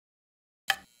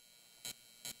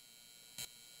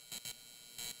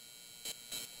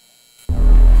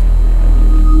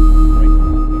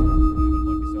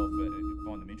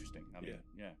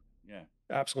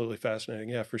absolutely fascinating.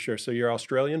 Yeah, for sure. So you're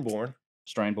Australian born.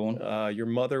 Australian born. Your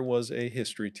mother was a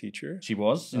history teacher. She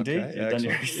was indeed. Okay, You've done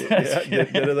your excellent. Yeah,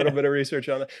 research. did a little bit of research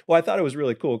on that. Well, I thought it was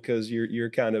really cool because you're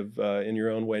kind of in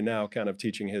your own way now, kind of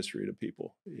teaching history to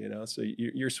people. So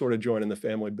you're sort of joining the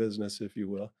family business, if you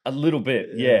will. A little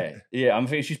bit, Yeah, yeah,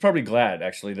 yeah. She's probably glad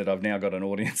actually that I've now got an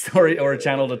audience or a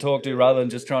channel to talk to, rather than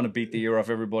just trying to beat the ear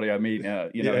off everybody I meet,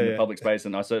 in the public space.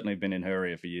 And I certainly have been in her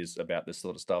ear for years about this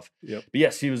sort of stuff. Yep. But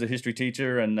yes, she was a history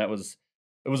teacher, and it was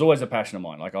always a passion of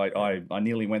mine. Like I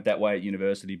nearly went that way at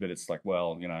university, but it's like,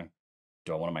 well,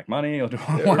 do I want to make money or do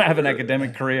I want to have an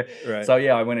academic career? Right. So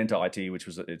yeah, I went into IT, which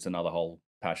it's another whole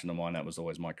passion of mine. That was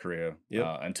always my career,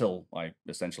 Yep. until I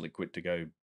essentially quit to go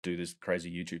do this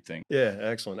crazy YouTube thing. Yeah,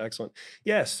 excellent, excellent.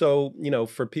 Yeah, so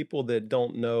for people that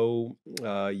don't know,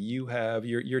 you have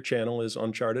your channel is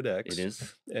Uncharted X. It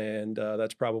is. And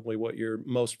that's probably what you're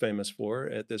most famous for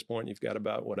at this point. You've got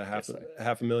about what half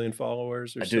a million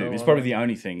followers or I so. do. It's probably the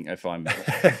only thing, if I'm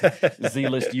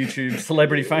Z-list YouTube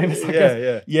celebrity famous.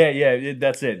 Yeah.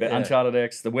 That's it. But Uncharted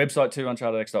X, the website too,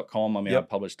 unchartedx.com. I mean, I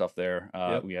publish stuff there.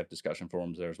 We have discussion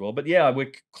forums there as well. But yeah,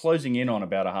 we're closing in on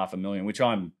about 500,000, which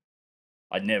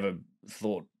I never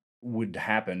thought would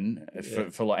happen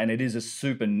and it is a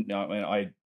super.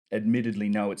 I admittedly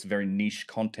know it's very niche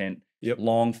content,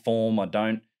 long form. I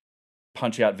don't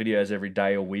punch out videos every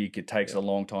day or week. It takes a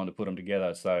long time to put them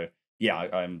together. So yeah,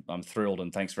 I'm thrilled,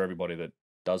 and thanks for everybody that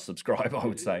does subscribe, I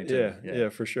would say too. Yeah,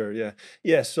 for sure.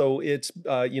 Yeah. So it's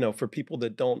for people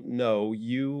that don't know,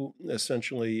 you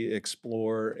essentially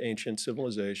explore ancient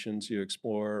civilizations, you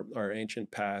explore our ancient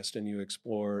past, and you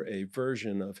explore a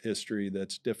version of history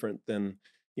that's different than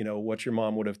what your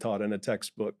mom would have taught in a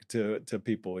textbook to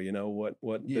people.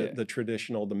 What the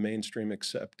traditional, the mainstream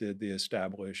accepted, the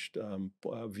established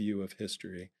view of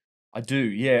history. I do,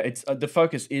 yeah. It's the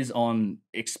focus is on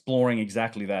exploring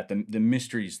exactly that, the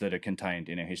mysteries that are contained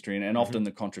in our history, and often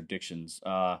the contradictions.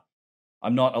 A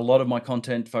lot of my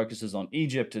content focuses on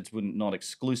Egypt. It's not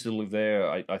exclusively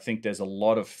there. I think there's a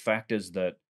lot of factors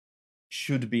that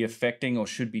should be affecting or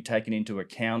should be taken into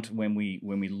account when we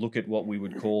look at what we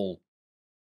would call,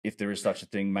 if there is such a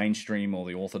thing, mainstream or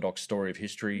the orthodox story of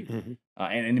history,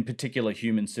 and in particular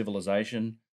human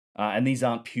civilization. And these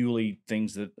aren't purely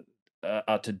things that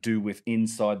are to do with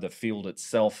inside the field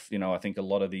itself. I think a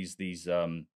lot of these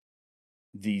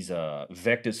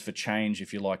vectors for change,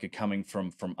 if you like, are coming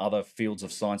from other fields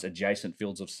of science, adjacent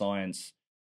fields of science,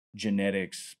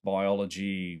 genetics,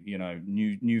 biology,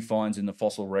 new finds in the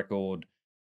fossil record,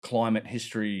 climate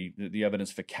history, the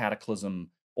evidence for Cataclysm.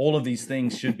 All of these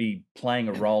things should be playing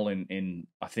a role in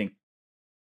I think,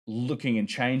 looking and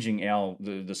changing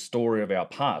the story of our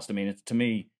past. I mean, to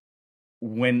me,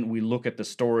 when we look at the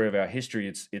story of our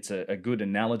history, it's a good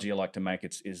analogy I like to make.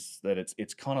 It's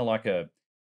kind of like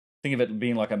think of it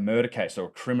being like a murder case or a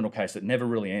criminal case that never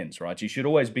really ends, right? You should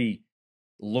always be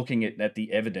looking at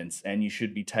the evidence, and you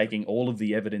should be taking all of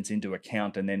the evidence into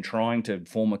account and then trying to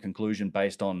form a conclusion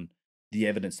based on the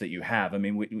evidence that you have. I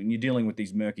mean, when you're dealing with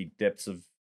these murky depths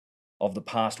of the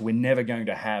past, we're never going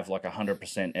to have like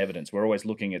 100% evidence. We're always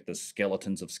looking at the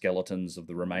skeletons of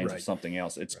the remains of something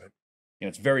else.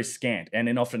 It's very scant, and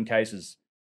in often cases,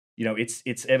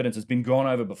 it's evidence that's been gone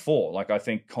over before. Like I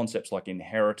think concepts like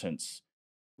inheritance,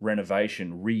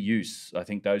 renovation, reuse, I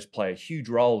think those play a huge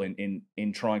role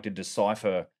in trying to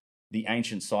decipher the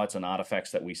ancient sites and artifacts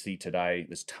that we see today.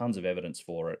 There's tons of evidence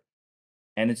for it,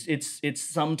 and it's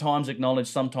sometimes acknowledged,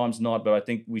 sometimes not. But I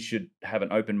think we should have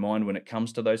an open mind when it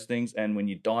comes to those things. And when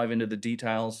you dive into the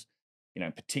details,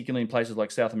 particularly in places like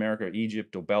South America, or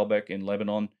Egypt, or Baalbek in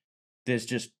Lebanon, there's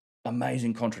just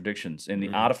amazing contradictions in the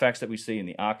artifacts that we see, in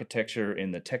the architecture,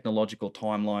 in the technological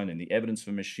timeline, and the evidence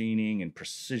for machining and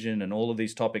precision, and all of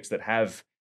these topics that have,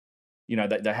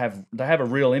 they have a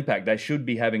real impact. They should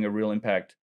be having a real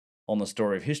impact on the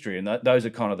story of history, and those are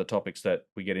kind of the topics that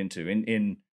we get into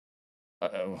in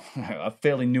a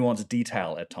fairly nuanced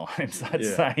detail at times. I'd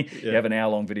say you have an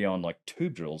hour-long video on like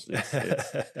tube drills. There's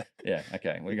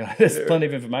plenty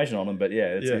of information on them, but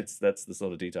that's the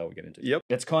sort of detail we get into. Yep,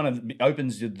 it's kind of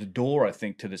opens the door, I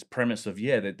think, to this premise of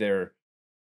that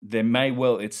there may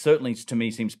well, it certainly to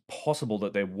me seems possible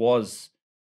that there was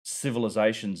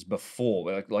civilizations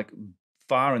before, like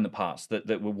far in the past,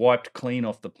 that were wiped clean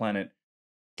off the planet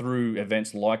through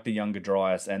events like the Younger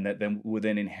Dryas, and that then were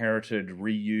then inherited,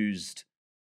 reused,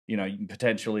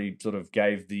 potentially sort of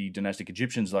gave the dynastic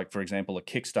Egyptians, like, for example, a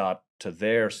kickstart to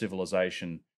their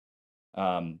civilization.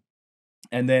 And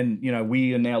then,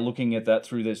 we are now looking at that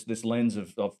through this lens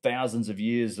of thousands of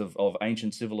years of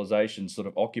ancient civilizations sort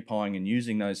of occupying and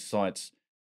using those sites.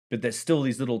 But there's still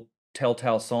these little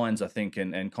telltale signs, I think,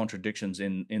 and contradictions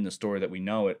in the story that we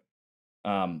know it,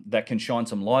 that can shine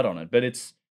some light on it. But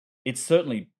it's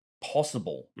certainly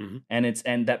possible,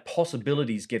 and that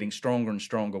possibility is getting stronger and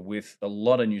stronger with a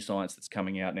lot of new science that's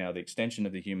coming out now. The extension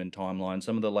of the human timeline,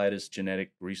 some of the latest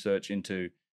genetic research into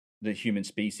the human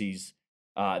species,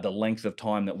 the length of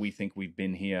time that we think we've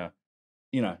been here.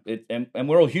 You know, and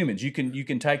we're all humans. You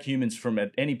can take humans from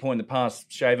at any point in the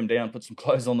past, shave them down, put some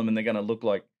clothes on them, and they're going to look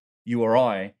like you or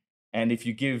I. And if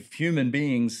you give human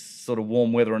beings sort of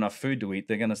warm weather, enough food to eat,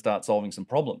 they're going to start solving some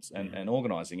problems and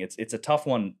organizing. It's a tough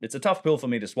one. It's a tough pill for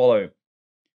me to swallow,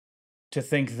 to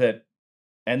think that,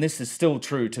 and this is still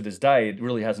true to this day, it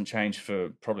really hasn't changed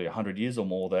for probably 100 years or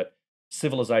more, that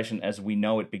civilization as we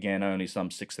know it began only some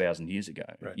 6,000 years ago.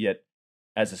 Right. Yet,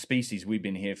 as a species, we've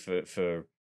been here for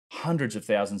hundreds of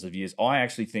thousands of years. I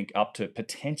actually think up to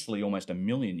potentially almost 1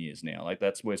 million years now. Like,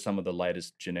 that's where some of the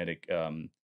latest genetic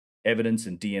evidence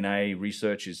and DNA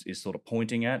research is sort of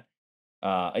pointing at.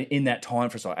 In that time,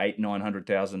 for so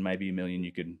 800,000-900,000, maybe 1 million,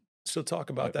 you could. So talk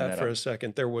about that for a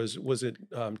second. There was it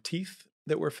teeth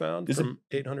that were found from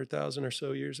 800,000 or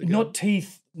so years ago? Not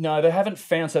teeth. No, they haven't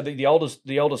found. So the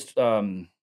oldest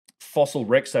fossil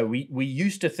wreck. So we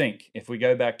used to think, if we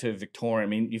go back to Victoria, I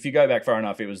mean, if you go back far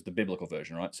enough, it was the biblical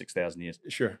version, right? 6,000 years.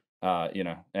 Sure. You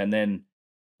know, and then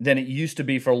it used to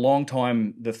be for a long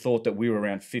time the thought that we were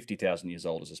around 50,000 years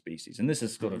old as a species. And this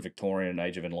is sort of Victorian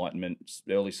Age of Enlightenment,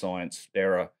 early science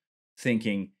era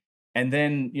thinking. And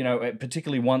then, you know,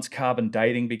 particularly once carbon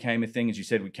dating became a thing, as you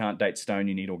said, we can't date stone,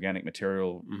 you need organic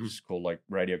material. It's called like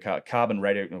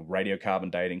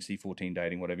radiocarbon dating, C14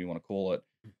 dating, whatever you want to call it.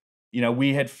 You know,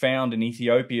 we had found in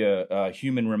Ethiopia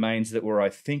human remains that were, I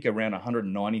think, around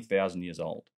 190,000 years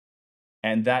old.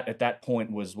 And that at that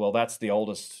point was, well, that's the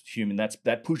oldest human.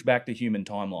 That pushed back the human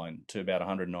timeline to about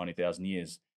 190,000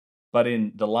 years. But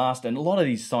in the last, and a lot of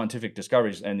these scientific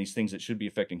discoveries and these things that should be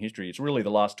affecting history, it's really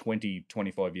the last 20,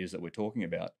 25 years that we're talking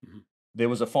about. There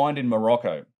was a find in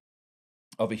Morocco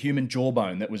of a human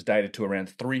jawbone that was dated to around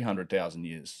 300,000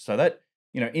 years. So that,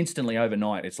 you know, instantly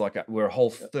overnight, it's like we're a whole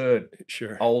third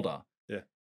older. Yeah.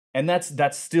 And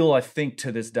that's still, I think,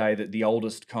 to this day, that the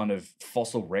oldest kind of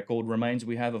fossil record remains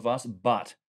we have of us.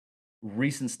 But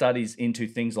recent studies into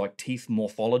things like teeth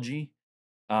morphology,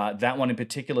 that one in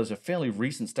particular is a fairly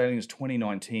recent study. It's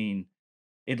 2019.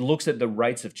 It looks at the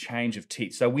rates of change of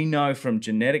teeth. So we know from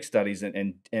genetic studies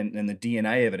and the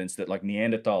DNA evidence that, like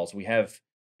Neanderthals, we have,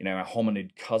 you know, our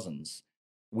hominid cousins.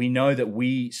 We know that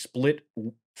we split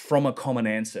from a common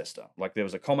ancestor. Like, there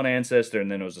was a common ancestor,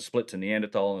 and then there was a split to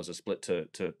Neanderthal, and there was a split to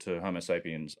Homo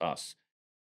sapiens, us.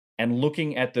 And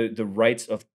looking at the rates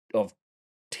of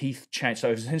teeth change,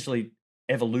 so essentially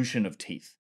evolution of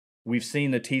teeth. We've seen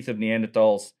the teeth of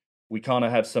Neanderthals. We kind of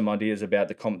have some ideas about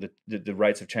the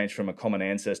rates of change from a common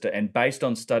ancestor. And based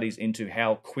on studies into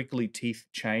how quickly teeth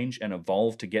change and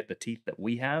evolve to get the teeth that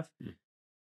we have,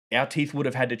 our teeth would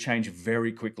have had to change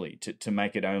very quickly to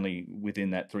make it only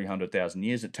within that 300,000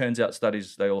 years. It turns out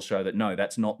studies, they all show that no,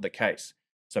 that's not the case.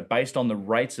 So based on the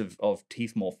rates of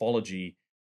teeth morphology,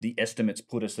 the estimates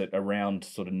put us at around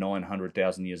sort of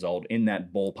 900,000 years old, in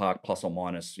that ballpark, plus or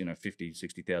minus, you know, 50,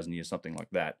 60,000 years, something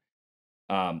like that.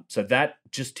 So that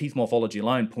just teeth morphology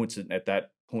alone puts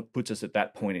us at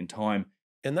that point in time.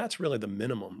 And that's really the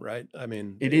minimum, right? I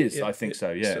mean, it is. I think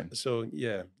so. Yeah. So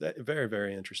yeah, that very,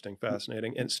 very interesting,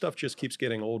 fascinating, and stuff just keeps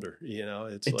getting older. You know,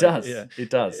 it does. Yeah, it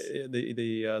does.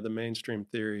 The mainstream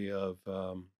theory of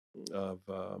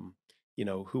you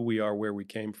know, who we are, where we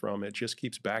came from, it just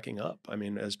keeps backing up. I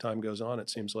mean, as time goes on, it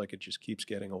seems like it just keeps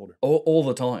getting older all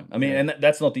the time. I mean, and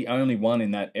that's not the only one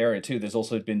in that area too. There's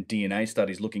also been DNA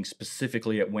studies looking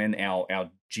specifically at when our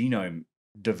genome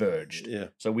diverged. Yeah.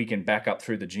 So we can back up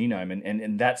through the genome,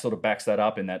 and that sort of backs that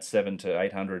up in that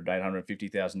 700 to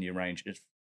 850,000 year range. It's,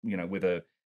 you know,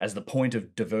 as the point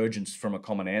of divergence from a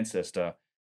common ancestor,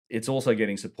 it's also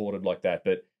getting supported like that.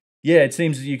 But yeah, it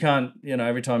seems you can't, you know,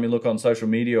 every time you look on social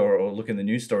media or look in the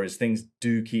news stories, things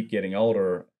do keep getting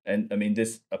older. And I mean,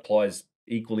 this applies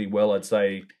equally well, I'd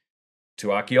say,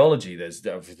 to archaeology. There's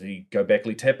the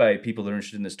Göbekli Tepe. People that are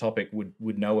interested in this topic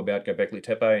would know about Göbekli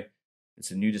Tepe.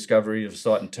 It's a new discovery of a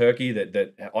site in Turkey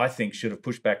that I think should have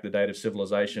pushed back the date of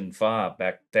civilization far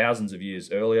back, thousands of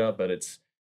years earlier. But it's,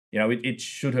 you know, it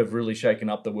should have really shaken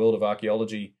up the world of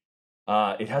archaeology.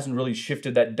 It hasn't really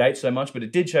shifted that date so much, but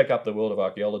it did shake up the world of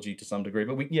archaeology to some degree.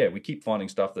 But we keep finding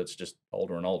stuff that's just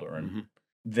older and older. And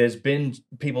there's been,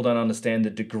 people don't understand the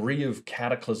degree of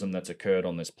cataclysm that's occurred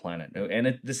on this planet.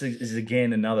 And this is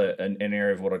again an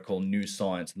area of what I call new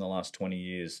science in the last 20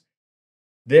 years.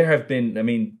 There have been, I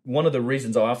mean, one of the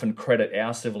reasons I often credit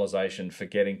our civilization for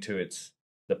getting to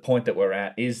the point that we're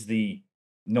at is the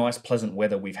nice, pleasant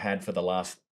weather we've had for the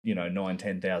last,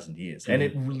 9-10,000 years. And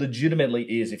it legitimately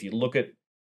is. If you look at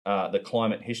the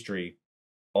climate history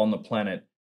on the planet,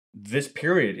 this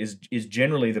period is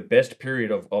generally the best period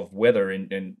of weather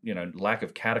and lack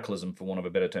of cataclysm, for want of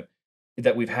a better term,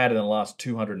 that we've had in the last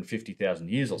 250,000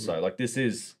 years or so. Like, this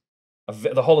is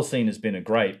the Holocene has been a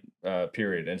great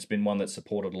period, and it's been one that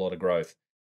supported a lot of growth.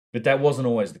 But that wasn't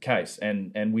always the case,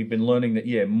 and we've been learning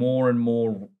that more and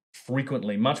more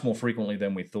frequently, much more frequently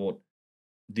than we thought,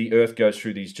 the Earth goes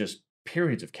through these just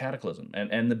periods of cataclysm.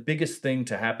 And the biggest thing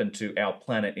to happen to our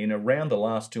planet in around the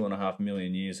last 2.5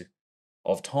 million years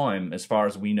of time, as far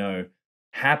as we know,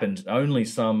 happened only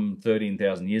some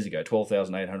 13,000 years ago,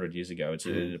 12,800 years ago. It's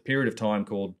a period of time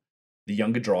called the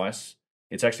Younger Dryas.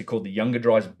 It's actually called the Younger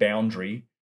Dryas boundary.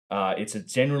 It's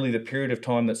generally the period of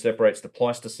time that separates the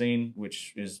Pleistocene,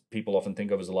 which is people often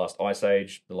think of as the last ice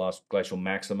age, the last glacial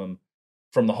maximum,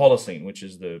 from the Holocene, which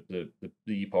is the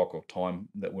epoch or time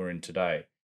that we're in today.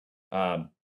 And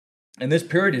this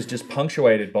period is just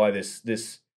punctuated by this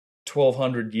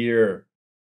 1,200 year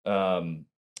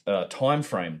time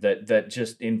frame that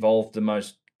just involved the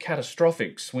most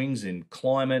catastrophic swings in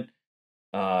climate.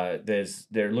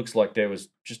 There looks like there was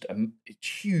just a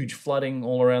huge flooding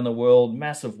all around the world,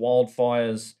 massive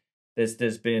wildfires.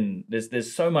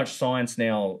 There's so much science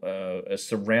now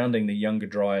surrounding the Younger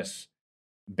Dryas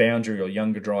boundary or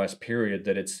Younger Dryas period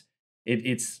that it's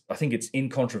I think it's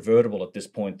incontrovertible at this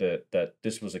point that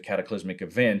this was a cataclysmic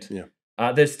event. Yeah.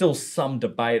 There's still some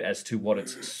debate as to what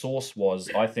its source was.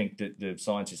 I think that the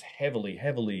science is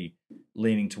heavily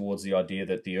leaning towards the idea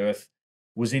that the Earth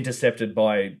was intercepted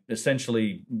by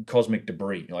essentially cosmic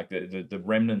debris, like the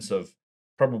remnants of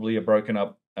probably a broken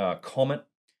up comet,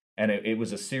 and it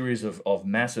was a series of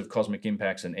massive cosmic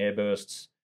impacts and airbursts,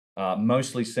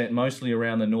 mostly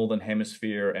around the northern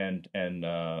hemisphere and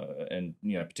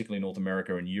particularly North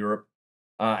America and Europe,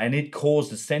 and it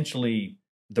caused essentially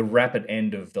the rapid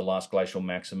end of the last glacial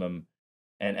maximum,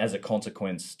 and as a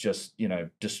consequence, just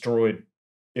destroyed.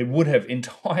 It would have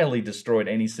entirely destroyed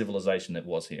any civilization that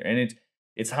was here, and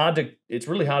it's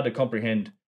really hard to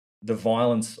comprehend the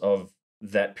violence of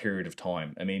that period of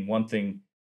time. I mean, one thing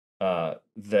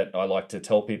that I like to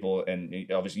tell people, and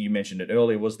obviously you mentioned it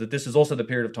earlier, was that this is also the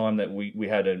period of time that we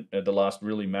had the last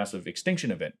really massive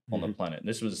extinction event on the planet. And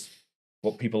this was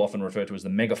what people often refer to as the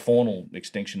megafaunal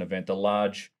extinction event, the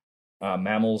large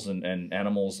mammals and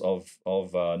animals of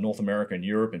North America and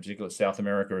Europe, in particular South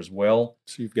America as well.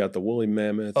 So you've got the woolly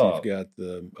mammoth, you've got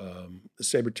the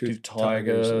saber-toothed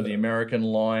tiger, the American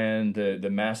lion, the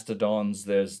mastodons.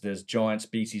 There's giant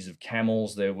species of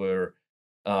camels. There were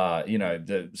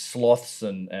the sloths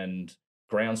and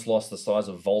ground sloths the size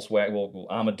of Volkswagen, well,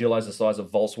 armadillos the size of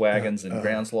Volkswagens, and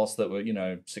ground sloths that were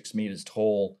 6 meters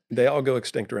tall. They all go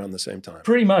extinct around the same time.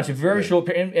 Pretty much, a very short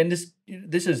period. And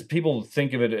this is, people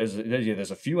think of it as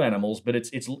there's a few animals, but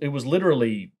it was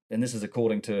literally, and this is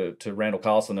according to Randall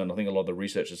Carlson, and I think a lot of the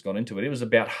research has gone into it. It was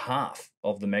about half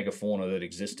of the megafauna that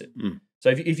existed. So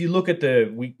if you look at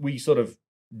we sort of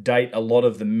date a lot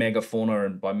of the megafauna,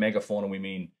 and by megafauna we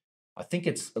mean, I think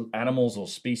it's animals or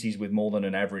species with more than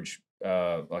an average,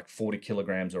 like 40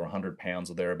 kilograms or 100 pounds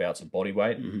or thereabouts of body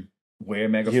weight. We're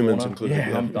megafauna. Humans included.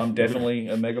 Yeah, I'm definitely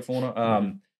a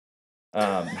megafauna.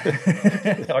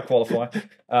 I qualify.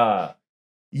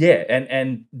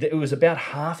 And it was about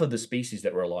half of the species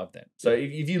that were alive then. So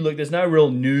if you look, there's no real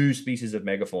new species of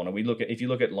megafauna. If you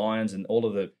look at lions and all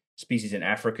of the species in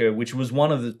Africa, which was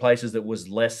one of the places that was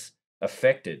less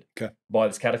affected by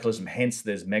this cataclysm, hence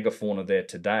there's megafauna there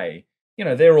today.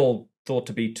 They're all thought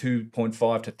to be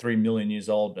 2.5 to 3 million years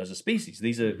old as a species.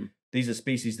 These are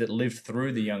species that lived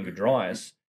through the Younger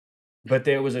Dryas, but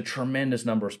there was a tremendous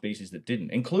number of species that didn't,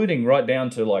 including right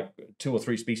down to like 2 or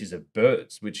 3 species of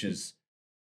birds, which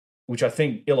I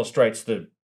think illustrates the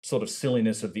sort of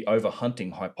silliness of the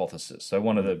overhunting hypothesis. So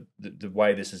one of the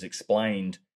way this is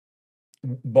explained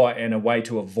in a way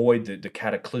to avoid the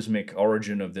cataclysmic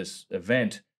origin of this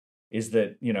event is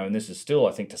that, and this is still,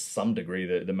 I think, to some degree,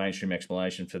 the mainstream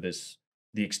explanation for the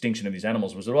extinction of these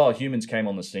animals was that, humans came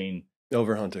on the scene.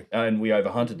 Overhunting. And we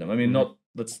overhunted them. I mean,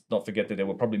 let's not forget that there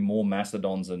were probably more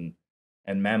mastodons and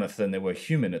mammoth than there were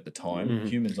human at the time,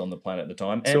 humans on the planet at the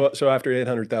time. And so after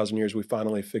 800,000 years, we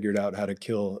finally figured out how to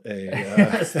kill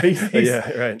a species.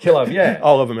 Yeah, right. Kill them,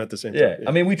 all of them at the same time. Yeah.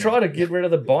 I mean, we tried to get rid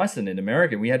of the bison in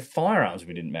America. We had firearms.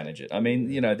 We didn't manage it. I mean,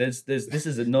 this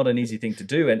is not an easy thing to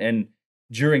do. And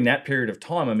during that period of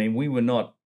time, I mean, we were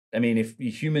not. I mean, if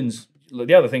humans.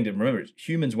 The other thing to remember is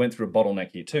humans went through a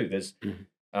bottleneck here too. There's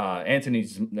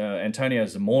Antonio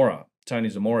Zamora. Tony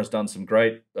Zamora has done some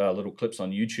great little clips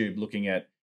on YouTube looking at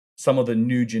some of the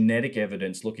new genetic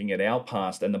evidence looking at our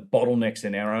past and the bottlenecks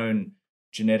in our own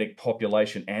genetic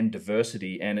population and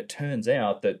diversity. And it turns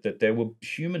out that there were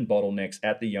human bottlenecks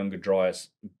at the Younger Dryas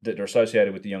that are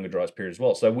associated with the Younger Dryas period as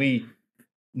well. So we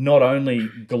not only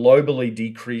globally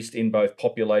decreased in both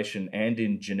population and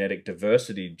in genetic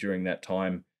diversity during that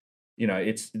time, you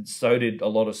know, so did a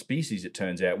lot of species, it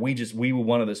turns out. We were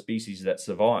one of the species that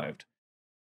survived.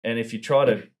 And if you try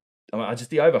to, I mean, just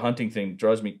the overhunting thing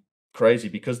drives me crazy,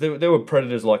 because there were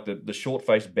predators like the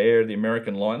short-faced bear, the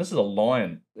American lion. This is a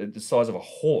lion the size of a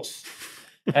horse.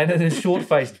 And the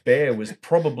short-faced bear was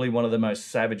probably one of the most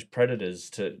savage predators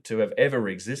to have ever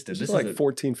existed. This is like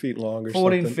 14 feet long or 14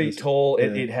 something. 14 feet tall.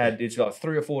 Yeah. It's got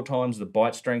 3 or 4 times the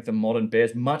bite strength of modern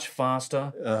bears, much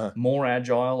faster, more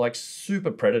agile, like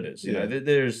super predators. You know,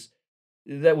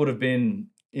 that would have been,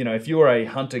 you know, if you were a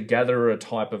hunter-gatherer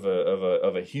type of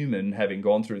a human, having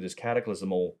gone through this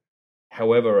cataclysm, or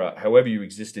however you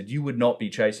existed, you would not be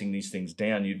chasing these things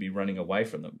down. You'd be running away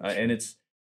from them. And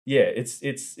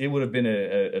it would have been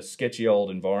a sketchy old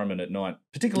environment at night,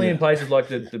 particularly in places like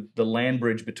the land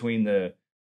bridge between the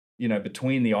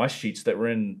ice sheets that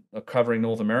were covering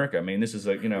North America. I mean, this is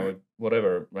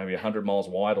whatever, maybe 100 miles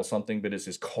wide or something, but it's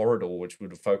this corridor which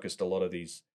would have focused a lot of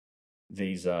these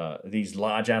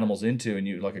large animals into,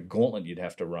 and like a gauntlet you'd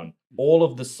have to run. All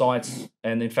of the sites,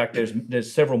 and in fact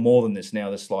there's several more than this now.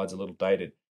 This slide's a little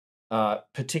dated,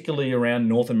 particularly around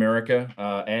North America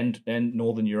and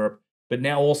Northern Europe, but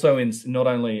now also in not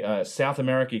only South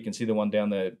America. You can see the one down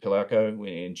there, Pilauco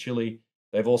in Chile.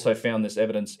 They've also found this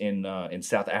evidence in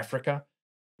South Africa.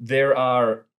 There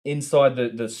are inside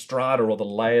the strata, or the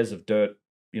layers of dirt,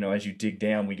 you know, as you dig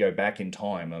down, we go back in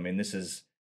time. I mean, this is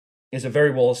a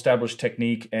very well-established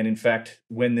technique. And in fact,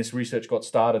 when this research got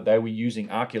started, they were using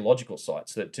archaeological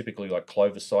sites that typically, like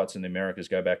Clovis sites in the Americas,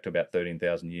 go back to about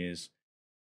 13,000 years.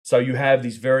 So you have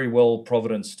these very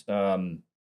well-providenced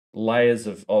layers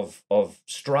of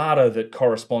strata that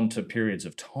correspond to periods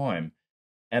of time.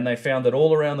 And they found that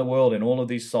all around the world, in all of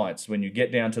these sites, when you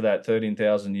get down to that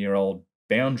 13,000-year-old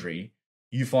boundary,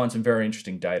 you find some very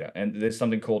interesting data. And there's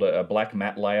something called a black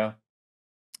mat layer.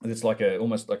 It's like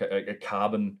almost like a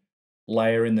carbon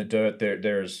layer in the dirt.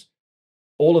 There's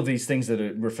all of these things that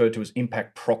are referred to as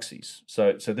impact proxies.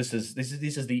 So this is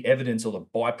the evidence, or the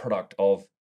byproduct of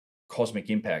cosmic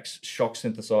impacts: shock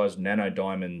synthesized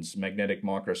nanodiamonds, magnetic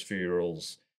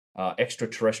microspherules,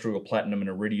 extraterrestrial platinum and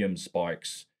iridium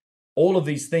spikes. All of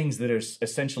these things that are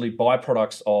essentially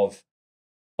byproducts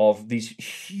of these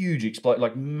huge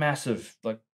like massive,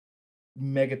 like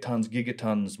megatons,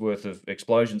 gigatons worth of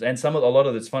explosions. And a lot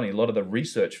of the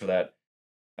research for that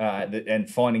and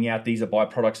finding out these are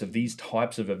byproducts of these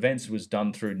types of events was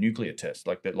done through nuclear tests.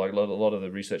 Like a lot of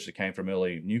the research that came from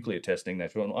early nuclear testing, they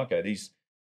found, okay,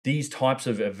 these types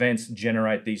of events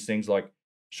generate these things like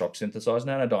shock synthesized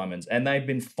nanodiamonds, and they've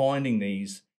been finding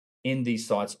these in these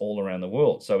sites all around the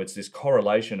world. So it's this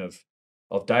correlation of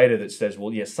data that says,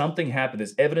 well, yeah, something happened.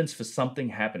 There's evidence for something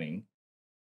happening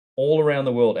all around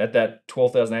the world at that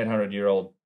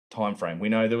 12,800-year-old time frame. We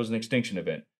know there was an extinction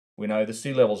event. We know the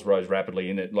sea levels rose rapidly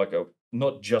in it,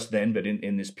 not just then, but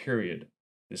in this period.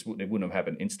 It wouldn't have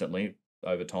happened instantly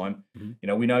over time. Mm-hmm. You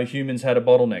know, we know humans had a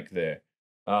bottleneck there.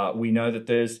 We know that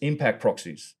there's impact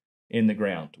proxies in the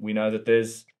ground. We know that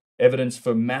there's evidence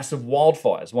for massive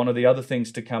wildfires. One of the other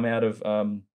things to come out of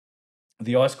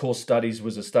the ice core studies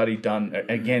was a study done,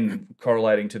 again,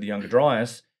 correlating to the Younger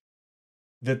Dryas,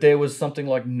 that there was something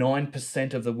like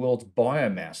 9% of the world's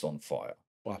biomass on fire.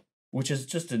 Wow. Which is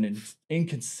just an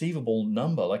inconceivable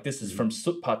number. Like, this is from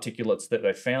soot particulates that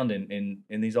they found in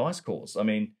these ice cores. I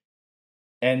mean,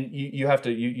 and you have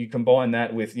to, you combine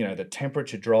that with, you know, the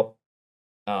temperature drop.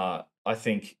 I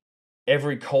think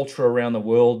every culture around the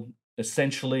world,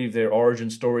 essentially their origin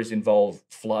stories involve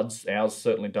floods. Ours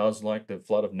certainly does, like the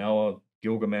flood of Noah,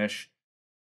 Gilgamesh.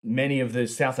 Many of the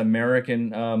South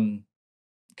American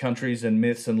countries and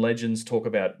myths and legends talk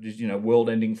about, you know,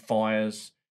 world-ending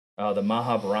fires. The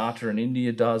Mahabharata in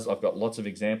India does. I've got lots of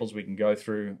examples we can go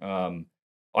through.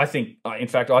 I think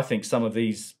some of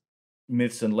these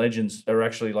myths and legends are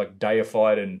actually like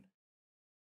deified and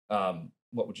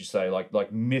what would you say,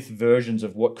 like myth versions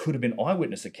of what could have been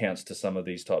eyewitness accounts to some of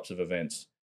these types of events.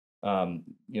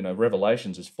 You know,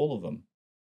 Revelations is full of them.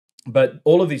 But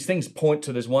all of these things point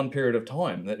to this one period of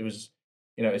time that it was,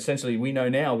 you know, essentially we know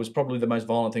now was probably the most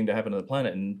violent thing to happen to the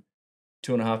planet in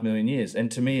 2.5 million years. And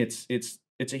to me, it's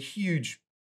a huge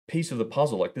piece of the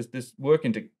puzzle. Like this work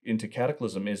into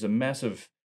Cataclysm is a massive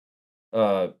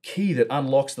key that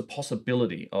unlocks the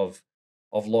possibility of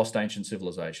lost ancient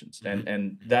civilizations,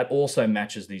 and that also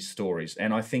matches these stories.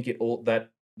 And I think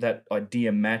that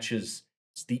idea matches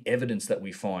It's the evidence that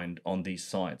we find on these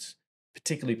sites,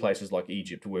 particularly places like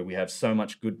Egypt, where we have so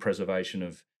much good preservation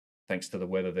of, thanks to the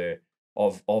weather there,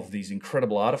 of these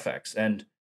incredible artifacts. And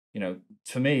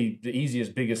for me, the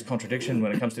easiest, biggest contradiction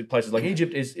when it comes to places like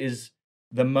Egypt is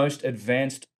the most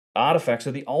advanced artifacts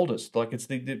are the oldest. Like it's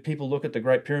the people look at the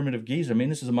Great Pyramid of Giza. I mean,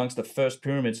 this is amongst the first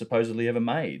pyramids supposedly ever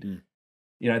made.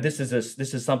 This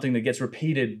is something that gets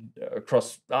repeated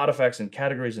across artifacts and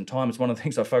categories and time. It's one of the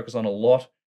things I focus on a lot.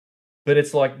 But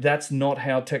it's like, that's not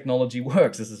how technology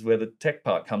works. This is where the tech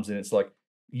part comes in. It's like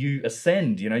you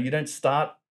ascend, you don't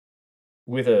start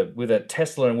with a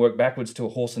Tesla and work backwards to a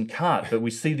horse and cart. But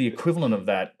we see the equivalent of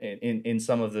that in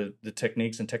some of the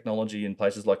techniques and technology in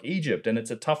places like Egypt. And it's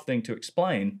a tough thing to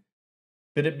explain,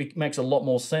 but it makes a lot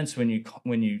more sense when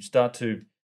you start to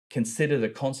consider the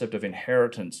concept of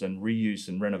inheritance and reuse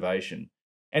and renovation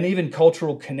and even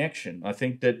cultural connection. I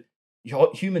think that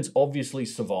humans obviously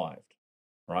survived.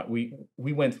 Right,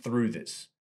 we went through this,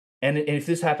 and if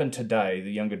this happened today,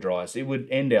 the younger Dryas, it would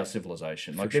end our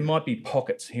civilization. Like there might be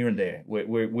pockets here and there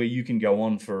where you can go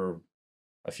on for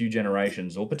a few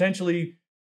generations, or potentially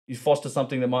you foster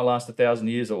something that might last 1,000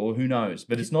 years, or who knows.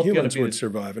 But it's not going to be. Humans would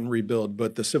survive and rebuild,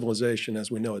 but the civilization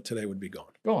as we know it today would be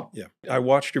gone. Gone. Yeah. I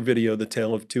watched your video, The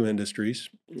Tale of Two Industries,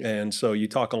 and so you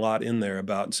talk a lot in there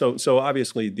about so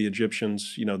obviously the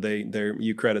Egyptians,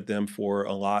 you credit them for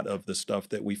a lot of the stuff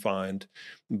that we find,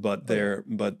 but they're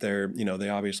they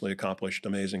obviously accomplished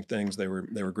amazing things. They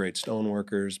were great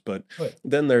stoneworkers, but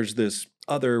then there's this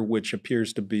other which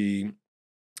appears to be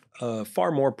far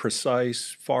more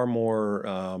precise, far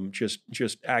more just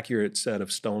accurate set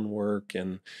of stonework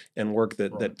and work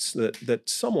that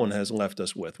someone has left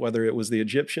us with, whether it was the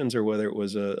Egyptians or whether it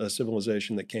was a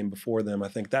civilization that came before them. I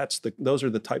think those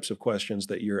are the types of questions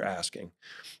that you're asking,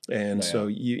 and so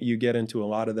you get into a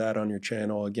lot of that on your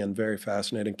channel. Again, very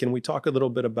fascinating. Can we talk a little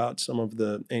bit about some of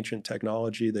the ancient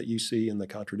technology that you see and the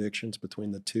contradictions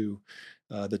between the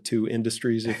two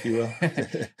industries, if you will?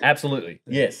 Absolutely,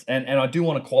 yes. And I do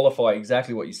want to qualify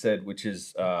exactly what you said, which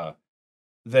is that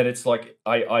it's like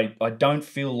I don't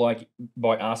feel like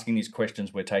by asking these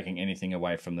questions we're taking anything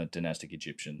away from the dynastic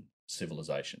Egyptian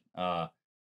civilization.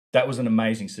 That was an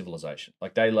amazing civilization.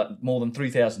 Like they more than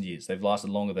 3,000 years. They've lasted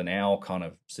longer than our kind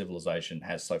of civilization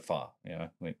has so far.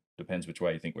 It depends which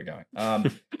way you think we're going.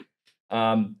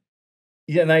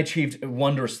 Yeah, and they achieved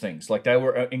wondrous things. Like they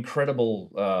were an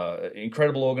incredible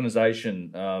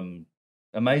organization,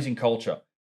 amazing culture.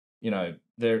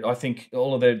 I think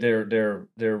all of their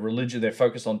religion, their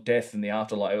focus on death and the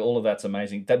afterlife, all of that's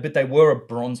amazing. But they were a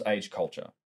Bronze Age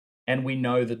culture, and we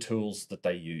know the tools that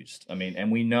they used. I mean,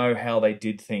 and we know how they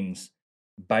did things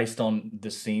based on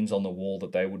the scenes on the wall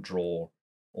that they would draw,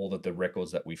 or the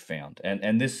records that we found,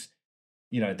 and this.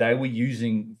 They were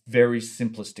using very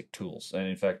simplistic tools. And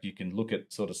in fact, you can look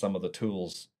at sort of some of the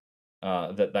tools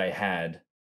that they had.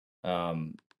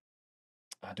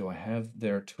 Do I have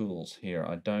their tools here?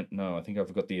 I don't know. I think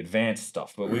I've got the advanced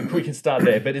stuff, but we can start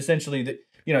there. But essentially,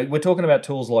 we're talking about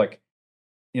tools like,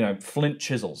 flint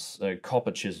chisels,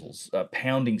 copper chisels,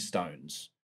 pounding stones,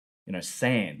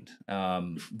 sand,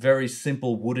 very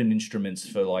simple wooden instruments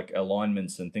for like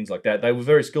alignments and things like that. They were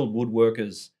very skilled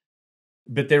woodworkers.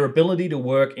 But their ability to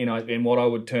work in what I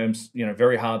would term,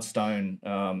 very hard stone,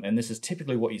 and this is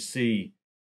typically what you see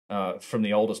from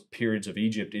the oldest periods of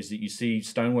Egypt, is that you see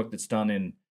stonework that's done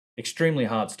in extremely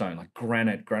hard stone, like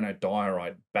granite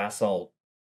diorite, basalt,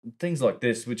 things like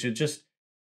this, which are just,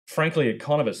 frankly, a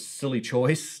kind of a silly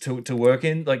choice to work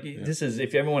in. Like this is,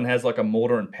 if everyone has like a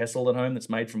mortar and pestle at home that's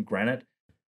made from granite,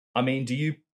 I mean, do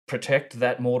you protect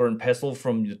that mortar and pestle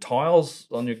from the tiles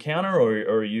on your counter, or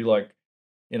are you like,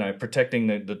 protecting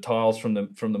the tiles from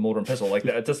the mortar and pestle? Like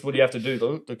that's what you have to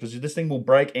do, because this thing will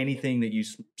break anything that you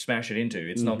smash it into.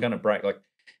 It's not going to break. Like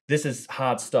this is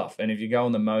hard stuff. And if you go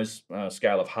on the Mohs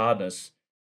scale of hardness,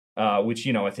 which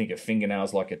I think a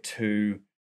fingernail's like a 2,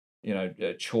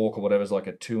 chalk or whatever is like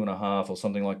a 2.5 or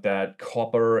something like that.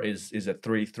 Copper is a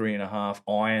 3.5.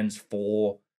 Iron's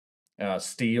 4.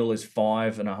 Steel is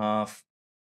 5.5.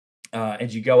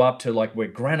 And you go up to like where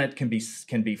granite can be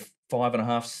 5.5,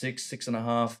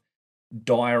 6.5,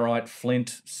 diorite,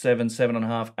 flint, 7,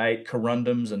 7.5, 8,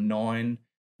 corundums a 9,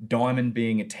 diamond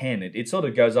being a 10. It sort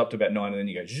of goes up to about 9, and then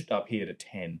you go up here to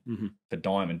 10 for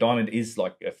diamond. Diamond is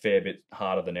like a fair bit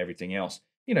harder than everything else.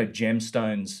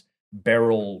 Gemstones,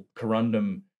 beryl,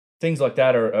 corundum, things like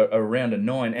that are around a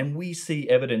 9, and we see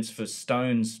evidence for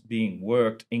stones being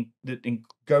worked that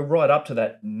go right up to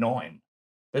that 9.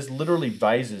 There's literally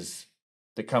vases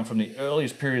that come from the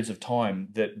earliest periods of time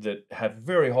that have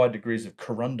very high degrees of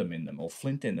corundum in them or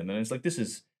flint in them. And it's like, this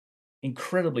is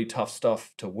incredibly tough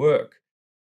stuff to work.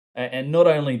 And not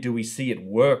only do we see it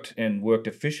worked and worked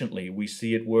efficiently, we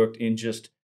see it worked in just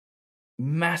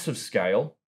massive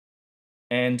scale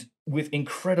and with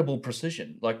incredible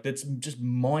precision. Like, that's just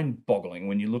mind-boggling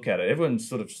when you look at it. Everyone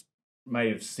sort of may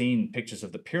have seen pictures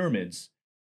of the pyramids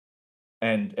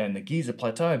and the Giza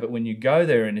Plateau, but when you go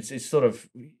there and it's sort of,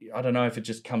 I don't know if it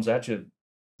just comes at you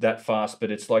that fast, but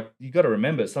it's like, you got to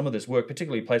remember some of this work,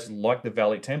 particularly places like the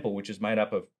Valley Temple, which is made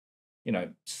up of, you know,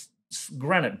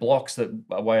 granite blocks that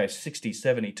weigh 60,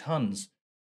 70 tons.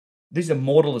 These are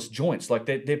mortarless joints. Like,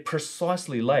 they're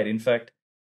precisely laid. In fact,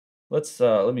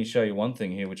 let me show you one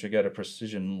thing here, which I go to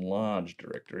Precision Large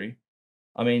directory.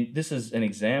 I mean, this is an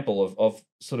example of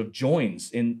sort of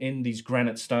joins in these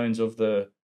granite stones of the,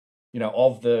 you know,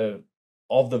 of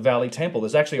the Valley Temple.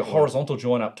 There's actually a horizontal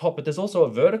joint up top, but there's also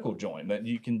a vertical joint that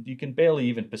you can barely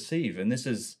even perceive, and this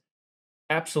is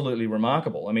absolutely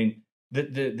remarkable. I mean,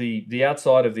 the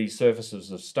outside of these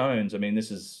surfaces of stones. I mean,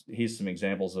 here's some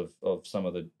examples of some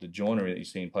of the joinery that you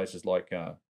see in places like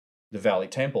the Valley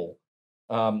Temple.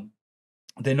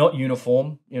 They're not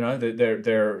uniform, you know.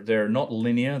 They're not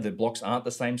linear. The blocks aren't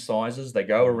the same sizes. They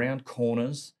go around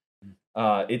corners.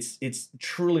 It's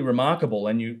truly remarkable,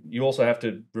 and you also have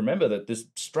to remember that this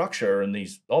structure and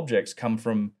these objects come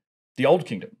from the Old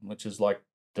Kingdom, which is like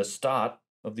the start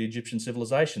of the Egyptian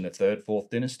civilization. The 3rd, 4th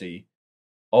dynasty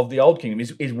of the Old Kingdom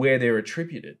is where they're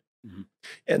attributed. Mhm.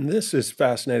 And this is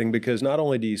fascinating because not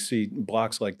only do you see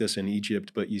blocks like this in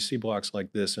Egypt, but you see blocks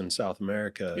like this in South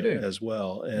America You do, as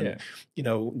well. And, yeah. you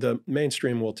know, the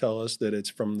mainstream will tell us that it's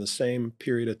from the same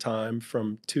period of time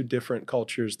from two different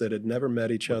cultures that had never met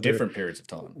each Well, other. different periods of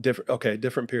time.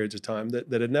 Different periods of time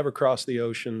that had never crossed the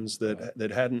oceans,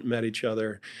 that hadn't met each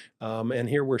other. And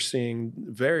here we're seeing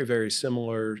very, very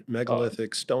similar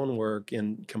megalithic stonework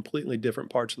in completely different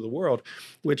parts of the world,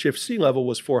 which if sea level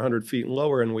was 400 feet and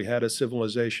lower and we had a civilization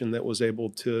that was able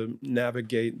to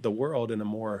navigate the world in a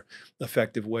more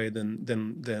effective way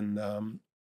than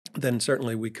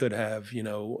certainly we could have, you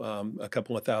know, a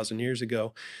couple of thousand years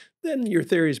ago, then your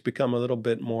theories become a little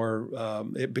bit more,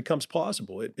 it becomes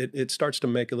plausible. It starts to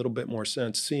make a little bit more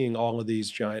sense seeing all of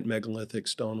these giant megalithic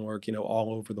stonework, you know,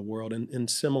 all over the world in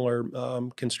similar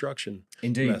construction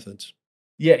Indeed. methods.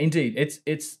 Yeah, indeed.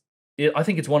 I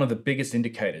think it's one of the biggest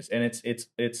indicators, and it's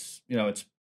you know,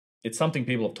 it's something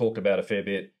people have talked about a fair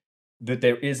bit, that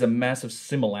there is a massive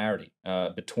similarity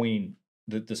between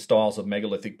the styles of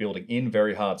megalithic building in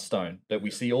very hard stone that we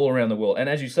see all around the world. And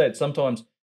as you said, sometimes,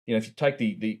 you know, if you take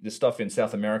the stuff in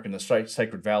South America, in the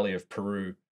Sacred Valley of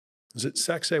Peru, Is it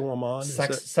Sacsayhuaman?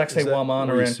 Sacsayhuaman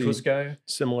Where you around see Cusco.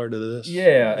 similar to this?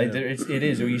 Yeah, it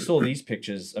is. You saw these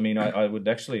pictures. I mean, I would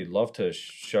actually love to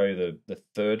show you the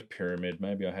 3rd pyramid.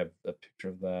 Maybe I have a picture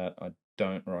of that. I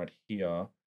don't right here.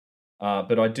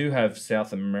 But I do have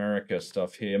South America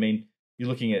stuff here. I mean, you're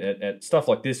looking at stuff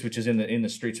like this, which is in the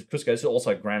streets of Cusco. This is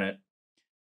also granite.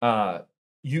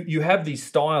 You have these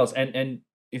styles, and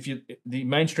if the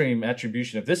mainstream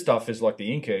attribution of this stuff is like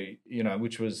the Inca, you know,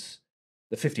 which was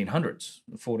the 1500s,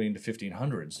 14 to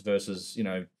 1500s versus, you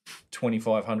know,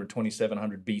 2500,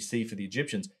 2700 BC for the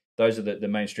Egyptians. Those are the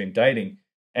mainstream dating.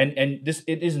 And this,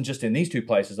 it isn't just in these two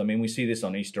places. I mean, we see this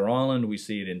on Easter Island, we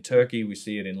see it in Turkey, we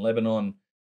see it in Lebanon.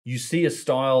 You see a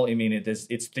style. I mean,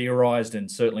 it's theorized, and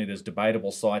certainly there's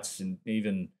debatable sites, and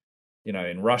even, you know,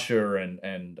 in Russia and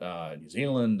New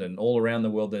Zealand and all around the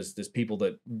world, there's people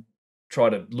that try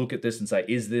to look at this and say,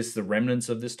 is this the remnants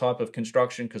of this type of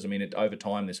construction? Because I mean, over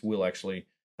time, this will actually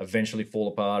eventually fall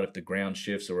apart if the ground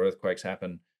shifts or earthquakes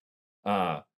happen.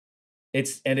 I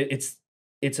think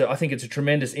it's a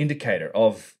tremendous indicator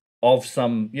of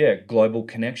some global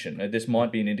connection. This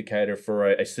might be an indicator for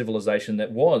a civilization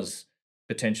that was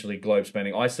potentially globe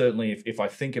spanning. I certainly, if I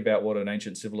think about what an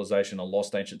ancient civilization, a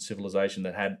lost ancient civilization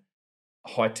that had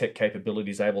high tech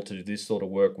capabilities, able to do this sort of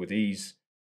work with ease,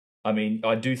 I mean,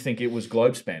 I do think it was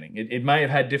globe spanning. It may have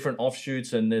had different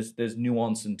offshoots, and there's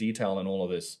nuance and detail in all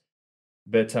of this.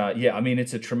 But yeah, I mean,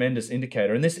 it's a tremendous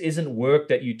indicator. And this isn't work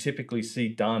that you typically see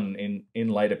done in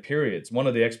later periods. One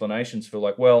of the explanations for,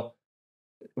 like, well,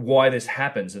 why this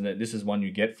happens, and this is one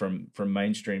you get from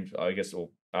mainstream, I guess, or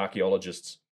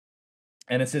archaeologists.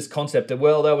 And it's this concept that,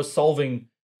 well, they were solving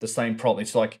the same problem.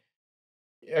 It's like,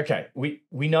 okay, we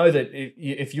know that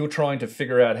if you're trying to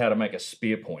figure out how to make a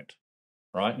spear point,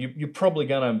 right, you're probably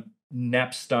going to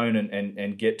nap stone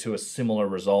and get to a similar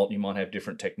result. You might have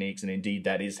different techniques, and indeed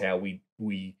that is how we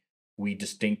make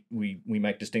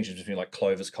distinctions between, like,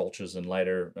 Clovis cultures and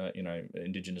later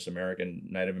indigenous American,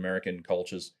 Native American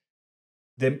cultures.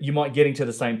 Then you might getting to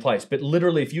the same place. But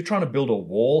literally, if you're trying to build a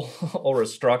wall or a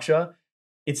structure,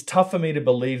 it's tough for me to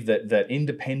believe that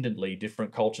independently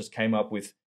different cultures came up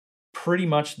with pretty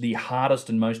much the hardest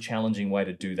and most challenging way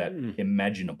to do that Mm,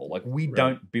 imaginable. Like, we right.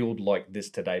 don't build like this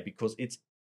today because it's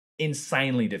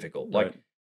insanely difficult. Like, Right.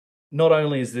 not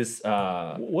only is this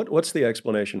What's the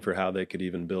explanation for how they could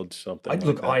even build I something like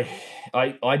look, that?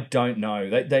 I don't know.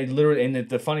 They literally, and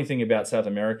the funny thing about South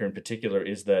America in particular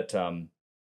is that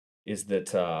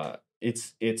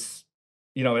it's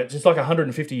you know, it's just like a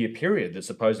 150-year period that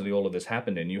supposedly all of this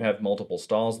happened in. You have multiple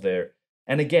styles there.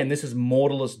 And again, this is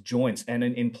mortarless joints. And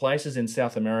in places in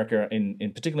South America, in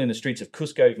particularly in the streets of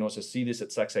Cusco, you can also see this at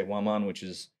Sacsayhuaman, which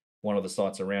is one of the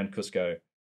sites around Cusco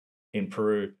in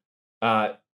Peru.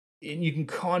 And you can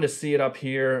kind of see it up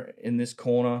here in this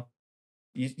corner.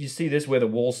 You see this where the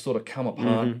walls sort of come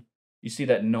apart. Mhm. You see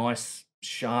that nice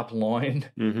sharp line.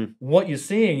 Mhm. What you're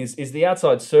seeing is the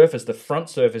outside surface, the front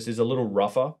surface is a little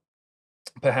rougher.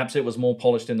 Perhaps it was more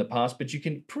polished in the past, but you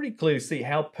can pretty clearly see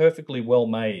how perfectly well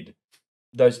made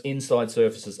those inside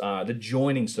surfaces are, the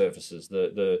joining surfaces,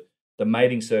 the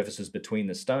mating surfaces between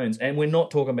the stones. And we're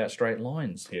not talking about straight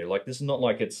lines here. Like, this is not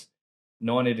like it's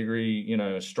 90-degree, you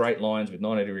know, straight lines with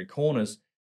 90-degree corners.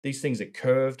 These things are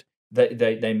curved.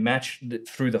 They match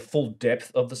through the full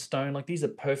depth of the stone. Like, these are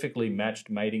perfectly matched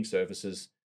mating surfaces.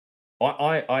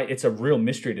 It's a real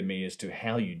mystery to me as to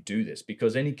how you do this,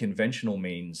 because any conventional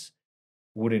means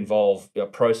would involve a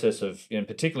process of, you know,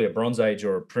 particularly a Bronze Age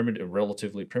or a primitive,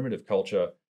 relatively primitive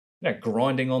culture, you know,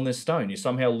 grinding on this stone. You're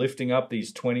somehow lifting up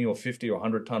these 20 or 50 or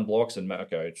 100-ton blocks and,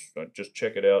 okay, just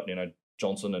check it out, you know,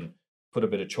 Johnson, and put a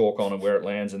bit of chalk on it where it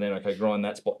lands, and then, okay, grind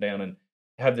that spot down and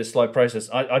have this slow process.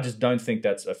 I just don't think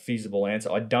that's a feasible answer.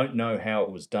 I don't know how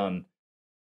it was done.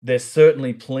 There's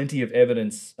certainly plenty of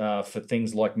evidence for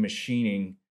things like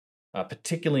machining,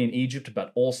 particularly in Egypt,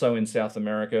 but also in South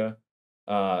America,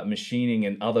 machining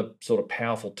and other sort of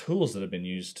powerful tools that have been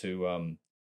used to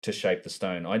shape the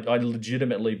stone. I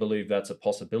legitimately believe that's a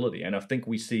possibility, and I think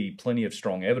we see plenty of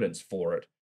strong evidence for it.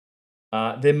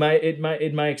 It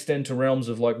may extend to realms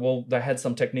of, like, well, they had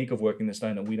some technique of working the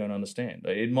stone that we don't understand.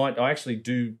 It might. I actually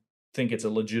do think it's a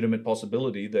legitimate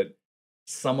possibility that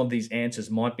some of these answers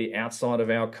might be outside of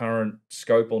our current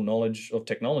scope or knowledge of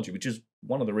technology, which is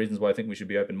one of the reasons why I think we should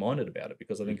be open-minded about it,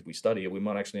 because I think if we study it, we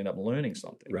might actually end up learning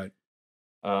something. Right.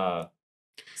 Uh,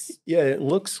 Yeah, it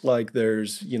looks like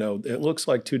there's, it looks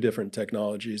like two different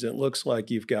technologies. It looks like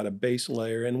you've got a base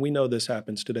layer, and we know this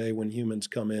happens today when humans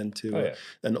come oh into yeah,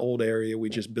 an old area, we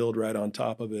just build right on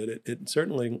top of it. It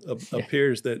certainly yeah,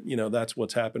 appears that, that's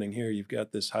what's happening here. You've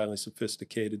got this highly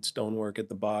sophisticated stonework at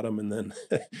the bottom, and then,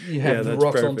 you yeah, have the that's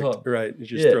rocks on perfect. top. Right. You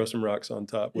just Yeah, throw some rocks on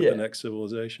top with the yeah, next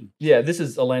civilization. yeah. This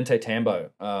is Alante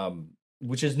Tambo,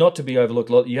 which is not to be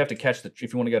overlooked. You have to catch the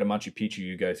if you want to go to Machu Picchu,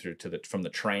 you go through to from the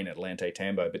train at Alante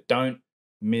Tambo, but don't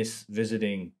miss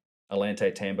visiting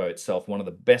Alante Tambo itself. One of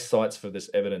the best sites for this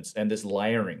evidence and this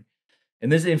layering.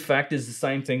 And this, in fact, is the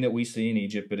same thing that we see in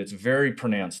Egypt, but it's very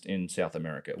pronounced in South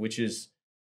America, which is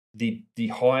the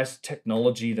highest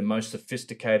technology, the most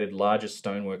sophisticated, largest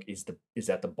stonework is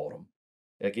at the bottom.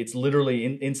 Like, it's literally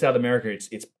in South America,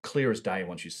 it's clear as day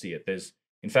once you see it. There's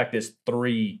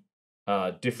three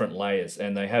different layers,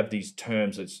 and they have these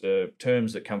terms. It's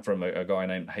terms that come from a guy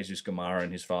named Jesus Gamara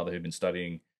and his father, who've been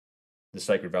studying the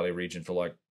Sacred Valley region for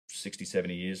like 60,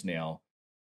 70 years now.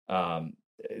 Um,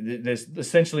 there's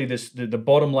essentially the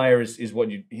bottom layer is what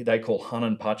they call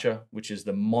Hanan Pacha, which is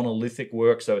the monolithic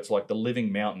work. So it's like the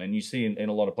living mountain, and you see in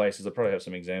a lot of places. I probably have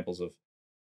some examples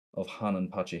of Hanan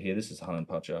Pacha here. This is Hanan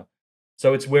Pacha.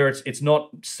 So it's where it's not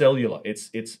cellular. It's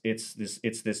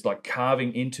this like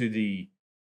carving into the,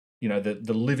 you know,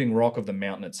 the living rock of the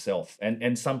mountain itself.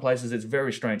 And some places it's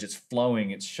very strange. It's flowing,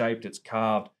 it's shaped, it's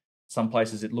carved. Some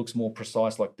places it looks more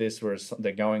precise like this, whereas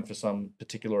they're going for some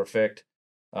particular effect.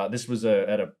 This was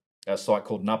at a site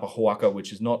called Napahuaca,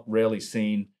 which is not rarely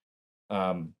seen,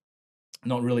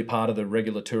 not really part of the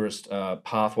regular tourist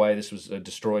pathway. This was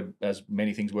destroyed, as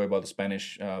many things were, by the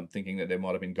Spanish, thinking that there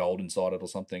might have been gold inside it or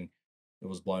something. It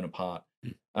was blown apart.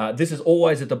 This is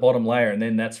always at the bottom layer, and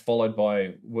then that's followed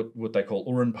by what they call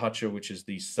Uran Pacha, which is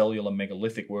the cellular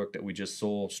megalithic work that we just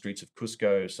saw, streets of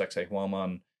Cusco,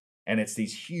 Sacsayhuaman, and it's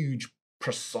these huge,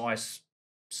 precise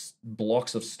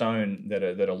blocks of stone that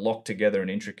are locked together in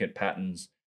intricate patterns.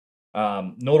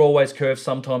 Not always curved,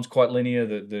 sometimes quite linear.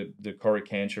 The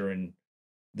Coricancha in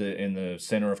the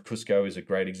center of Cusco is a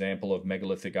great example of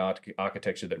megalithic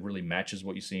architecture that really matches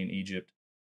what you see in Egypt.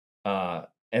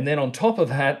 And then on top of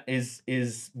that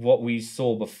is what we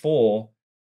saw before,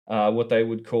 what they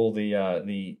would call the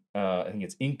I think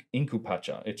it's Inku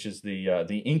Pacha, which is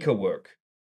the Inca work.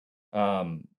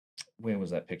 Where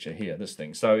was that picture? Here, this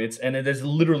thing. So there's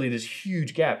literally this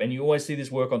huge gap, and you always see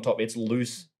this work on top. It's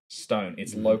loose stone.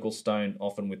 It's local stone,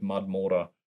 often with mud mortar.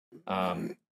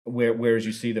 Whereas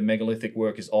you see the megalithic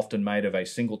work is often made of a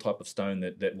single type of stone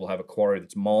that will have a quarry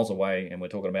that's miles away, and we're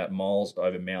talking about miles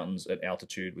over mountains at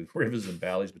altitude with rivers and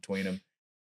valleys between them.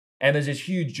 And there's this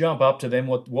huge jump up to then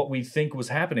what we think was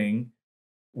happening,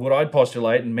 what I'd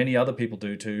postulate, and many other people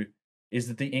do too, is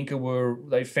that the Inca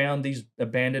they found these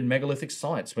abandoned megalithic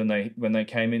sites when they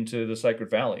came into the Sacred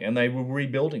Valley, and they were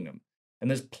rebuilding them. And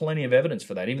there's plenty of evidence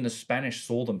for that. Even the Spanish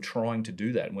saw them trying to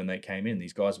do that when they came in.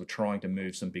 These guys were trying to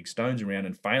move some big stones around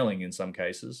and failing in some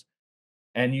cases.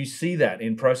 And you see that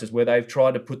in process where they've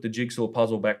tried to put the jigsaw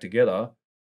puzzle back together.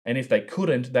 And if they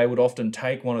couldn't, they would often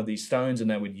take one of these stones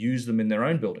and they would use them in their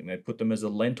own building. They'd put them as a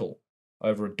lintel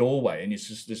over a doorway. And it's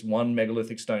just this one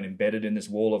megalithic stone embedded in this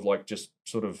wall of like just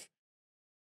sort of,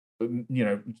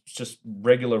 just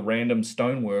regular random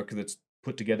stonework that's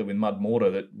put together with mud mortar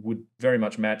that would very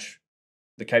much match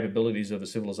the capabilities of a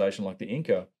civilization like the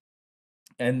Inca.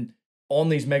 And on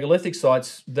these megalithic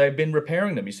sites, they've been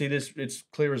repairing them. You see this, it's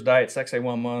clear as day at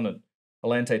Sacsayhuaman and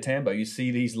Ollantay Tambo. You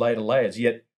see these later layers,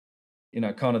 yet,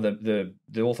 kind of the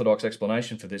orthodox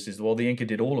explanation for this is, well, the Inca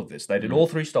did all of this. They did all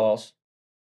three styles,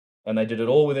 and they did it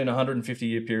all within a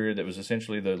 150-year period that was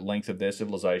essentially the length of their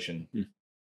civilization.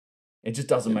 It just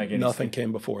doesn't make any sense. Nothing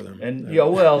came before them. And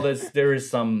there is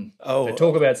some. They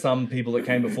talk about some people that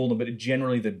came before them, but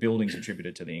generally the buildings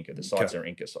attributed to the Inca. The sites are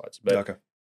Inca sites. But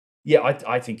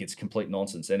I think it's complete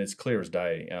nonsense, and it's clear as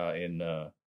day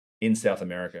in South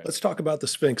America. Let's talk about the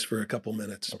Sphinx for a couple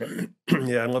minutes. Okay.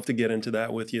 Yeah, I'd love to get into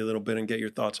that with you a little bit and get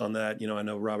your thoughts on that. I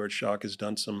know Robert Schock has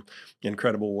done some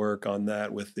incredible work on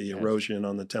that with the erosion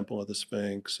on the Temple of the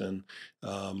Sphinx. And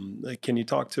can you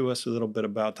talk to me a little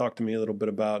bit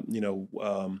about,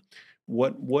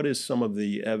 what is some of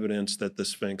the evidence that the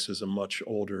Sphinx is a much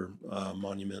older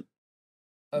monument?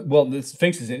 Well, the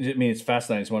Sphinx it's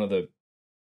fascinating. It's one of the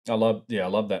I love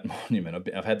that monument.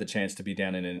 I've had the chance to be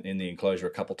down in the enclosure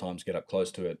a couple times, get up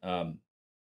close to it.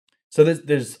 So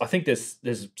I think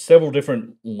there's several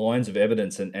different lines of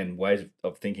evidence and ways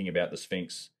of thinking about the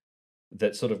Sphinx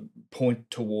that sort of point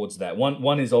towards that.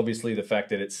 One is obviously the fact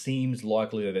that it seems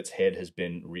likely that its head has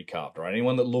been recarved. Right?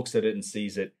 Anyone that looks at it and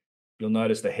sees it, you'll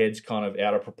notice the head's kind of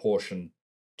out of proportion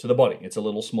to the body. It's a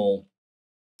little small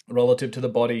relative to the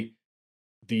body.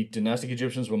 The dynastic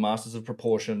Egyptians were masters of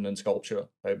proportion and sculpture.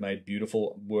 They made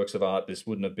beautiful works of art. This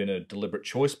wouldn't have been a deliberate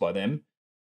choice by them,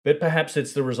 but perhaps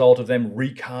it's the result of them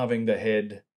recarving the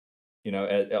head,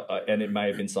 and it may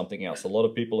have been something else. A lot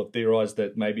of people have theorized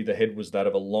that maybe the head was that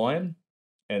of a lion.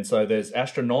 And so there's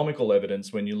astronomical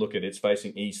evidence when you look at it's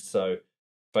facing east, so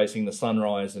facing the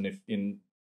sunrise. And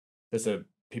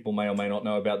people may or may not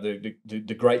know about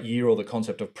the great year, or the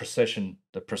concept of precession,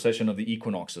 the precession of the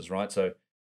equinoxes, right? So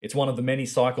it's one of the many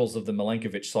cycles of the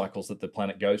Milankovitch cycles that the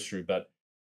planet goes through.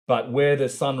 But where the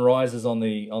sun rises on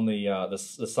the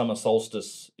summer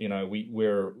solstice,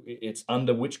 it's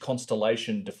under which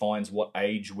constellation defines what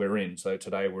age we're in. So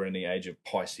today we're in the age of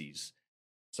Pisces.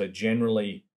 So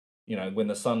generally, when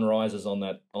the sun rises on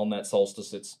that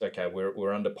solstice, it's okay.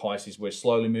 We're under Pisces. We're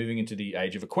slowly moving into the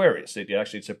age of Aquarius.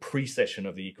 It's a precession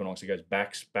of the equinox. It goes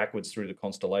backwards through the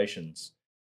constellations,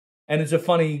 and it's a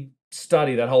funny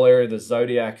study, that whole area of the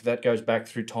zodiac, that goes back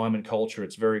through time and culture.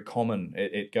 It's very common.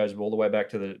 It goes all the way back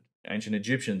to the ancient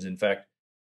Egyptians. In fact,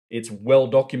 it's well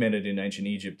documented in ancient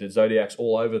Egypt. The zodiacs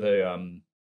all over the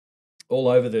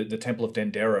Temple of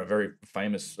Dendera, a very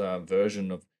famous version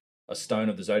of a stone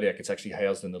of the zodiac. It's actually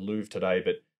housed in the Louvre today,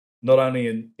 but not only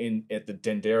at the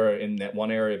Dendera in that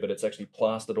one area, but it's actually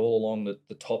plastered all along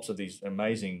the tops of these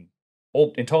amazing,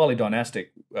 all entirely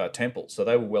dynastic temples. So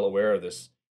they were well aware of this.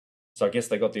 So I guess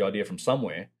they got the idea from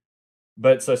somewhere.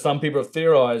 But so some people have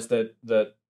theorized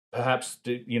that perhaps,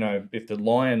 if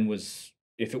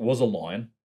it was a lion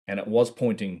and it was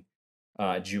pointing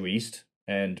due east,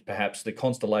 and perhaps the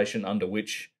constellation under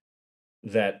which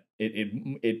that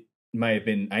it may have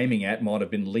been aiming at might have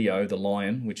been Leo, the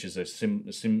lion, which is it's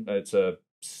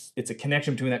a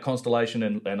connection between that constellation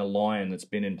and a lion that's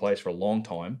been in place for a long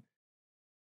time.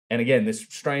 And again, this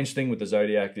strange thing with the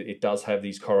zodiac, it does have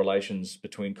these correlations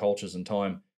between cultures and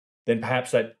time. Then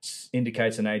perhaps that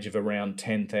indicates an age of around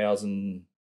 10,000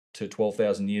 to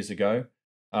 12,000 years ago,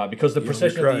 because the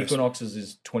precession of the equinoxes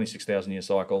is 26,000-year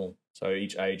cycle. So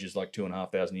each age is like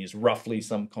 2,500 years. Roughly,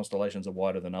 some constellations are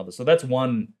wider than others. So that's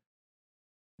one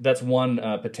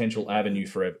potential avenue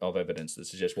of evidence that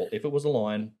suggests, well, if it was a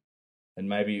lion, and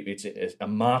maybe it's a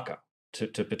marker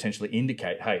to potentially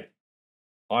indicate, hey,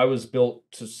 I was built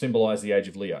to symbolize the age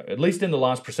of Leo. At least in the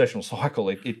last precessional cycle,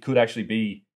 it could actually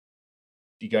be,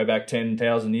 you go back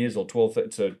 10,000 years or 10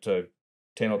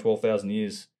 or 12,000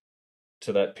 years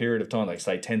to that period of time, like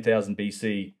say 10,000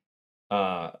 BC,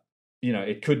 you know,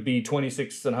 it could be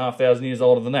 26,500 years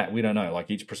older than that. We don't know. Like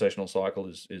each precessional cycle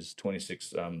is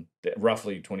 26,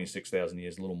 roughly 26,000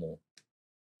 years, a little more.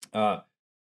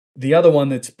 The other one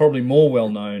that's probably more well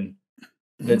known,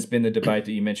 that's been the debate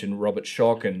that you mentioned, Robert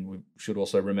Schoch, and we should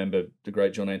also remember the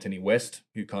great John Anthony West,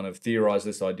 who kind of theorized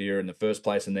this idea in the first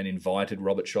place, and then invited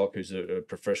Robert Schoch, who's a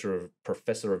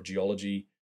professor of geology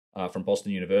from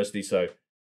Boston University, so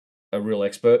a real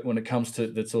expert when it comes to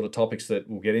the sort of topics that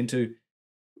we'll get into,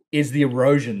 is the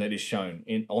erosion that is shown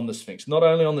on the Sphinx. Not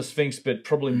only on the Sphinx, but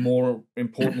probably more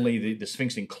importantly, the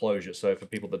Sphinx enclosure. So for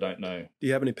people that don't know. Do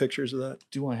you have any pictures of that?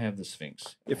 Do I have the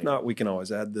Sphinx? If not, we can always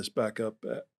add this back up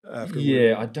after.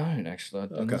 Yeah, I don't actually.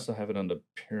 Unless I have it under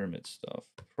pyramid stuff.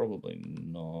 Probably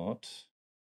not.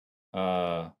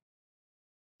 No,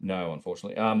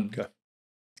 unfortunately. Okay.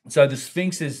 So the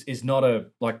Sphinx is not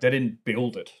they didn't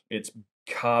build it. It's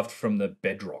carved from the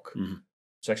bedrock. Mm-hmm.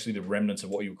 It's actually the remnants of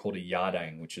what you would call a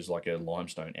yardang, which is like a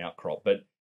limestone outcrop. But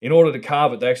in order to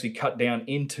carve it, they actually cut down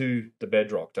into the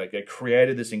bedrock. They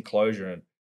created this enclosure. And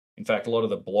in fact, a lot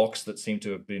of the blocks that seem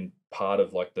to have been part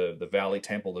of like the Valley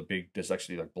Temple, there's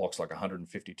actually like blocks like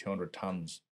 150, 200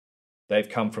 tons. They've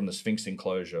come from the Sphinx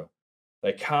enclosure.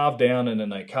 They carved down and then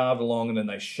they carved along and then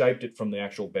they shaped it from the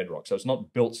actual bedrock. So it's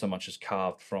not built so much as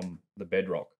carved from the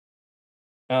bedrock.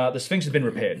 The Sphinx has been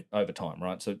repaired over time,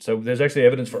 right? So there's actually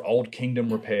evidence for Old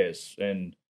Kingdom repairs,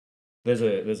 and there's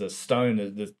a stone,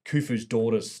 the Khufu's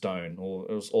daughter's stone,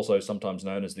 or it was also sometimes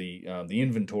known as the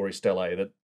inventory stele,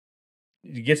 that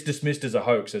gets dismissed as a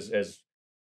hoax,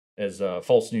 as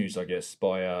false news, I guess,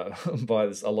 by by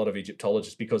a lot of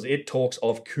Egyptologists, because it talks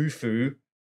of Khufu,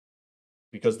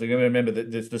 because they're going to remember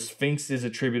that the Sphinx is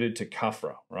attributed to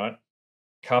Khafra, right?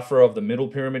 Khafra of the Middle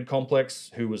Pyramid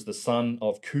Complex, who was the son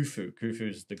of Khufu. Khufu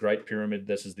is the Great Pyramid.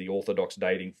 This is the orthodox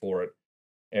dating for it.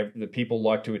 The people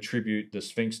like to attribute the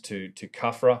Sphinx to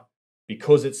Khafra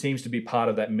because it seems to be part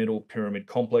of that Middle Pyramid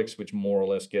Complex, which more or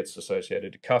less gets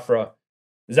associated to Khafra.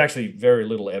 There's actually very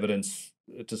little evidence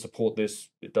to support this.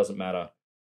 It doesn't matter.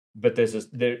 But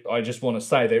I just want to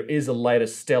say there is a later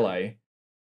stele,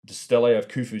 the stele of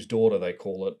Khufu's daughter, they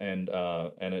call it, and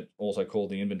it also called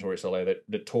the inventory stele,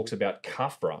 that talks about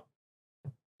Khufu,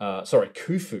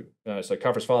 so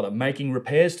Khafra's father, making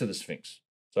repairs to the Sphinx.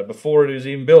 So before it was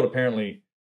even built, apparently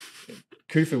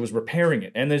Khufu was repairing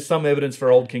it. And there's some evidence for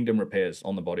Old Kingdom repairs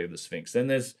on the body of the Sphinx. Then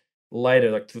there's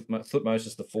later, like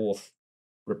Thutmose IV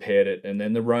repaired it, and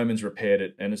then the Romans repaired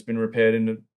it, and it's been repaired in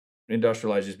the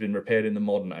Industrial Age, it's been repaired in the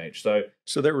Modern Age. So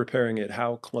they're repairing it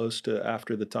how close to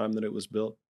after the time that it was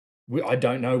built? I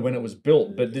don't know when it was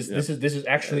built, but this is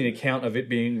actually an account of it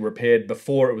being repaired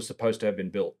before it was supposed to have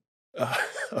been built.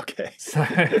 Okay. So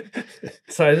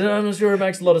I'm not sure it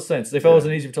makes a lot of sense. If I was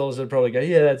an Egyptologist, I'd probably go,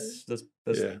 "Yeah,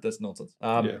 that's nonsense."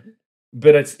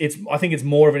 But I think it's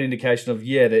more of an indication of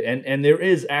and there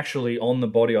is actually on the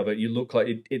body of it. You look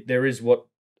like there is what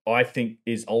I think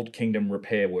is Old Kingdom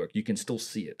repair work. You can still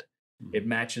see it. Mm-hmm. It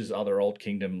matches other Old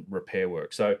Kingdom repair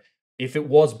work. So if it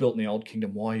was built in the Old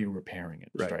Kingdom, why are you repairing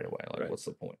it straight away? Like, what's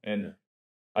the point? And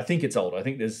I think it's old. I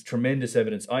think there's tremendous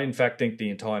evidence. I, in fact, think the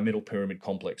entire Middle Pyramid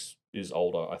Complex is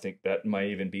older. I think that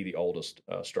may even be the oldest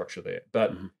structure there.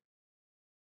 But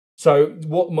so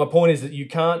what my point is that you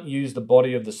can't use the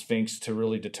body of the Sphinx to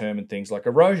really determine things like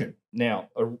erosion. Now,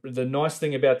 the nice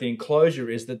thing about the enclosure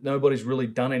is that nobody's really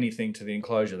done anything to the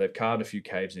enclosure. They've carved a few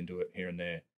caves into it here and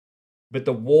there. But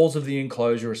the walls of the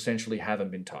enclosure essentially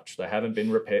haven't been touched. They haven't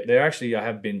been repaired. There actually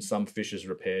have been some fissures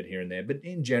repaired here and there, but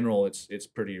in general, it's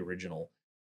pretty original.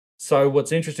 So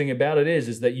what's interesting about it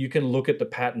is that you can look at the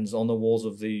patterns on the walls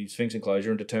of the Sphinx enclosure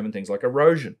and determine things like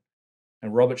erosion.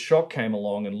 And Robert Schoch came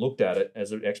along and looked at it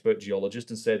as an expert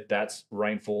geologist and said that's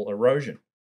rainfall erosion,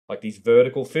 like these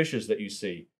vertical fissures that you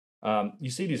see. You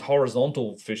see these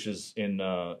horizontal fissures in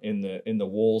the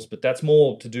walls, but that's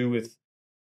more to do with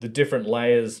the different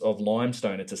layers of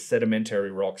limestone. It's a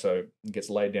sedimentary rock, so it gets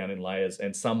laid down in layers,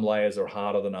 and some layers are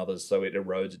harder than others, so it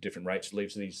erodes at different rates,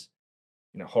 leaves these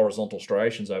horizontal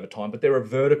striations over time. But there are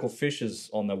vertical fissures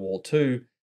on the wall too,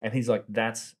 and he's like,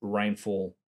 that's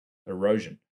rainfall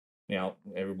erosion. Now,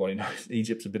 everybody knows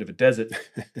Egypt's a bit of a desert.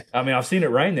 I mean, I've seen it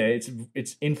rain there.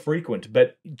 It's infrequent,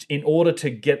 but in order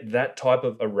to get that type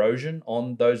of erosion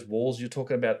on those walls, you're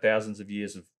talking about thousands of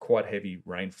years of quite heavy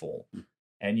rainfall.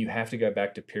 And you have to go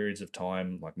back to periods of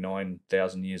time like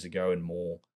 9,000 years ago and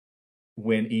more,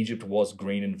 when Egypt was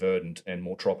green and verdant and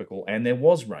more tropical, and there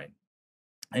was rain.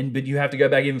 But you have to go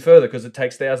back even further because it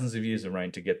takes thousands of years of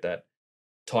rain to get that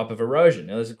type of erosion.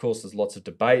 Now, there's lots of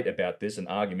debate about this and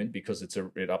argument because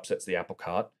it upsets the apple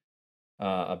cart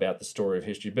about the story of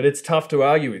history. But it's tough to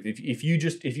argue with. If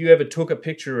you ever took a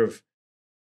picture of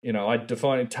You know, I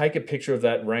define take a picture of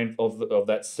that of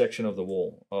that section of the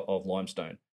wall of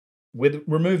limestone.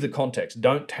 Remove the context.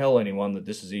 Don't tell anyone that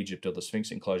this is Egypt or the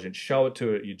Sphinx enclosure, and show it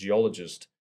to your geologist.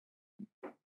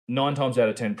 9 times out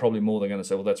of 10, probably more, they're going to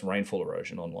say, well, that's rainfall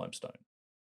erosion on limestone.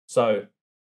 So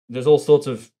there's all sorts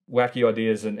of wacky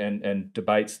ideas and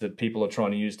debates that people are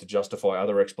trying to use to justify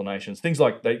other explanations. Things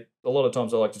like a lot of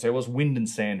times I like to say, well, it's wind and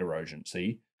sand erosion.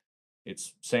 See,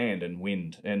 it's sand and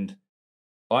wind. And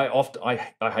I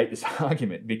hate this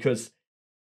argument because,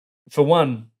 for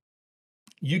one,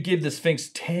 you give the Sphinx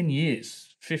 10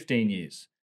 years, 15 years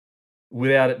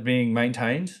without it being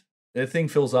maintained, the thing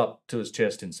fills up to its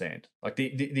chest in sand. Like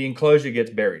the enclosure gets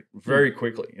buried very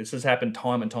quickly. This has happened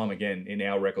time and time again in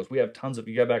our records. We have tons of,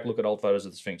 you go back, look at old photos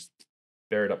of the Sphinx,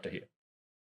 buried up to here.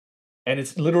 And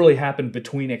it's literally happened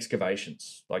between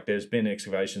excavations. Like there's been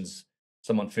excavations,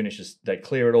 someone finishes, they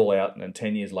clear it all out, and then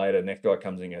 10 years later, the next guy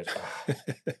comes in and goes, oh,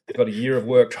 I've got a year of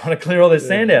work trying to clear all this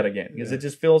sand out again because it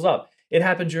just fills up. It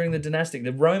happened during the dynastic.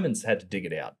 The Romans had to dig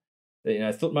it out. You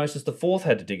know, Thutmose IV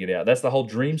had to dig it out. That's the whole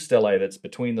dream stele that's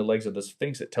between the legs of the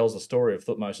Sphinx. It tells the story of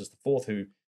Thutmose IV, who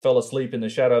fell asleep in the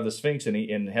shadow of the Sphinx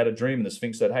and had a dream, and the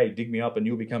Sphinx said, hey, dig me up and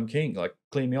you'll become king. Like,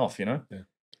 clean me off, you know? Yeah.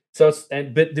 So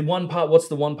but the one part, what's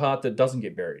the one part that doesn't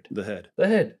get buried? The head. The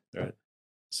head. Right.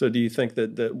 So do you think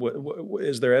that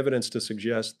is there evidence to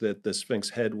suggest that the Sphinx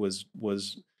head was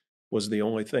the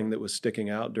only thing that was sticking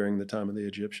out during the time of the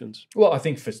Egyptians? Well, I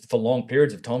think for long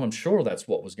periods of time, I'm sure that's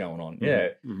what was going on.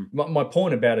 Yeah. My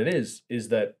point about it is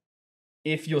that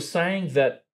if you're saying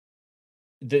that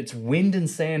it's wind and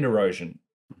sand erosion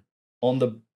on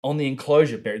the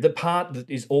enclosure buried, the part that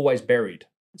is always buried,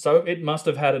 so it must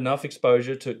have had enough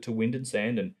exposure to wind and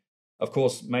sand. And of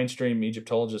course, mainstream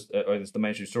Egyptologists, it's the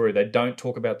mainstream story, they don't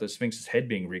talk about the Sphinx's head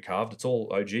being recarved. It's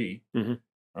all OG,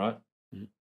 right?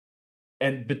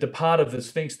 But the part of the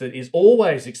Sphinx that is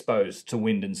always exposed to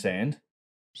wind and sand,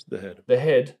 it's the head. The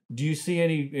head. Do you see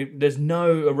any? There's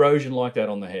no erosion like that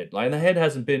on the head. Like, and the head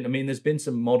hasn't been. I mean, there's been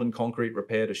some modern concrete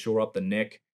repair to shore up the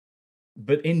neck,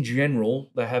 but in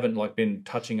general, they haven't like been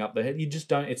touching up the head. You just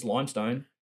don't. It's limestone.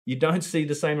 You don't see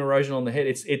the same erosion on the head.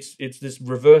 It's this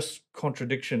reverse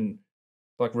contradiction,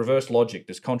 like reverse logic.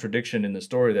 This contradiction in the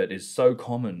story that is so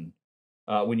common.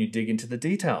 When you dig into the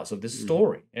details of this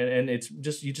story, and it's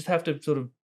just you just have to sort of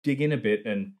dig in a bit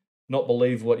and not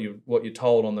believe what you're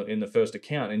told in the first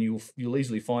account, and you'll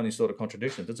easily find these sort of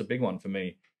contradictions. That's a big one for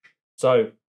me.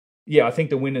 So yeah, I think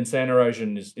the wind and sand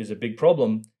erosion is a big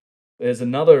problem. There's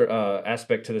another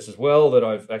aspect to this as well that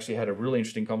I've actually had a really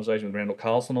interesting conversation with Randall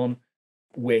Carlson on,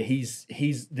 where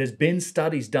there's been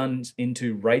studies done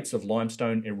into rates of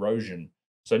limestone erosion.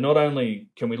 So not only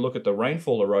can we look at the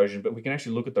rainfall erosion, but we can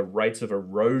actually look at the rates of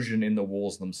erosion in the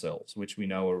walls themselves, which we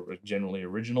know are generally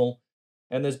original.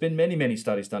 And there's been many, many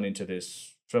studies done into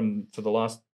this for the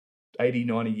last 80,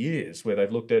 90 years, where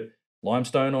they've looked at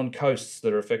limestone on coasts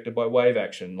that are affected by wave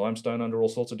action, limestone under all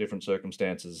sorts of different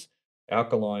circumstances,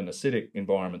 alkaline, acidic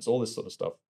environments, all this sort of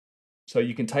stuff. So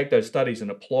you can take those studies and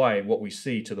apply what we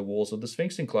see to the walls of the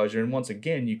Sphinx enclosure. And once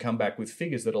again, you come back with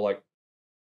figures that are like,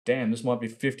 damn, this might be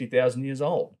 50,000 years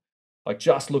old, like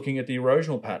just looking at the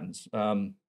erosional patterns.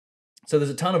 So there's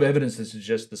a ton of evidence that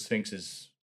suggests the Sphinx is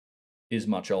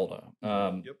much older.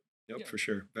 Yep, for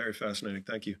sure. Very fascinating.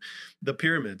 Thank you. The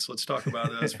pyramids. Let's talk about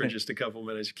those for just a couple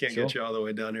minutes. You can't get you all the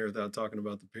way down here without talking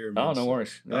about the pyramids. Oh, no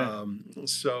worries.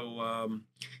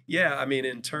 Yeah. I mean,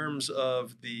 in terms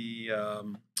of the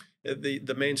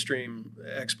mainstream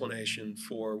explanation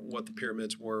for what the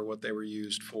pyramids were, what they were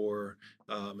used for,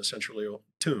 essentially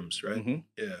tombs, right?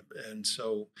 Yeah. And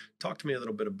so talk to me a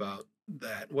little bit about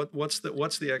that. What's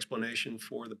the explanation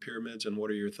for the pyramids, and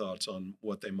what are your thoughts on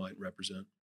what they might represent?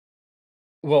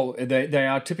 Well, they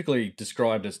are typically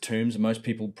described as tombs. Most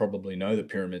people probably know the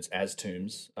pyramids as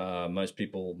tombs. Most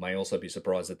people may also be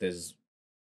surprised that there's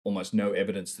almost no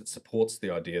evidence that supports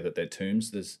the idea that they're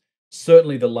tombs. There's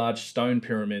certainly the large stone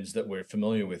pyramids that we're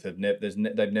familiar with.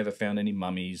 They've never found any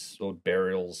mummies or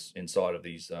burials inside of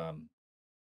these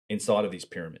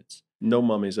pyramids. No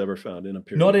mummies ever found in a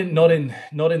pyramid. Not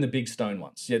in the big stone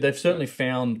ones. Yeah, they've certainly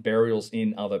found burials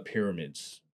in other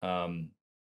pyramids.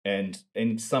 And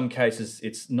in some cases,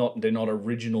 they're not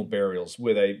original burials,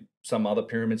 where some other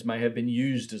pyramids may have been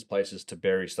used as places to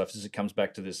bury stuff. As it comes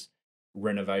back to this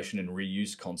renovation and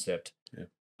reuse concept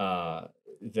that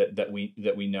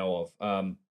we know of.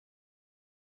 I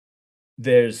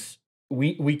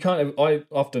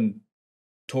often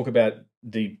talk about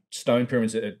the stone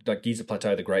pyramids like Giza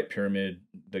Plateau, the Great Pyramid,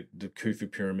 the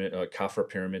Khufu Pyramid, Khafra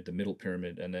Pyramid, the Middle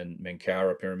Pyramid, and then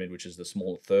Menkaure Pyramid, which is the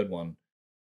smaller third one.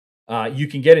 You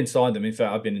can get inside them. In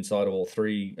fact, I've been inside of all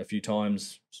three a few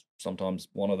times. sometimes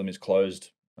one of them is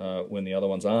closed when the other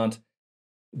ones aren't.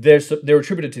 They're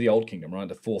attributed to the Old Kingdom, right?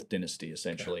 The Fourth Dynasty,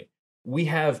 essentially. Okay. We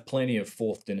have plenty of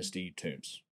Fourth Dynasty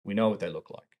tombs. We know what they look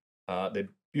like. They're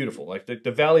beautiful. Like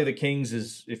the Valley of the Kings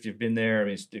is, if you've been there, I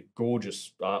mean, it's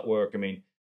gorgeous artwork. I mean,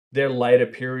 they're later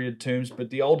period tombs, but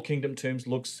the Old Kingdom tombs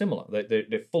look similar.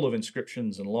 They're full of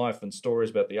inscriptions and life and stories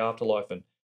about the afterlife and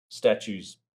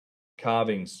statues,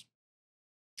 carvings,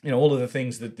 all of the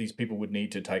things that these people would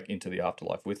need to take into the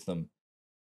afterlife with them.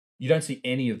 You don't see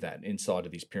any of that inside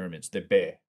of these pyramids. They're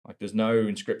bare. Like there's no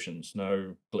inscriptions,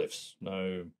 no glyphs,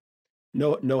 no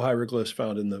hieroglyphs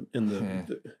found in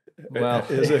the well,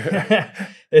 is there?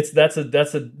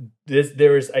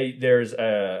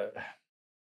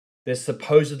 There's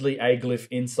supposedly a glyph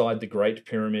inside the Great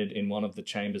Pyramid in one of the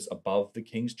chambers above the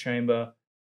King's Chamber.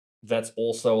 That's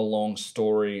also a long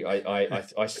story.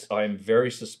 I'm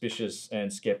very suspicious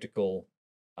and skeptical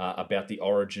about the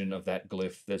origin of that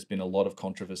glyph. There's been a lot of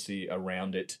controversy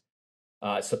around it.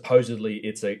 Supposedly,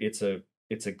 it's a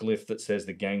glyph that says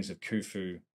the gangs of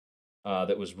Khufu,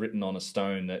 that was written on a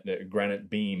stone, that granite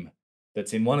beam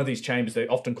that's in one of these chambers.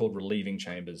 They're often called relieving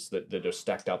chambers that are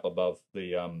stacked up above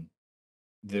the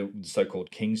so-called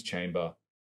King's Chamber.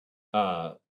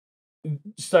 So,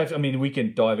 I mean, we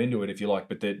can dive into it if you like,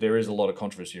 but there is a lot of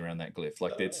controversy around that glyph.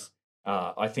 Like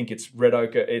I think it's red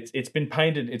ochre. It's been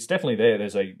painted. It's definitely there.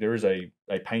 There is a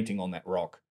painting on that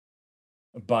rock.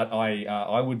 But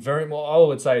I would very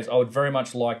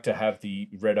much like to have the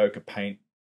red ochre paint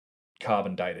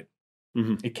carbon dated.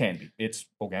 Mm-hmm. It can be. It's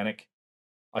organic.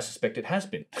 I suspect it has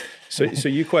been. So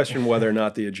you question whether or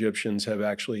not the Egyptians have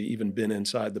actually even been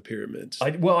inside the pyramids?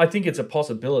 I think it's a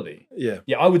possibility. Yeah.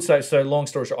 Yeah, I would say so. Long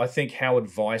story short, I think Howard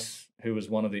Weiss, who was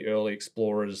one of the early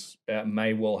explorers,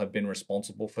 may well have been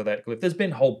responsible for that glyph. There's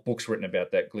been whole books written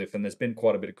about that glyph, and there's been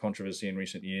quite a bit of controversy in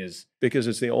recent years. Because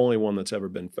it's the only one that's ever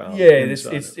been found. Yeah,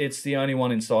 it's the only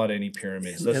one inside any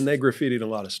pyramids. And they graffitied a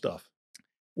lot of stuff.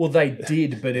 Well, they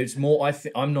did, but it's more. I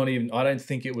don't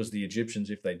think it was the Egyptians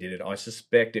if they did it. I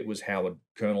suspect it was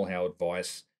Colonel Howard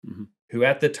Weiss, mm-hmm. who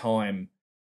at the time.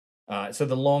 So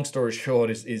the long story short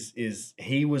is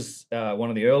he was one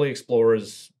of the early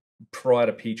explorers prior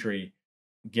to Petrie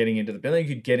getting into the. I think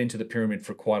you could get into the pyramid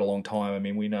for quite a long time. I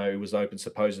mean, we know it was opened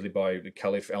supposedly by the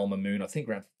Caliph Al-Mamun, I think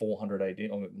around 400 AD.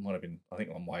 It might have been. I think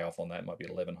I'm way off on that. It might be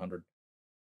 1100.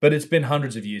 But it's been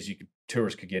hundreds of years.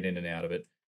 Tourists could get in and out of it.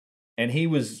 And he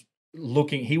was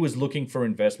looking for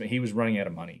investment. He was running out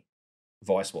of money,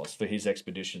 Weiss was, for his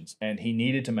expeditions. And he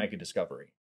needed to make a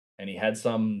discovery. And he had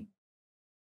some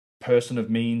person of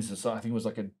means, I think it was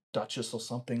like a duchess or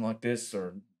something like this,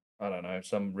 or I don't know,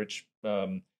 some rich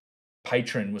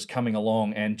patron was coming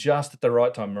along. And just at the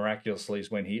right time, miraculously, is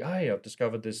when I've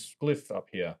discovered this glyph up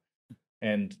here.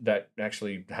 And that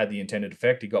actually had the intended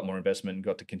effect. He got more investment and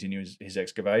got to continue his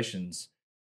excavations.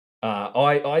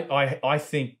 I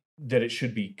think that it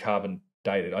should be carbon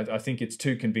dated. I think it's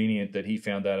too convenient that he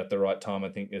found that at the right time. I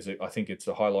think it's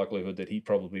a high likelihood that he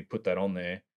probably put that on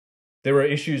there. There are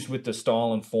issues with the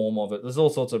style and form of it. There's all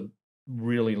sorts of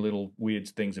really little weird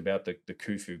things about the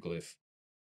Khufu glyph.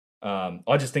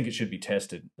 I just think it should be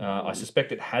tested. I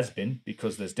suspect it has been,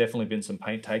 because there's definitely been some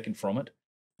paint taken from it.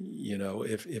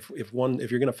 If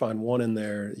you're going to find one in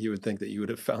there, you would think that you would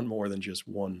have found more than just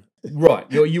one.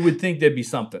 Right. You would think there'd be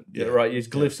something. Yeah. Right. It's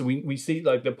glyphs. Yeah. We see,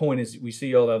 like, the point is, we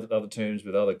see all the other tombs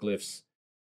with other glyphs.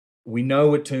 We know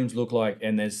what tombs look like,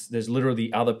 and there's literally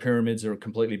the other pyramids are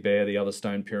completely bare. The other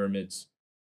stone pyramids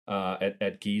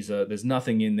at Giza, there's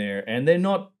nothing in there, and they're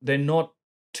not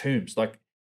tombs. Like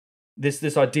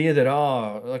this idea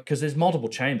that because there's multiple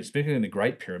chambers. Speaking in the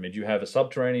Great Pyramid, you have a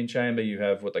subterranean chamber, you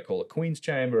have what they call a Queen's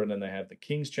Chamber, and then they have the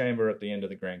King's Chamber at the end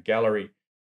of the Grand Gallery.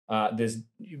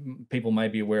 People may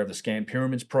be aware of the Scan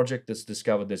Pyramids project that's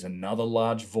discovered there's another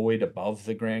large void above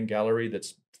the Grand Gallery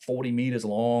that's 40 meters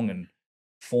long and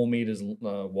 4 meters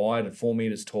wide and 4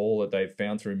 meters tall, that they've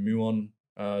found through muon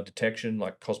detection,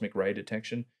 like cosmic ray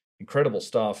detection. Incredible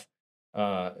stuff.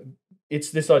 It's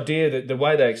this idea that the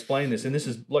way they explain this, and this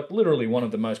is like literally one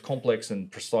of the most complex and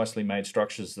precisely made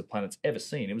structures the planet's ever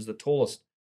seen. It was the tallest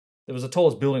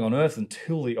building on Earth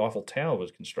until the Eiffel Tower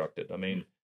was constructed. I mean,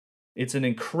 it's an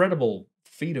incredible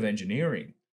feat of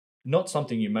engineering, not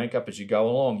something you make up as you go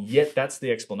along. Yet that's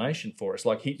the explanation for it. It's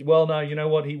like you know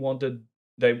what, he wanted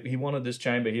this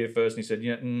chamber here first, and he said,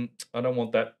 I don't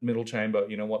want that middle chamber.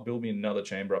 You know what, build me another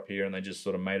chamber up here, and they just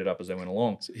sort of made it up as they went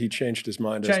along. So he changed his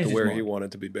mind as to where he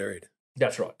wanted to be buried.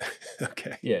 That's right.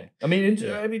 Okay. Yeah. I mean,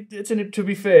 to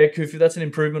be fair, Khufu, that's an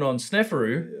improvement on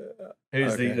Sneferu,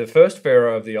 who's the first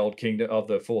pharaoh of the Old Kingdom of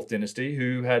the Fourth Dynasty,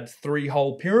 who had 3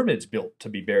 whole pyramids built to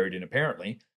be buried in,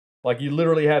 apparently. Like you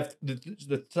literally have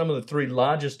some of the three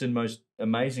largest and most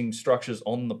amazing structures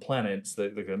on the planets, the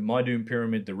Maidum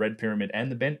Pyramid, the Red Pyramid,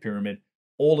 and the Bent Pyramid,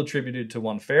 all attributed to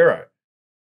one pharaoh.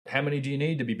 How many do you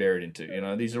need to be buried into? You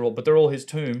know, these are all, but they're all his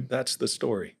tomb. That's the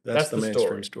story. That's That's the the mainstream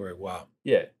story. story. Wow.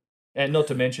 Yeah. And not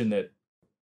to mention that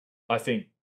I think,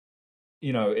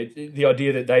 you know, the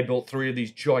idea that they built three of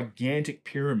these gigantic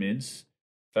pyramids.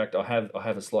 In fact, I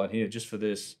have a slide here just for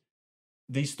this.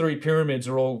 These three pyramids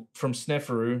are all from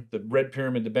Sneferu, the Red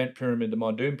Pyramid, the Bent Pyramid, the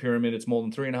Maidum Pyramid. It's more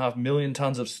than 3.5 million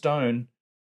tons of stone.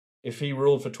 If he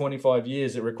ruled for 25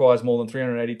 years, it requires more than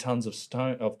 380 tons of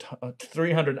stone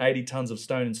 380 tons of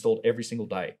stone installed every single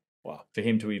day. Wow. For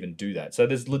him to even do that. So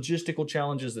there's logistical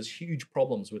challenges, there's huge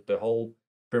problems with the whole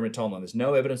pyramid timeline. There's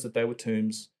no evidence that they were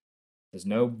tombs. There's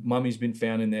no mummies been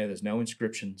found in there. There's no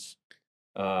inscriptions.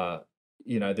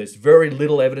 You know, there's very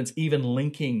little evidence even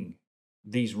linking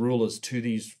these rulers to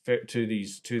these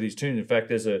tombs. In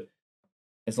fact,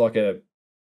 it's like a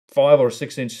 5 or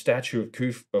 6 inch statue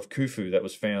of Khufu that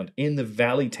was found in the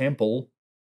Valley Temple,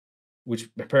 which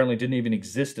apparently didn't even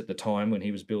exist at the time when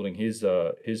he was building his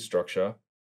structure.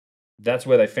 That's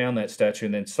where they found that statue,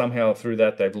 and then somehow through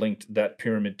that they've linked that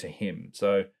pyramid to him.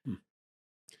 So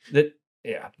that,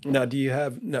 yeah. Now,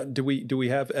 do we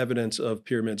have evidence of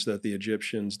pyramids that the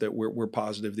Egyptians, that we're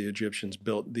positive the Egyptians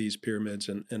built these pyramids,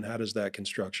 and how does that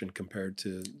construction compare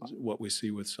to what we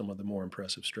see with some of the more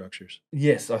impressive structures?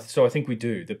 Yes, so I think we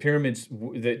do. The pyramids,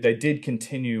 they did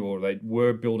continue, or they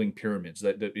were building pyramids.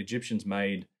 The Egyptians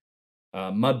made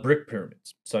mud brick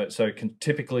pyramids. So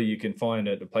typically you can find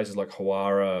at places like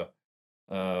Hawara,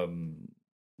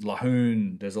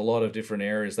 Lahoun. There's a lot of different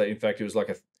areas that, in fact, it was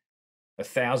like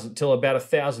till about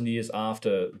 1,000 years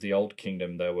after the Old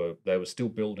Kingdom, they were still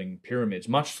building pyramids,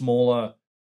 much smaller,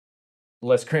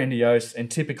 less grandiose, and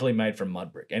typically made from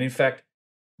mud brick. And in fact,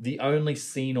 the only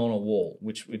scene on a wall,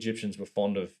 which Egyptians were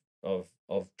fond of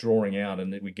drawing out,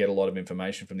 and that we get a lot of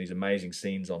information from these amazing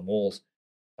scenes on walls,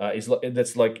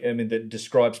 that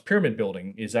describes pyramid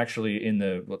building, is actually in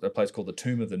a place called the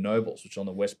Tomb of the Nobles, which is on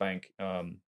the west bank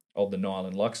of the Nile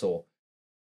in Luxor.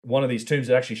 One of these tombs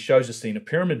that actually shows a scene of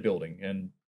pyramid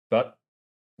building, but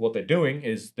what they're doing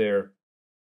is they're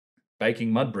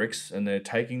baking mud bricks, and they're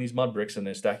taking these mud bricks and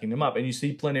they're stacking them up, and you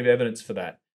see plenty of evidence for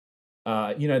that.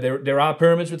 You know, there are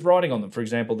pyramids with writing on them. For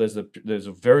example, there's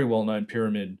a very well known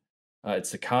pyramid.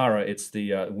 It's Saqqara. It's the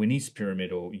Winis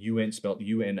pyramid, or UN spelled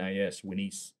UNAS,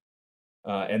 Winis,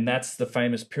 and that's the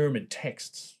famous pyramid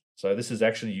texts. So this is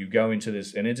actually, you go into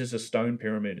this, and it is a stone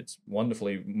pyramid. It's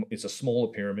a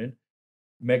smaller pyramid,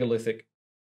 megalithic.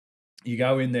 You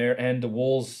go in there, and the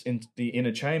walls in the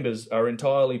inner chambers are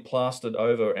entirely plastered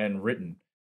over and written.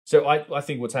 So I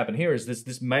think what's happened here is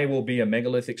this may well be a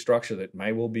megalithic structure that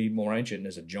may well be more ancient. And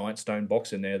there's a giant stone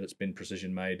box in there that's been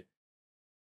precision made.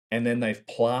 And then they've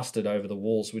plastered over the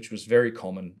walls, which was very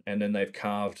common. And then they've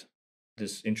carved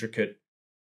this intricate,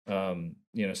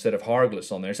 set of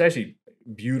hieroglyphs on there. It's actually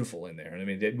beautiful in there. And I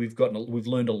mean, we've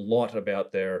learned a lot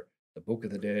about the Book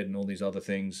of the Dead and all these other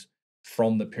things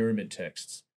from the pyramid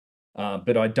texts.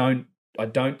 But I don't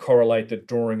correlate the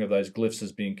drawing of those glyphs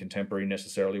as being contemporary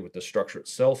necessarily with the structure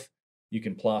itself. You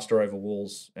can plaster over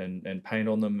walls and paint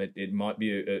on them. It might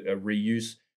be a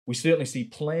reuse. We certainly see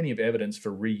plenty of evidence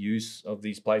for reuse of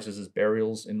these places as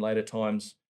burials in later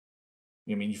times.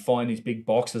 I mean, you find these big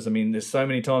boxes. I mean, there's so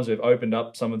many times we've opened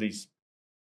up some of these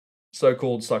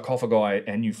so-called sarcophagi,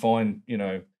 and you find,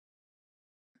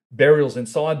 burials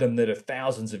inside them that are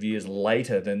thousands of years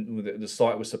later than the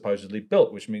site was supposedly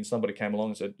built, which means somebody came along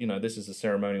and said, this is a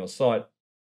ceremonial site.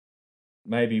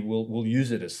 Maybe we'll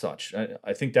use it as such.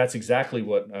 I think that's exactly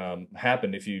what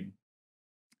happened. If you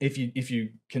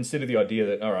consider the idea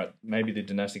that, all right, maybe the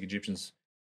dynastic Egyptians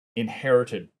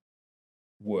inherited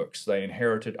works, they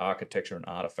inherited architecture and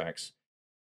artifacts.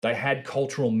 They had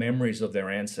cultural memories of their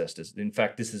ancestors. In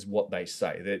fact, this is what they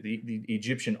say. The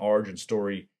Egyptian origin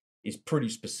story is pretty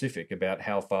specific about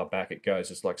how far back it goes.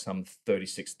 It's like some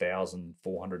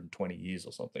 36,420 years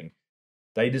or something.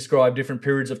 They describe different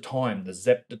periods of time,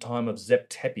 the time of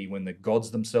Tepe, when the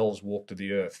gods themselves walked to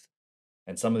the earth.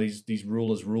 And some of these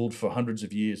rulers ruled for hundreds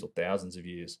of years or thousands of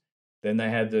years. Then they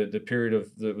had the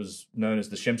period that was known as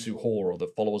the Shemsu Hor, or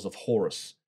the followers of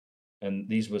Horus. And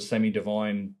these were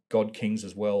semi-divine god kings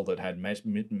as well that had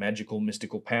magical,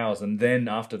 mystical powers. And then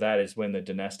after that is when the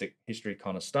dynastic history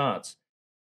kind of starts.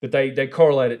 But they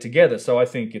correlate it together. So I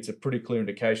think it's a pretty clear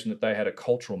indication that they had a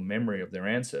cultural memory of their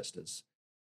ancestors.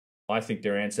 I think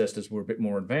their ancestors were a bit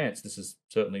more advanced. This is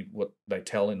certainly what they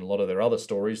tell in a lot of their other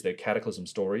stories, their Cataclysm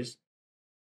stories.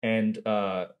 And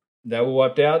they were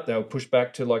wiped out. They were pushed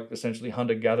back to like essentially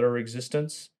hunter-gatherer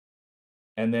existence.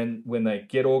 And then when they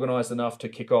get organized enough to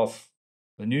kick off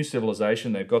the new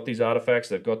civilization, they've got these artifacts,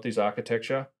 they've got this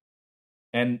architecture,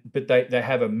 but they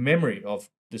have a memory of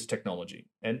this technology.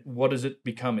 And what does it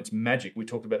become? It's magic. We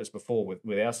talked about this before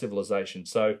with our civilization.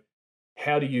 So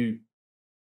how do you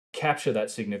capture that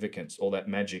significance or that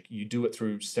magic? You do it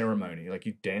through ceremony. Like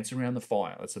you dance around the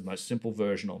fire. That's the most simple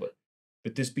version of it.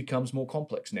 But this becomes more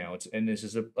complex now. And this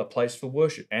is a place for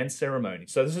worship and ceremony.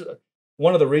 So this is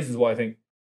one of the reasons why I think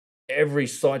every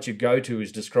site you go to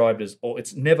is described as, oh,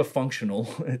 it's never functional.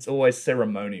 It's always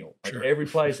ceremonial. Like Sure. every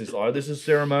place is, oh, this is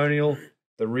ceremonial.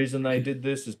 The reason they did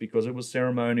this is because it was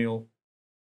ceremonial.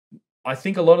 I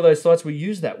think a lot of those sites were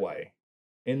used that way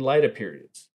in later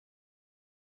periods.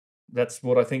 That's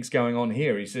what I think is going on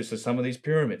here. He says, so some of these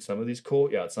pyramids, some of these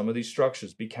courtyards, some of these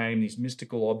structures became these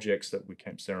mystical objects that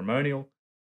became ceremonial.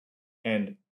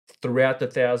 And throughout the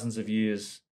thousands of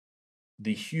years,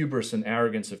 the hubris and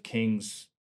arrogance of kings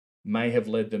may have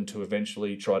led them to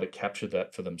eventually try to capture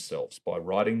that for themselves by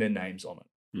writing their names on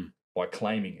it, by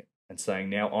claiming it and saying,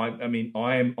 now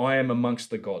I am amongst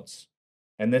the gods.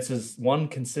 And this is one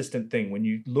consistent thing when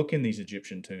you look in these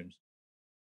Egyptian tombs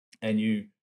and you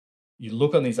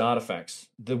look on these artifacts,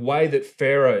 the way that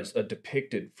pharaohs are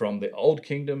depicted from the Old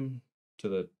Kingdom to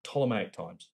the Ptolemaic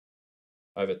times,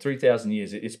 over 3,000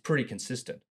 years, it's pretty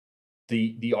consistent.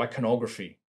 The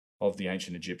iconography of the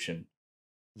ancient Egyptian,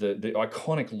 the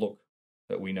iconic look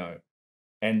that we know,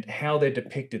 and how they're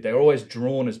depicted, they're always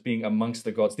drawn as being amongst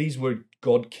the gods. These were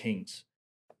god kings,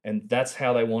 and that's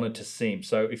how they wanted to seem.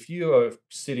 So if you are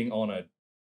sitting on a,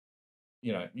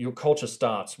 your culture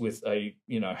starts with a,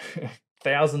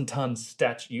 1,000-ton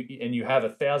statue, and you have a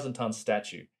 1,000-ton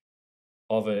statue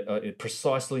of a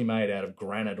precisely made out of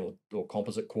granite or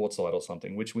composite quartzite or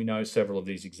something, which we know several of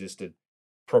these existed,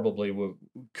 probably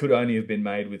could only have been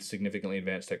made with significantly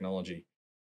advanced technology.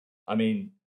 I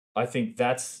mean, I think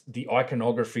that's the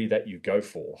iconography that you go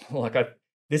for.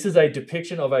 This is a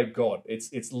depiction of a god.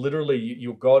 It's literally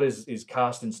your god is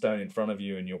cast in stone in front of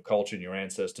you and your culture and your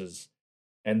ancestors,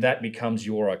 and that becomes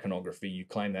your iconography. You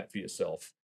claim that for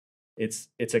yourself. It's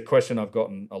a question I've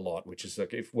gotten a lot, which is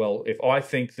like, if I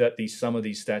think that some of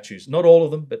these statues, not all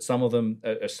of them, but some of them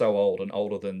are so old and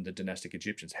older than the dynastic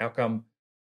Egyptians, how come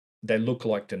they look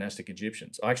like dynastic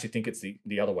Egyptians? I actually think it's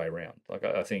the other way around. Like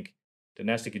I think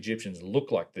dynastic Egyptians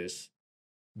look like this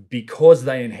because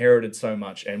they inherited so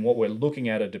much, and what we're looking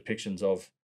at are depictions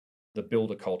of the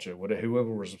builder culture,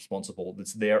 whoever was responsible.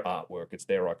 It's their artwork, it's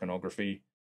their iconography,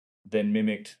 then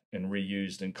mimicked and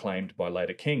reused and claimed by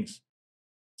later kings.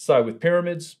 So with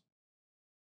pyramids,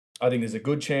 I think there's a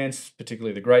good chance,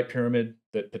 particularly the Great Pyramid,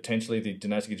 that potentially the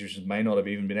dynastic Egyptians may not have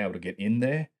even been able to get in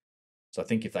there. So I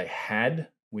think if they had,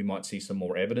 we might see some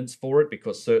more evidence for it,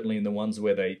 because certainly in the ones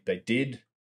where they did,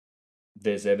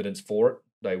 there's evidence for it.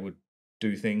 They would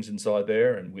do things inside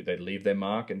there and they'd leave their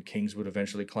mark, and kings would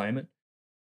eventually claim it.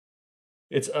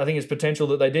 I think it's potential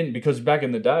that they didn't, because back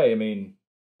in the day, I mean,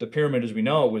 the pyramid as we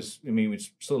know it was, it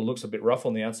sort of looks a bit rough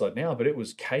on the outside now, but it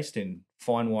was cased in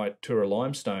fine white Tura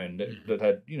limestone that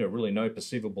had, really no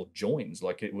perceivable joins.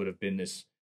 Like it would have been this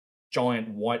giant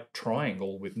white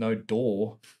triangle with no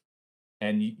door,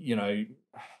 and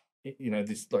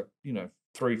this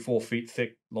 3-4 feet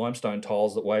thick limestone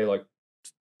tiles that weigh like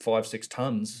 5-6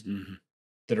 tons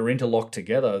that are interlocked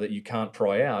together that you can't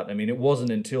pry out. I mean, it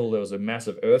wasn't until there was a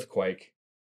massive earthquake,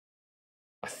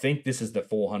 I think this is the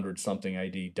 400 something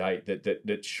AD date,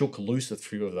 that shook loose a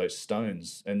few of those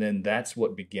stones, and then that's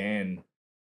what began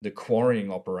the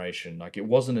quarrying operation. Like it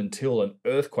wasn't until an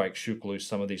earthquake shook loose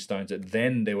some of these stones that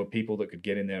then there were people that could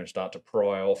get in there and start to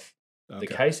pry off the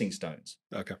casing stones.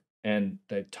 Okay. And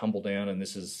they tumble down, and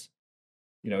this is,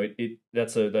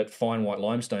 that fine white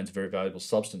limestone is a very valuable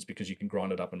substance because you can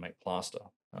grind it up and make plaster.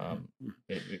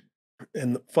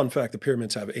 And the fun fact, the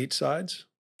pyramids have 8 sides.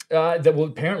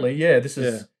 Apparently, yeah.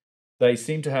 They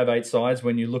seem to have 8 sides.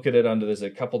 When you look at it there's a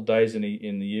couple of days in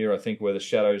the year, I think, where the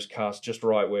shadows cast just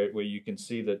right, where you can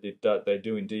see that they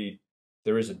do indeed.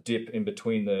 There is a dip in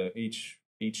between each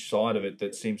side of it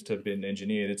that seems to have been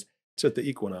engineered. It's at the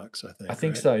equinox, I think. I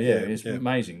think so. Yeah, it's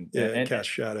amazing. Yeah, and cast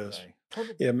shadows.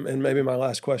 Yeah, and maybe my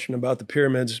last question about the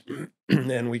pyramids,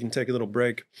 and we can take a little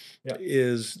break. Yeah.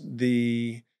 Is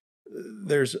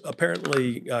there's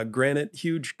apparently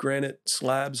huge granite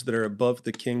slabs that are above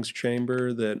the king's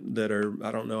chamber that are,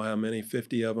 I don't know how many,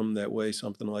 50 of them, that weigh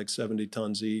something like 70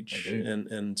 tons each,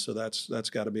 and so that's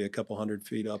got to be a couple hundred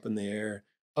feet up in the air.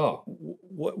 Oh,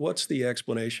 what's the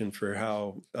explanation for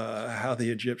how the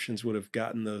Egyptians would have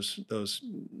gotten those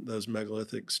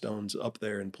megalithic stones up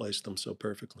there and placed them so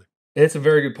perfectly? It's a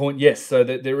very good point. Yes, so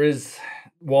that there is,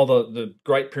 while the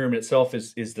Great Pyramid itself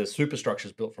is the superstructure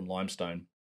is built from limestone,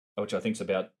 which I think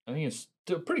it's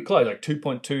still pretty close, like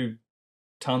 2.2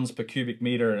 tons per cubic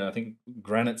meter, and I think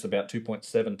granite's about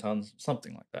 2.7 tons,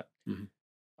 something like that. Mhm.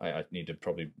 I need to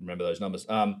probably remember those numbers.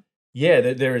 Yeah,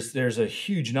 there's a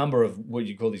huge number of what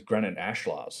you call these granite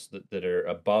ashlars that are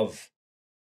above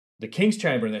the king's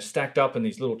chamber, and they're stacked up in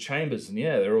these little chambers, and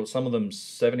yeah, they're all, some of them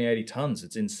 70, 80 tons.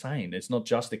 It's insane. It's not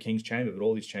just the king's chamber, but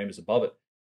all these chambers above it.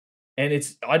 And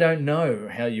I don't know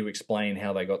how you explain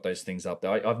how they got those things up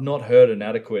there. I've not heard an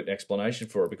adequate explanation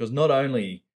for it, because not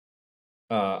only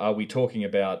are we talking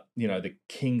about, the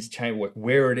king's chamber, like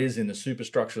where it is in the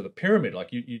superstructure of the pyramid,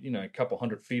 like a couple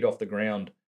 100 feet off the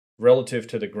ground relative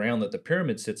to the ground that the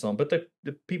pyramid sits on. But the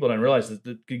people don't realize that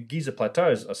the Giza plateau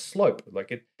is a slope.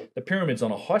 The pyramid's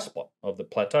on a high spot of the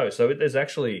plateau. So there's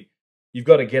actually, you've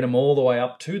got to get them all the way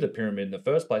up to the pyramid in the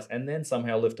first place, and then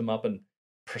somehow lift them up and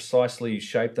precisely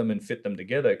shape them and fit them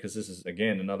together. Because this is,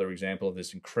 again, another example of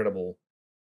this incredible,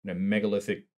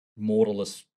 megalithic,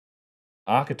 mortarless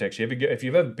architecture. If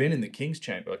you've ever been in the king's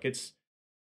chamber, like, it's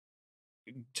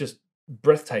just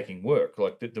breathtaking work.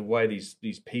 Like the way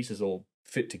these pieces all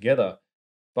fit together.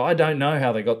 But I don't know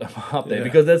how they got them up there, Yeah.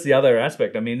 because that's the other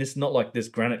aspect. I mean, it's not like this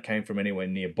granite came from anywhere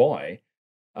nearby.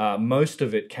 Most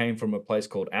of it came from a place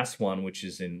called Aswan, which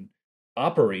is in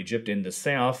Upper Egypt. In the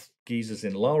south, Giza's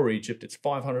in Lower Egypt. It's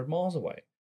 500 miles away.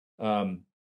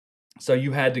 So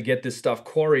you had to get this stuff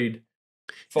quarried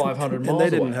 500 And miles they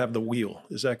didn't away. have the wheel.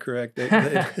 Is that correct?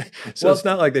 So Well, it's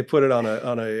not like they put it on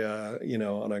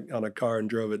a car and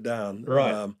drove it down.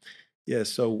 right. Yeah.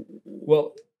 So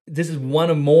Well, this is one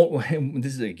of more.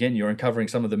 This is, again, you're uncovering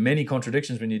some of the many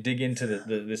contradictions when you dig into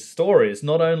this story. It's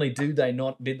not only did they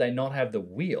not have the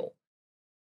wheel.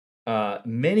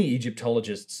 Many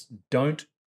Egyptologists don't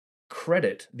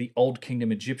credit the Old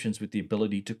Kingdom Egyptians with the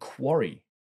ability to quarry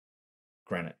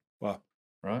granite. wow.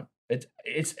 Right?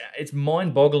 It's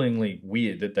mind-bogglingly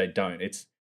weird that they don't.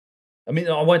 I mean,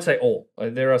 I won't say all.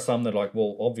 There are some that are like,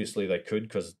 well, obviously they could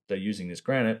because they're using this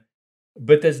granite,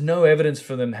 but there's no evidence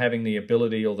for them having the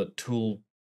ability or the tools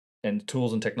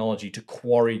and technology to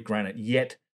quarry granite.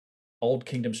 Yet, Old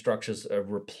Kingdom structures are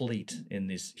replete in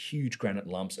these huge granite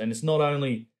lumps, and it's not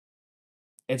only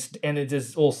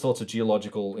there's all sorts of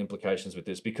geological implications with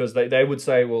this, because they would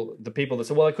say, well, the people that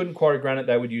say, well, they couldn't quarry granite,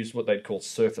 they would use what they'd call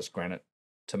surface granite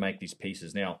to make these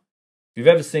pieces. Now, if you've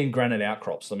ever seen granite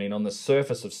outcrops, I mean, on the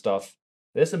surface of stuff,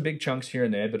 there's some big chunks here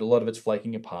and there, but a lot of it's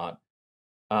flaking apart.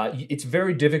 It's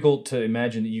very difficult to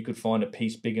imagine that you could find a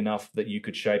piece big enough that you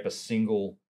could shape a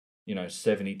single,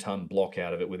 70-ton block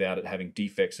out of it without it having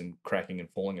defects and cracking and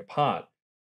falling apart.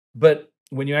 But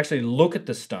when you actually look at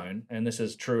the stone, and this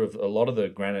is true of a lot of the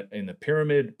granite in the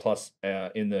pyramid, plus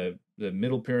in the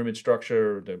middle pyramid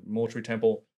structure, the mortuary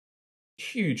temple,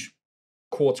 huge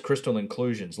quartz crystal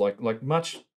inclusions, like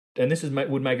much, and this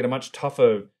would make it a much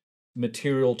tougher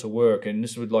material to work. And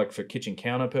this would, like, for kitchen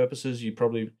counter purposes,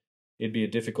 it'd be a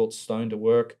difficult stone to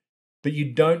work. But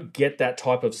you don't get that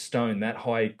type of stone, that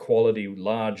high quality,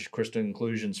 large crystal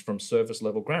inclusions, from surface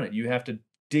level granite. You have to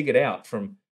dig it out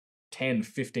from 10,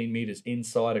 15 meters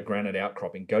inside a granite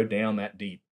outcropping, go down that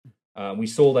deep. We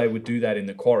saw they would do that in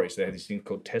the quarries. They had these things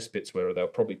called test pits where they were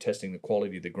probably testing the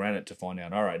quality of the granite to find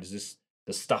out, all right, is this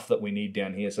the stuff that we need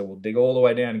down here? So we'll dig all the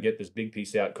way down and get this big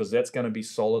piece out, because that's going to be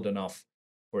solid enough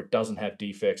where it doesn't have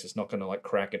defects. It's not going to, like,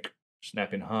 crack and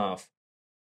snap in half.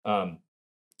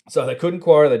 So they couldn't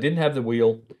quarry. They didn't have the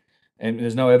wheel, and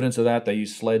there's no evidence of that. They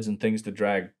used sleds and things to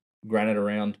drag granite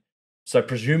around. So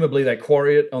presumably they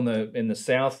quarry it in the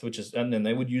south, and then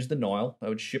they would use the Nile. They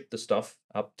would ship the stuff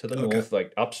up to the north,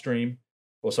 like downstream,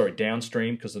 because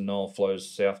the Nile flows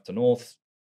south to north.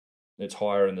 It's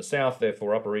higher in the south,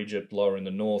 therefore Upper Egypt, lower in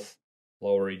the north,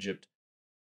 Lower Egypt,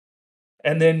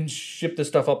 and then ship the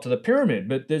stuff up to the pyramid.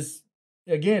 But there's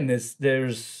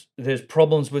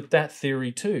problems with that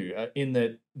theory too, in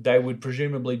that they would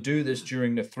presumably do this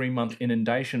during the 3-month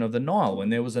inundation of the Nile, when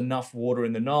there was enough water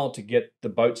in the Nile to get the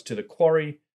boats to the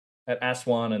quarry at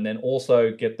Aswan, and then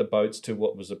also get the boats to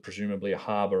what was presumably a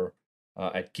harbor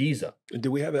at Giza. Do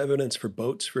we have evidence for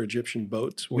boats, for Egyptian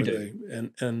boats? We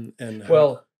do. And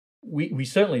well, we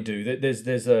certainly do.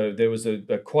 There was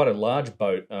quite a large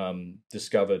boat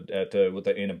discovered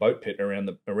in a boat pit around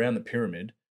the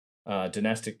pyramid.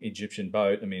 Dynastic Egyptian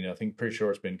boat. I mean, pretty sure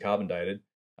it's been carbon dated.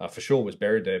 For sure was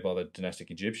buried there by the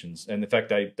dynastic Egyptians. And in fact,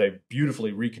 they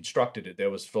beautifully reconstructed it. There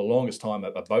was, for the longest time,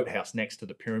 a boathouse next to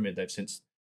the pyramid. They've since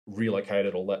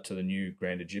relocated all that to the new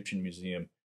Grand Egyptian Museum.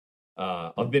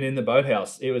 I've been in the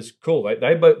boathouse. It was cool.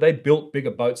 They built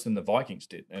bigger boats than the Vikings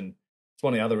did. And It's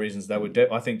one of the other reasons they were.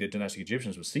 I think the dynastic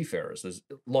Egyptians were seafarers. There's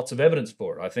lots of evidence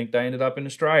for it. I think they ended up in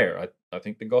Australia. I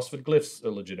think the Gosford Glyphs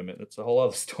are legitimate. It's a whole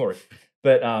other story.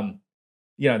 But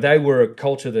they were a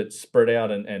culture that spread out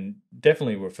and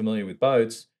definitely were familiar with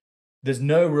boats. There's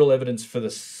no real evidence for the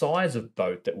size of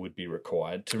boat that would be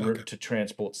required to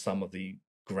transport some of the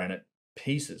granite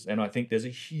pieces. And I think there's a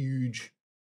huge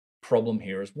problem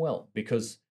here as well,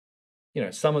 because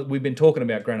we've been talking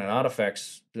about granite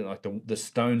artifacts, like the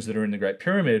stones that are in the Great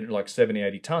Pyramid, like 70,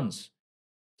 80 tons.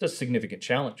 It's a significant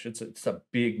challenge. It's a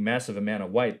big, massive amount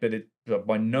of weight, but it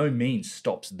by no means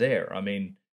stops there. I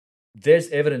mean, there's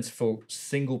evidence for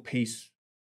single piece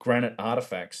granite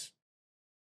artifacts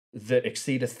that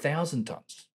exceed 1,000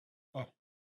 tons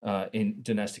in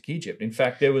dynastic Egypt. In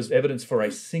fact, there was evidence for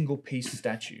a single piece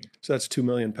statue. So that's 2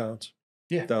 million pounds.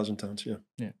 Yeah. 1,000 tons, yeah.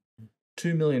 Yeah.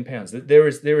 2 million pounds. There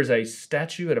is a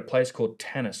statue at a place called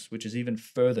Tanis, which is even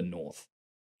further north.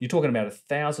 You're talking about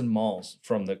 1,000 miles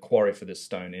from the quarry for this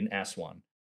stone in Aswan.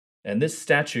 And this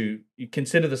statue, you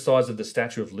consider the size of the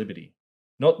Statue of Liberty.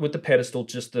 Not with the pedestal,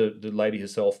 just the lady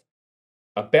herself.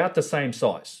 About the same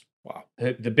size. Wow.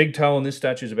 The big toe on this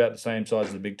statue is about the same size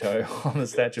as the big toe on the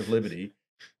Statue of Liberty,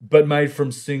 but made from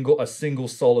a single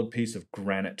solid piece of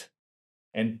granite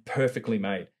and perfectly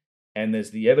made. And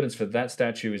there's the evidence for that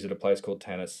statue is at a place called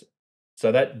Tanis. So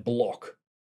that block,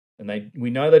 and we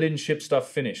know they didn't ship stuff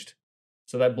finished.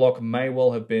 So that block may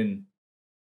well have been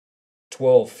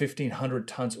 1,500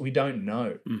 tons. We don't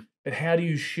know. But how do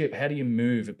you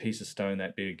move a piece of stone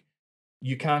that big?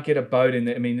 You can't get a boat in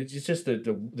there. I mean, it's just the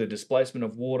displacement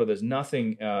of water. There's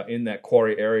nothing in that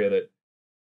quarry area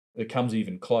that comes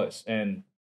even close. And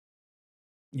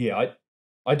yeah,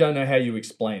 I don't know how you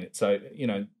explain it. So,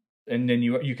 and then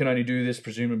you can only do this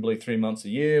presumably 3 months a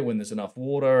year when there's enough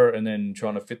water, and then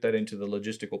trying to fit that into the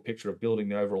logistical picture of building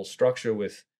the overall structure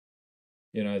with,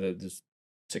 the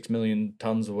 6 million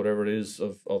tons or whatever it is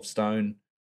of stone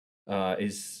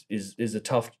is a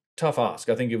tough ask.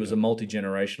 I think it was a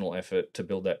multi-generational effort to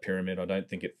build that pyramid. I don't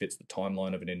think it fits the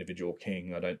timeline of an individual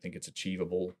king. I don't think it's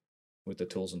achievable with the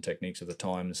tools and techniques of the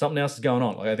time. Something else is going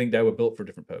on. Like, I think they were built for a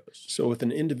different purpose. So with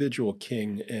an individual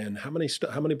king, and how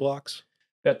many blocks?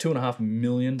 About 2.5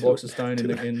 million blocks of stone in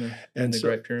the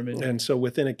Great Pyramid. And so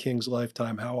within a king's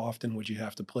lifetime, how often would you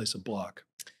have to place a block?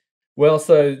 Well,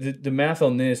 so the math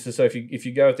on this is, so if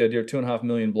you go with the idea of 2.5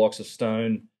 million blocks of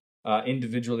stone,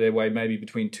 individually they weigh maybe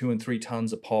between 2 and 3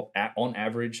 tons a pop on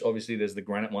average. Obviously, there's the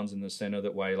granite ones in the center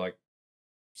that weigh like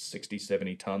 60,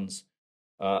 70 tons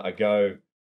a go.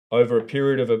 Over a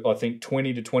period of, I think,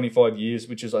 20 to 25 years,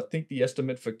 which is, I think, the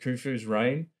estimate for Khufu's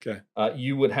reign,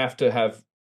 you would have to have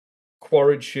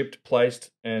quarried, shipped,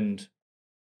 placed, and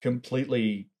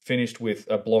completely finished with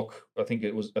a block. I think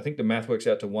the math works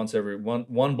out to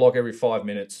one block every 5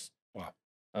 minutes.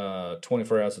 Wow.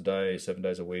 24 hours a day, 7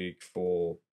 days a week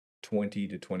for 20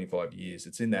 to 25 years.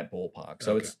 It's in that ballpark.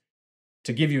 So it's,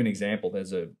 to give you an example,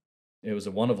 it was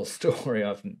a wonderful story.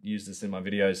 I've used this in my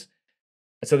videos.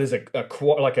 So there's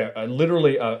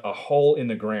literally a hole in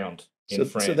the ground in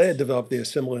France. So they had developed the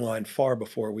assembly line far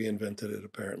before we invented it,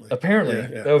 apparently.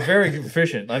 Yeah. They were very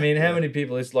efficient. I mean, how many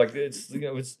people? It's like this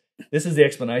is the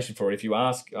explanation for it. If you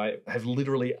ask, I have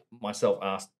literally myself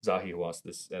asked Zahi, who asked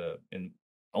this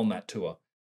on that tour,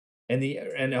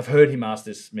 and I've heard him ask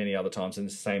this many other times, and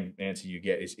the same answer you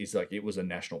get is like it was a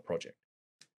national project.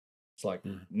 It's like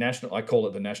national. I call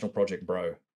it the national project,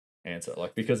 bro. Answer,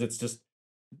 like, because it's just.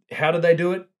 How did they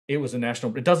do it? It was a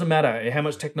national. It doesn't matter how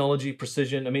much technology,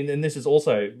 precision. I mean, and this is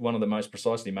also one of the most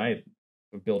precisely made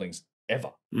buildings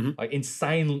ever. Like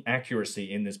insane accuracy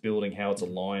in this building, how it's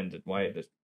aligned, the way that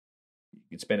you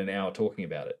could spend an hour talking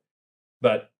about it.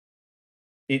 But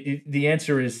the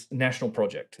answer is national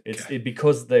project. It's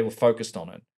because they were focused on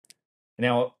it.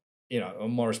 Now,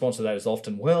 my response to that is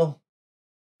often, well,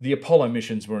 the Apollo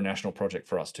missions were a national project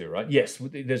for us too, right? Yes,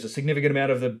 there's a significant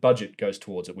amount of the budget goes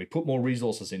towards it. We put more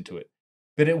resources into it.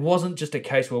 But it wasn't just a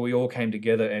case where we all came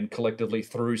together and collectively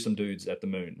threw some dudes at the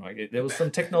moon. Like there was some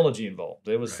technology involved.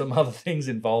 There was some other things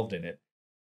involved in it.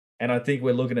 And I think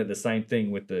we're looking at the same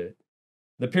thing with the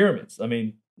pyramids. I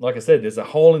mean, like I said, there's a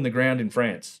hole in the ground in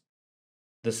France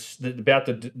about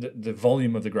the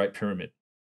volume of the Great Pyramid.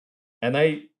 And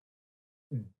they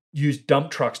used dump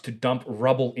trucks to dump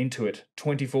rubble into it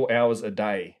 24 hours a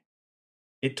day.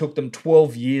 It took them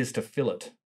 12 years to fill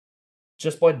it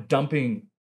just by dumping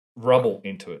rubble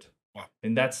into it. Wow.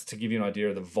 And that's to give you an idea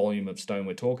of the volume of stone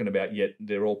we're talking about, yet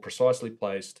they're all precisely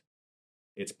placed.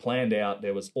 It's planned out.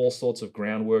 There was all sorts of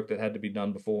groundwork that had to be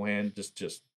done beforehand,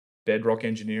 just bedrock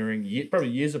engineering, probably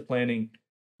years of planning,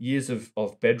 years of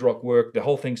bedrock work. The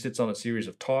whole thing sits on a series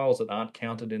of tiles that aren't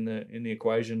counted in the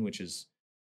equation, which is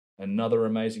another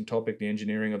amazing topic. The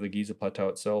engineering of the Giza Plateau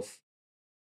itself.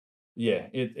 Yeah,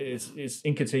 it's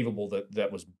inconceivable that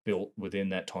that was built within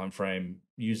that time frame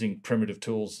using primitive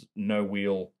tools, no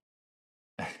wheel,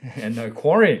 and no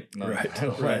quarrying, Right, no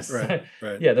right, less. right,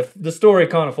 right. Yeah, the story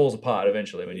kind of falls apart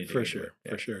eventually when you dig For into it. sure,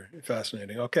 Yeah. for sure.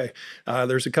 Fascinating. Okay.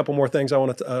 There's a couple more things I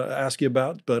want to ask you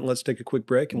about, but let's take a quick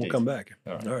break and we'll Indeed. come back.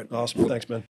 All right. All right. Awesome. Thanks,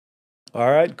 Ben. All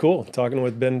right, cool. Talking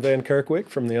with Ben Van Kerkwyk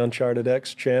from the Uncharted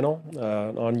X channel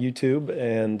on YouTube.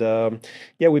 And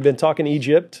yeah, we've been talking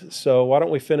Egypt. So why don't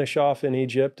we finish off in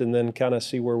Egypt and then kind of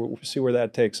see where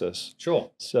that takes us? Sure.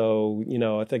 So,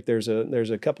 I think there's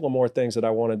a couple of more things that I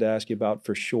wanted to ask you about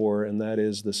for sure, and that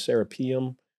is the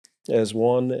Serapeum as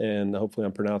one, and hopefully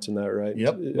I'm pronouncing that right.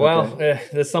 Yep. Okay. Well,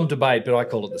 there's some debate, but I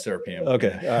call it the Serapeum.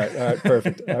 Okay. Yeah. All right.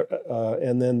 Perfect.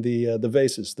 And then the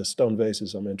vases, the stone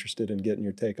vases. I'm interested in getting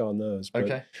your take on those. But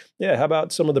Okay. yeah, how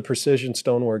about some of the precision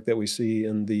stonework that we see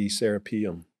in the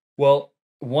Serapeum? Well,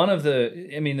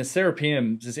 the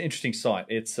Serapeum is an interesting site.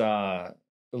 It's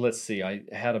let's see,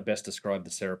 how to best describe the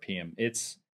Serapeum.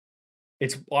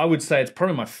 I would say it's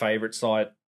probably my favorite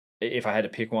site if I had to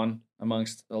pick one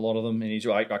amongst a lot of them in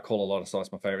Egypt. I call a lot of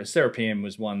sites my favorite. Serapeum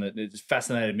was one that it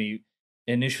fascinated me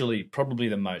initially, probably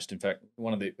the most. In fact,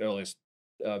 one of the earliest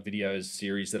videos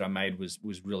series that I made was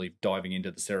really diving into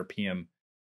the Serapeum.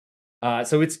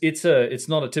 So it's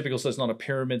not a typical, so it's not a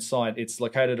pyramid site. It's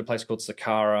located at a place called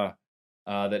Saqqara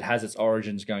that has its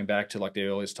origins going back to like the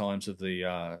earliest times of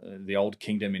the Old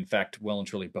Kingdom. In fact, well and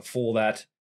truly before that.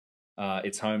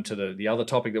 It's home to the other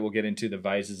topic that we'll get into, the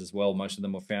vases as well. Most of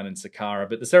them were found in Saqqara.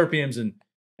 But the Serapeum's an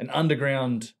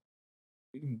underground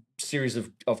series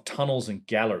of tunnels and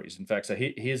galleries. In fact, so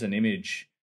here's an image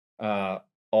of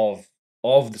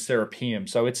the Serapeum.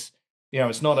 So it's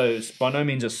it's by no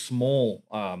means a small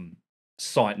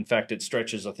site. In fact, it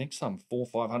stretches, I think, some 400 or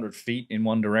 500 feet in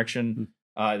one direction.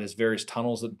 There's various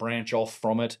tunnels that branch off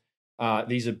from it.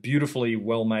 These are beautifully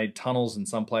well-made tunnels in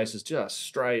some places, just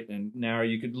straight and narrow.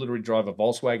 You could literally drive a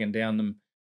Volkswagen down them.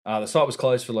 The site was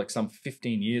closed for like some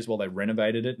 15 years while they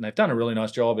renovated it, and they've done a really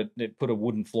nice job. It put a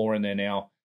wooden floor in there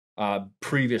now.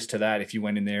 Previous to that, if you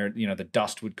went in there, the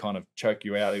dust would kind of choke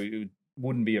you out. It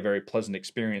wouldn't be a very pleasant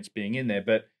experience being in there.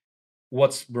 But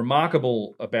what's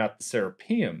remarkable about the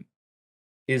Serapeum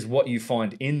is what you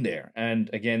find in there. And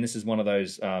again, this is one of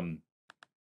those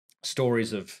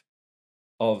stories of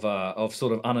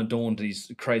sort of unadorned,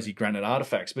 these crazy granite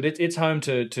artifacts. But it's home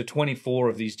to 24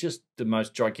 of these, just the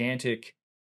most gigantic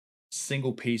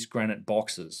single piece granite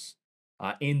boxes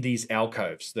in these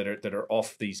alcoves that are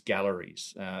off these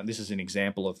galleries. This is an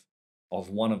example of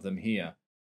one of them here,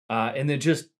 and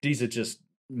these are just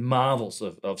marvels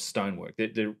of stonework.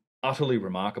 They're utterly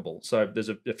remarkable. So there's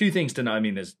a few things to know. I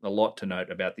mean, there's a lot to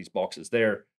note about these boxes.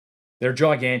 They're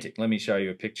gigantic. Let me show you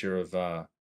a picture of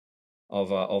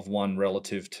one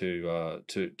relative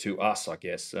to us, I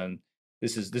guess. And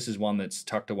this is one that's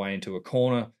tucked away into a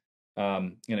corner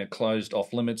in a closed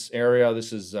off limits area.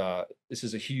 This is a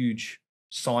huge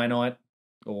syenite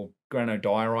or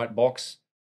granodiorite box.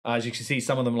 As you can see,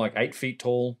 some of them are like 8 feet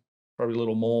tall, probably a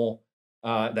little more.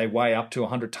 They weigh up to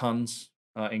 100 tons,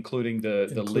 including the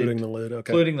lid. Including the lid,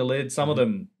 okay. Including the lid. Some of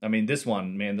them, I mean, this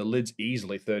one, man, the lid's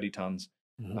easily 30 tons.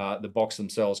 The box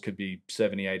themselves could be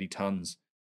 70, 80 tons.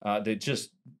 They're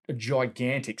just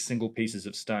gigantic single pieces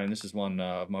of stone. This is one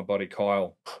of my buddy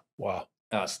Kyle. Wow.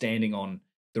 Standing on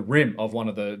the rim of one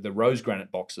of the rose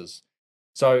granite boxes.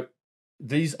 So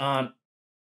these aren't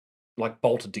like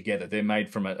bolted together. They're made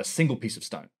from a single piece of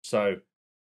stone. So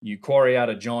you quarry out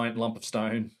a giant lump of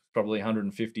stone, probably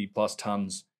 150 plus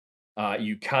tons.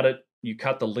 You cut it. You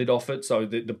cut the lid off it. So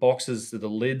the boxes, the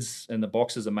lids and the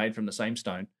boxes are made from the same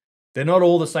stone. They're not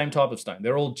all the same type of stone.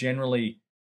 They're all generally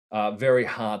very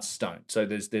hard stone. So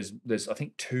there's I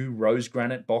think 2 rose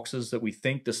granite boxes that we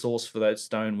think the source for that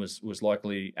stone was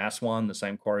likely Aswan, the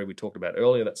same quarry we talked about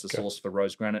earlier. That's the source for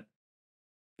rose granite.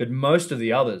 But most of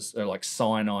the others are like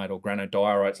syenite or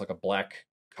granodiorite. It's like a black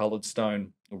colored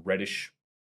stone, or reddish,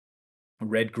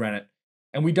 red granite.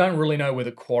 And we don't really know where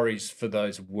the quarries for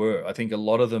those were. I think a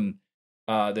lot of them,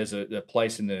 there's a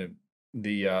place in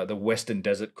the western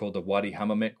desert called the Wadi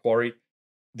Hammamet quarry.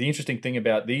 The interesting thing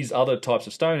about these other types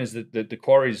of stone is that the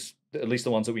quarries, at least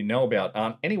the ones that we know about,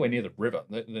 aren't anywhere near the river.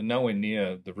 They're nowhere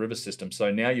near the river system.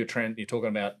 So now you're talking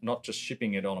about not just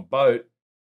shipping it on a boat,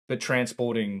 but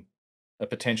transporting a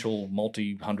potential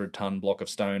multi-100-ton block of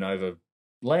stone over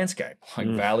landscape, like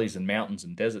valleys and mountains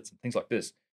and deserts and things like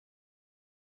this.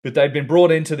 But they've been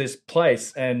brought into this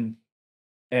place, and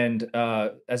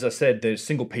as I said, they're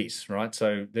single piece, right?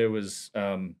 So there was,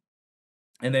 and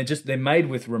they're made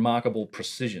with remarkable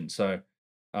precision. So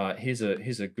Here's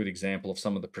a good example of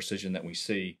some of the precision that we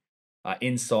see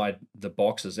inside the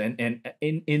boxes and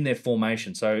in their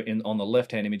formation. So on the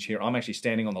left hand image here, I'm actually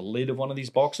standing on the lid of one of these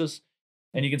boxes,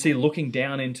 and you can see looking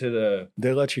down into the.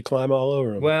 They let you climb all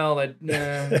over them. Well, they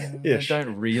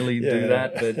don't really do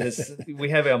that, but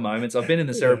we have our moments. I've been in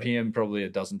the Serapeum probably a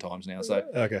dozen times now, so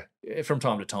from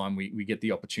time to time we get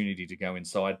the opportunity to go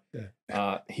inside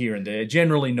here and there.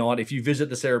 Generally not. If you visit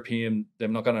the Serapeum, they're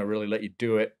not going to really let you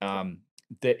do it.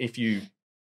 That if you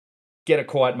get a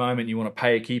quiet moment, you want to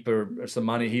pay a keeper some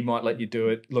money, he might let you do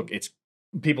it. Look, it's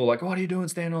people are like, what are you doing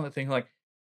standing on that thing? Like,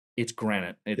 it's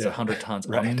granite. It's 100 tons.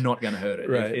 Right. I'm not going to hurt it.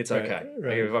 Right. It's okay.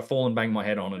 Right. If I fall and bang my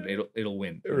head on it, it'll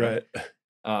win. Right.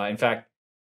 In fact,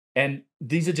 and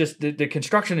these are just the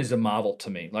construction is a marvel to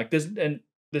me. Like there's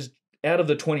out of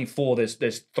the 24,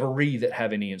 there's 3 that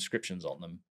have any inscriptions on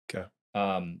them. Okay.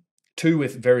 2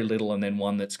 with very little, and then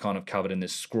 1 that's kind of covered in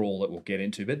this scroll that we'll get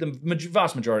into. But the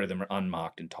vast majority of them are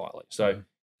unmarked entirely. So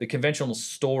the conventional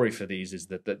story for these is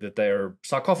that they're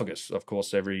sarcophagus. Of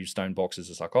course, every stone box is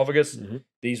a sarcophagus.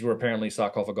 These were apparently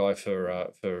sarcophagi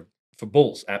for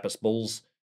bulls, Apis bulls,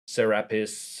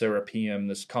 Serapis, Serapeum.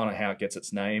 That's kind of how it gets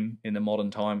its name in the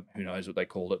modern time. Who knows what they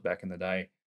called it back in the day?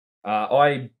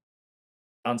 I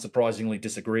unsurprisingly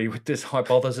disagree with this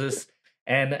hypothesis.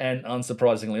 And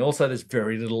unsurprisingly, also, there's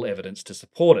very little evidence to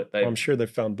support it. I'm sure they've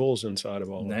found bulls inside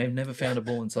of all of them. They've never found a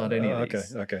bull inside any of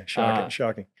these. Okay.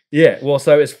 Shocking. Yeah, well,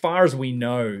 so as far as we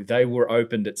know, they were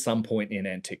opened at some point in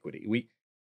antiquity.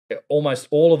 Almost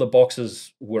all of the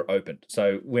boxes were opened.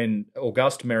 So when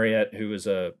Auguste Mariette, who was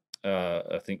I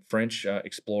think French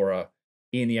explorer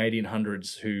in the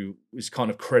 1800s, who is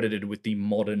kind of credited with the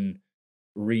modern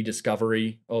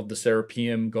rediscovery of the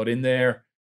Serapeum, got in there,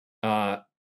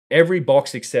 every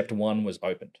box except 1 was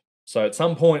opened. So at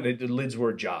some point, the lids were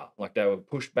ajar, like they were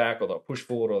pushed back, or they were pushed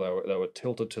forward, or they were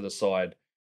tilted to the side.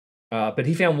 But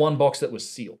he found 1 box that was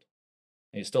sealed.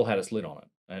 It still had its lid on it,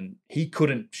 and he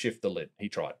couldn't shift the lid. He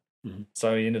tried,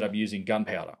 so he ended up using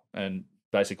gunpowder and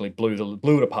basically blew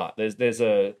it apart.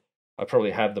 I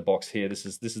probably have the box here. This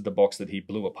is the box that he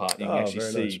blew apart. You can actually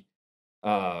see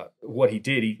what he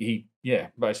did. He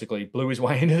basically blew his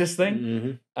way into this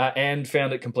thing and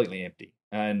found it completely empty.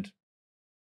 And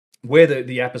where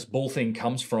the Apis bull thing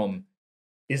comes from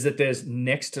is that there's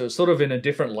next to, sort of in a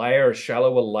different layer, a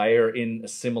shallower layer in a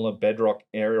similar bedrock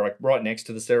area, like right next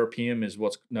to the Serapeum is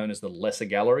what's known as the lesser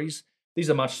galleries. These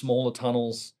are much smaller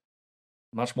tunnels,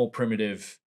 much more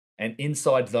primitive, and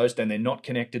inside those, and they're not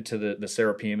connected to the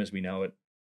Serapeum as we know it,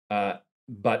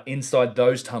 but inside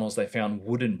those tunnels they found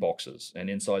wooden boxes, and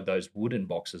inside those wooden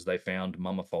boxes they found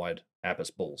mummified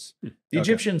Apis bulls. The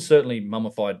Egyptians certainly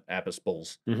mummified Apis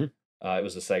bulls. It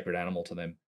was a sacred animal to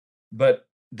them. But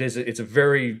it's a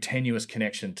very tenuous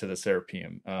connection to the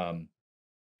Serapeum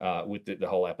with the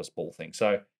whole Apis bull thing.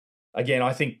 So again,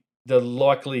 I think the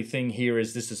likely thing here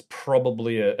is this is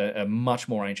probably a much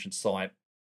more ancient site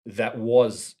that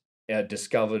was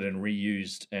discovered and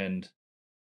reused and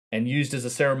used as a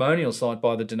ceremonial site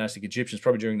by the dynastic Egyptians,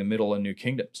 probably during the Middle and New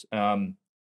Kingdoms. And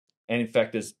in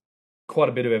fact, there's quite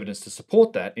a bit of evidence to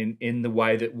support that in the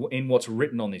way that in what's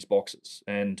written on these boxes.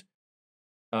 And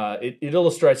it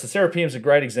illustrates, the Serapeum is a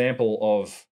great example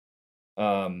of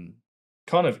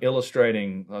kind of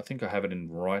illustrating, I think I have it in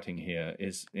writing here,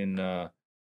 is in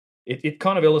it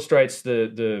kind of illustrates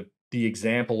the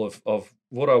example of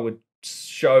what I would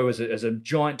show as a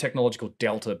giant technological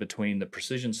delta between the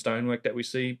precision stonework that we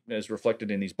see as reflected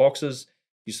in these boxes.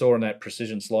 You saw in that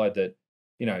precision slide that,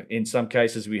 in some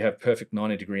cases we have perfect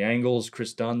 90-degree angles.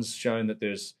 Chris Dunn's shown that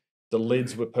the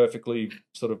lids were perfectly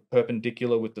sort of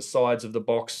perpendicular with the sides of the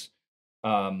box,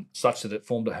 such that it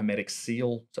formed a hermetic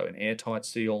seal, so an airtight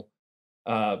seal.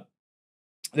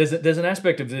 There's an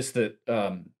aspect of this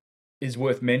that is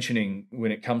worth mentioning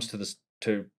when it comes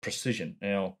to precision.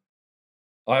 Now,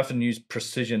 I often use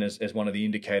precision as one of the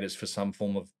indicators for some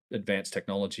form of advanced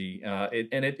technology,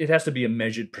 and it has to be a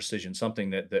measured precision,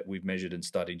 something that we've measured and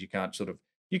studied. You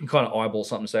can kind of eyeball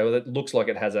something and say, well, it looks like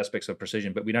it has aspects of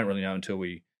precision, but we don't really know until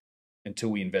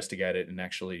we investigate it and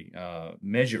actually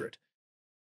measure it.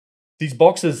 These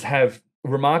boxes have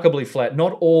remarkably flat,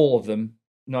 not all of them,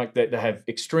 like they have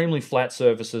extremely flat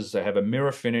surfaces. They have a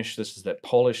mirror finish. That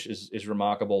polish is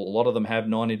remarkable. A lot of them have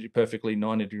perfectly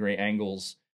 90-degree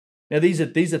angles. Now, these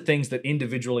are things that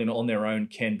individually and on their own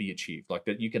can be achieved. Like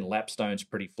that, you can lap stones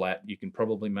pretty flat. You can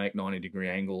probably make 90-degree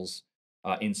angles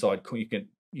inside.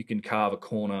 You can carve a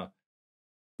corner.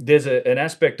 There's an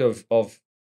aspect of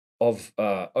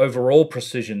overall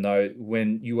precision, though,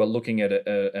 when you are looking at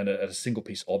a single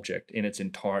piece object in its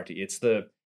entirety. It's the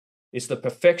It's the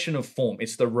perfection of form.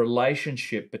 It's the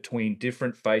relationship between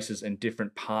different faces and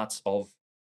different parts of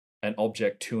an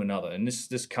object to another. And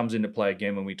this comes into play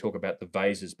again when we talk about the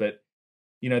vases. But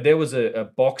there was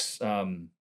a box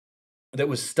that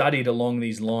was studied along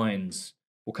these lines.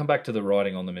 We'll come back to the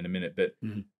writing on them in a minute, but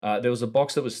there was a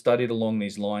box that was studied along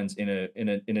these lines in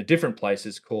a different place.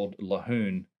 It's called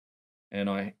Lahoon, and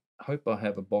I hope I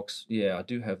have a box. Yeah, I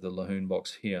do have the Lahoon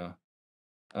box here.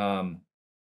 And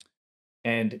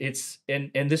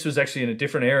this was actually in a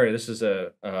different area. This is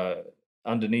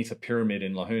underneath a pyramid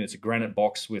in Lahoon. It's a granite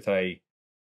box in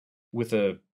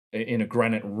a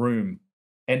granite room.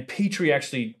 And Petrie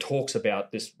actually talks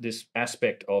about this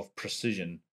aspect of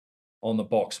precision on the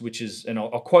box, which is, and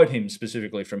I'll quote him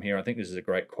specifically from here. I think this is a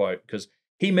great quote because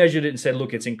he measured it and said,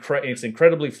 "Look, it's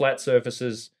incredibly flat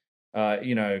surfaces.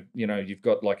 You've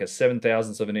got like a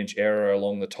 7/1000th of an inch error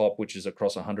along the top, which is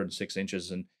across 106 inches."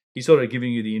 And he's sort of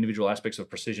giving you the individual aspects of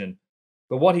precision.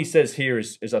 But what he says here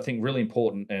is I think really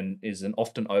important and is an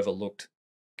often overlooked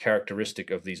characteristic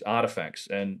of these artifacts.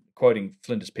 And quoting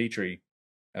Flinders Petrie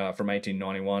from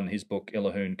 1891, his book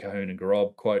Ilahoon, Cahoon, and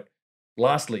Garob, quote,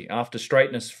 "Lastly, after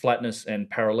straightness, flatness, and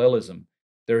parallelism,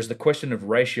 there is the question of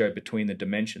ratio between the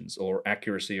dimensions or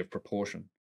accuracy of proportion.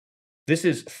 This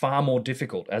is far more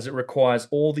difficult as it requires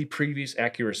all the previous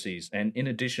accuracies and in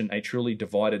addition a truly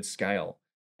divided scale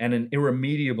and an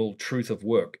irremediable truth of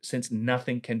work, since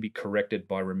nothing can be corrected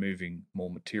by removing more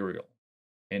material."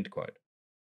 End quote.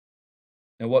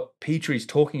 Now what Petrie's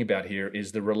talking about here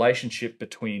is the relationship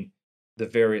between the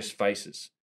various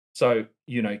faces. So,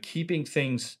 keeping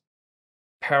things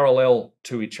parallel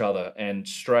to each other and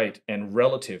straight and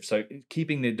relative. So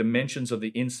keeping the dimensions of the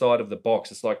inside of the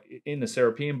box. It's like in the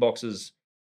Serapeum boxes,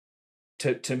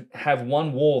 to have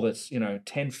one wall that's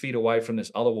 10 feet away from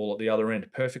this other wall at the other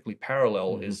end perfectly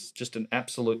parallel is just an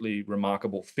absolutely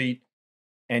remarkable feat,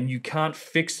 and you can't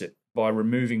fix it by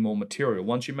removing more material.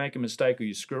 Once you make a mistake or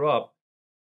you screw up,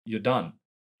 you're done.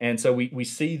 And so we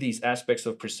see these aspects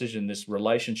of precision, this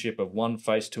relationship of one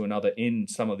face to another in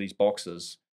some of these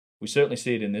boxes. We certainly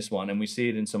see it in this one, and we see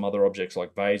it in some other objects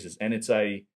like vases. And as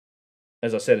I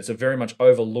said, it's a very much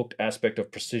overlooked aspect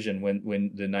of precision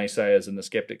when the naysayers and the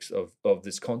skeptics of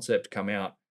this concept come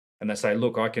out and they say,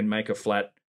 look, I can make a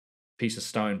flat piece of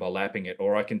stone by lapping it,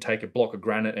 or I can take a block of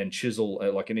granite and chisel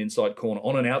like an inside corner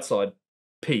on an outside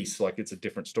piece. Like, it's a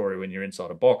different story when you're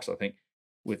inside a box, I think,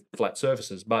 with flat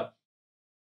surfaces. But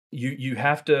you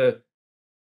have to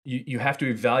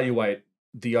evaluate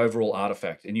the overall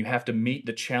artifact, and you have to meet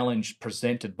the challenge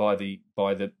presented by the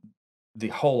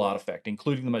whole artifact,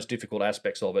 including the most difficult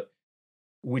aspects of it,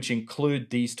 which include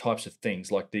these types of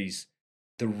things, like the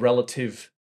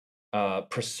relative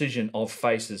precision of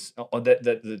faces,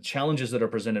 the challenges that are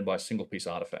presented by a single piece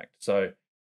artifact. So,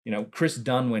 Chris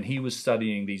Dunn, when he was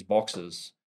studying these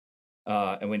boxes,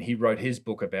 and when he wrote his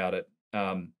book about it,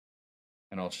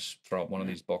 and I'll just throw up one of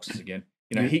these boxes again.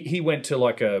 He went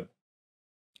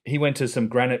to some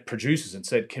granite producers and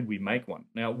said, "Can we make one?"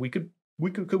 Now could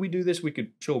we do this?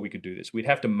 Sure, we could do this. We'd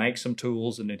have to make some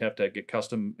tools and they'd have to get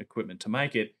custom equipment to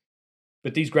make it.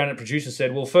 But these granite producers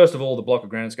said, well, first of all, the block of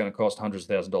granite is going to cost hundreds of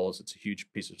thousands of dollars. It's a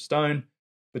huge piece of stone.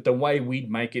 But the way we'd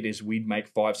make it is we'd make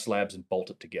 5 slabs and bolt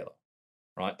it together,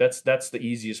 right? That's the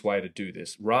easiest way to do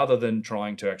this, rather than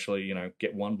trying to actually,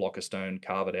 get one block of stone,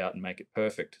 carve it out and make it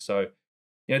perfect. So,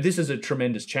 this is a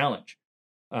tremendous challenge,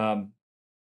 and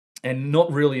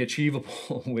not really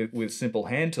achievable with simple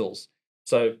hand tools.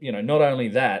 So, not only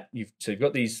that, you've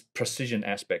got these precision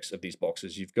aspects of these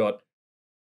boxes. You've got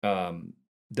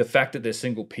the fact that they're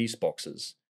single piece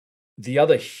boxes. The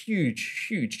other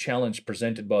huge challenge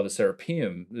presented by the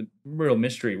Serapeum, the real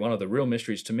mystery, one of the real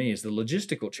mysteries to me, is the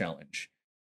logistical challenge.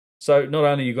 So not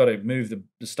only you've got to move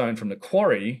the stone from the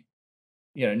quarry,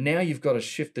 now you've got to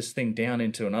shift this thing down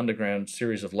into an underground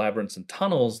series of labyrinths and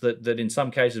tunnels that in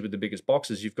some cases with the biggest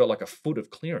boxes, you've got like a foot of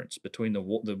clearance between the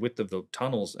width of the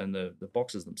tunnels and the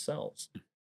boxes themselves.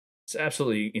 It's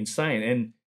absolutely insane.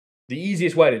 And the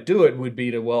easiest way to do it would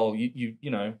be to, well, you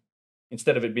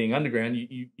instead of it being underground,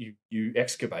 you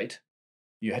excavate,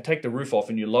 you take the roof off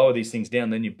and you lower these things down,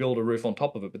 then you build a roof on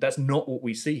top of it. But that's not what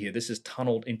we see here. This is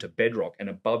tunneled into bedrock, and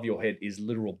above your head is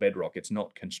literal bedrock. It's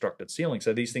not constructed ceiling.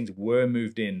 So these things were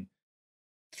moved in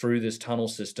through this tunnel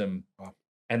system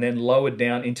and then lowered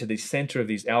down into the center of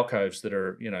these alcoves that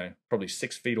are, probably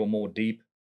 6 feet or more deep,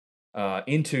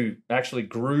 into actually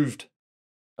grooved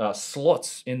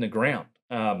slots in the ground.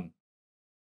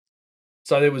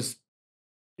 So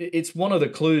it's one of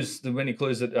the many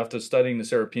clues that after studying the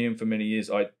Serapeum for many years,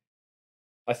 I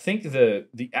think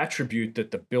the attribute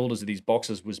that the builders of these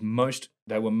boxes were most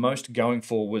going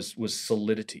for was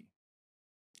solidity.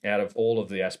 out of all of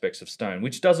the aspects of stone,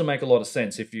 which doesn't make a lot of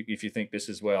sense if you think this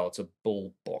is, well, it's a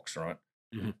bull box, right?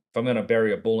 Mhm. If I'm going to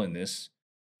bury a bull in this,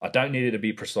 I don't need it to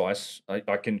be precise.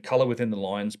 I can color within the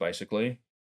lines, basically,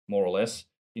 more or less.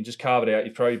 You can just carve it out,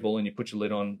 you throw your bull in, you put your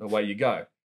lid on, away you go.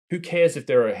 Who cares if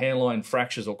there are hairline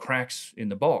fractures or cracks in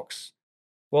the box?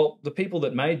 Well, the people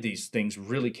that made these things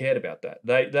really cared about that.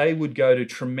 They would go to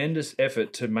tremendous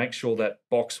effort to make sure that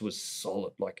box was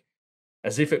solid, like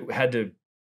as if it had to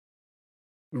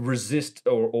resist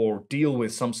or deal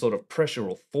with some sort of pressure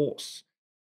or force.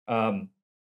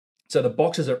 So the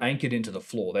boxes are anchored into the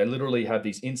floor. They literally have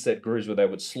these inset grooves where they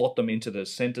would slot them into the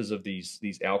centers of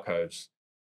these alcoves,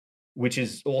 which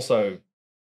is also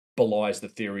belies the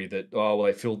theory that, oh, well,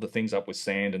 they filled the things up with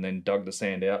sand and then dug the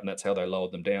sand out, and that's how they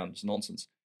lowered them down. It's nonsense.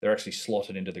 They're actually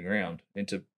slotted into the ground,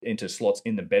 into slots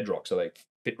in the bedrock, so they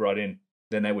fit right in.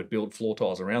 Then they would build floor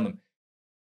tiles around them.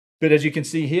 But as you can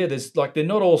see here, there's like, they're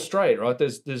not all straight, right?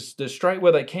 There's straight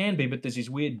where they can be, but there's these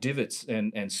weird divots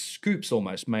and scoops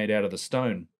almost made out of the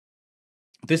stone.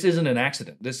 This isn't an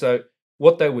accident. So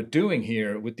what they were doing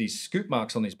here with these scoop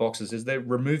marks on these boxes is they're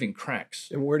removing cracks.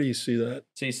 And where do you see that?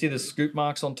 So you see the scoop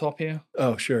marks on top here?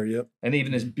 Oh, sure, yep. And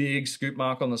even this big scoop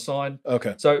mark on the side.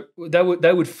 Okay. So they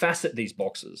would facet these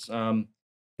boxes.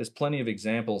 There's plenty of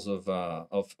examples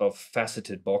of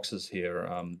faceted boxes here.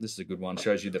 This is a good one.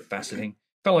 Shows you the faceting,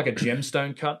 kind of like a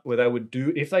gemstone cut, where they would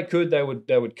do, if they could, they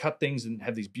would cut things and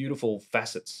have these beautiful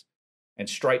facets and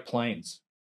straight planes,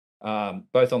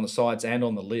 both on the sides and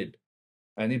on the lid.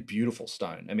 And they're beautiful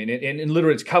stone. I mean, and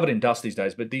literally it's covered in dust these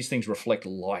days, but these things reflect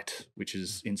light, which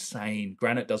is insane.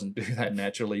 Granite doesn't do that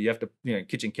naturally. You have to,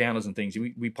 kitchen counters and things,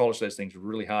 we polish those things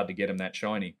really hard to get them that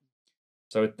shiny.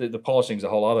 So the polishing's a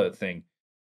whole other thing.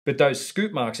 But those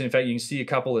scoop marks, in fact, you can see a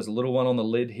couple. There's a little one on the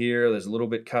lid here. There's a little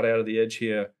bit cut out of the edge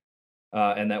here.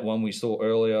 And that one we saw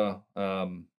earlier,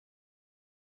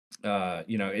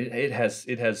 it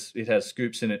has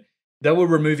scoops in it. They were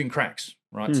removing cracks,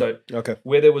 right? So okay.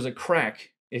 Where there was a crack,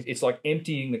 it's like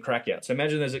emptying the crack out. So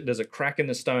imagine there's a crack in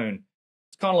the stone.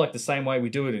 It's kind of like the same way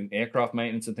we do it in aircraft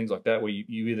maintenance and things like that, where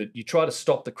you try to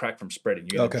stop the crack from spreading.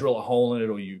 You either drill a hole in it,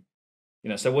 or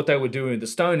so what they would do with the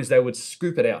stone is they would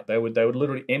scoop it out. They would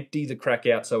literally empty the crack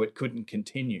out so it couldn't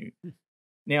continue.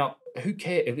 Now, who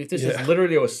cares if this is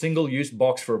literally a single-use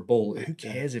box for a bull? Who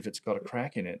cares if it's got a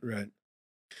crack in it? Right.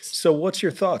 So what's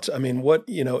your thoughts? I mean,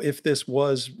 if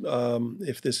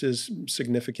this is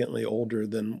significantly older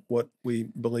than what we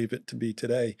believe it to be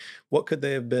today, what could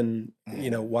they have been,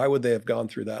 why would they have gone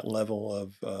through that level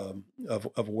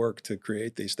of work to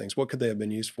create these things? What could they have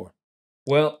been used for?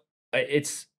 Well, at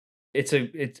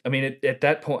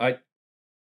that point,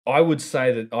 I would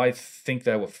say that I think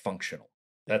they were functional.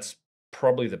 That's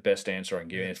probably the best answer I can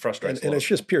give. It frustrates and it's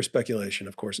just pure speculation,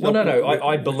 of course. Well, no.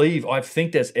 I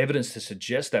think there's evidence to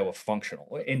suggest they were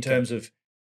functional in terms of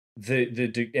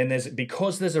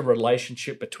because there's a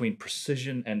relationship between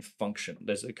precision and function.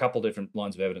 There's a couple different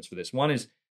lines of evidence for this. One is,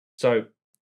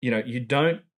 you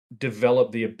don't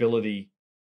develop the ability,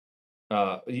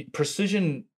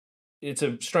 precision. It's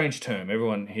a strange term.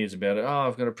 Everyone hears about it. Oh,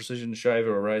 I've got a precision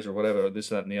shaver or a razor or whatever, this,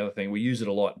 that, and the other thing. We use it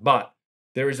a lot, but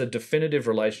there is a definitive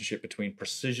relationship between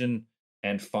precision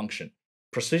and function.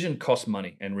 Precision costs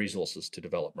money and resources to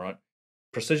develop, right?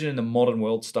 Precision in the modern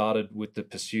world started with the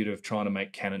pursuit of trying to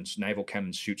make naval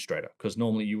cannons shoot straighter, because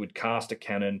normally you would cast a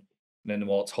cannon, and then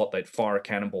while it's hot, they'd fire a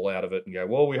cannonball out of it and go,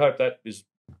 well, we hope that is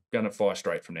going to fire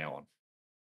straight from now on.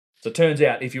 So it turns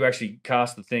out if you actually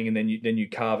cast the thing and then you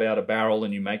carve out a barrel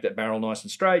and you make that barrel nice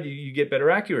and straight, you get better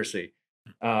accuracy.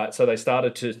 So they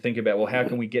started to think about, well, how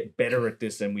can we get better at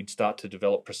this? And we'd start to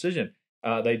develop precision.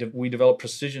 We developed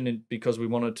precision because we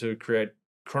wanted to create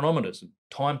chronometers and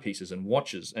timepieces and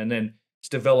watches. And then it's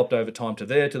developed over time to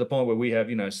the point where we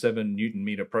have, 7 Newton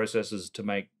meter processors to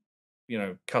make,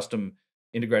 custom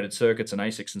integrated circuits and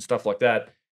ASICs and stuff like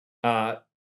that.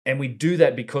 And we do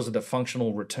that because of the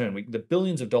functional return. The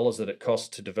billions of dollars that it costs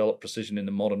to develop precision in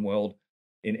the modern world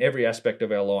in every aspect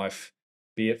of our life,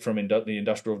 be it from the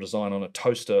industrial design on a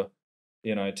toaster,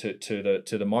 to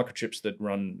the microchips that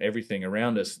run everything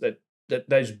around us, that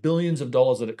those billions of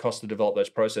dollars that it costs to develop those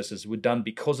processes were done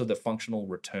because of the functional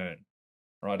return,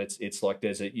 right? It's like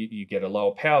you get a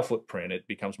lower power footprint, it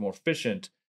becomes more efficient,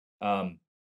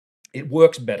 it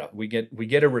works better. We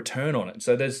get a return on it.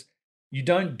 So you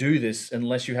don't do this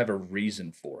unless you have a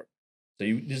reason for it.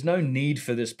 So there's no need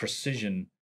for this precision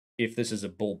if this is a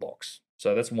bull box.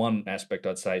 So that's one aspect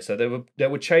I'd say. So they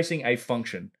were chasing a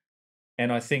function.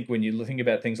 And I think when you think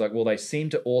about things like, well, they seem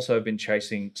to also have been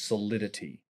chasing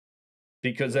solidity.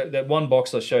 Because that one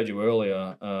box I showed you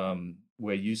earlier,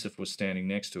 where Yusuf was standing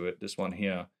next to it, this one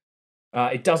here,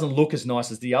 It doesn't look as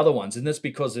nice as the other ones, and that's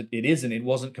because it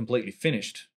wasn't completely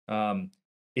finished.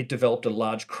 It developed a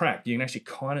large crack. You can actually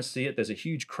kind of see it. There's a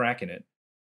huge crack in it.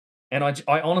 And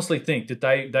I honestly think that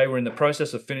they were in the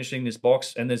process of finishing this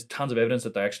box, and there's tons of evidence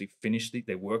that they actually finished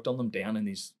they worked on them down in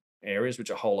these areas, which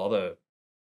are a whole other,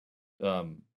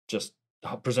 just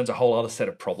presents a whole other set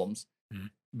of problems. Mhm.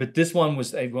 But this one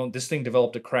was, well, this thing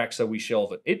developed a crack, so we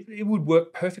shelve it. It would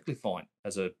work perfectly fine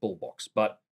as a bull box,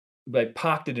 but they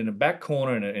parked it in a back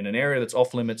corner in an area that's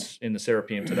off limits in the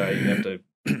Serapeum today. You have to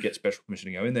get special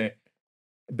permission to go in there.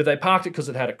 But they parked it because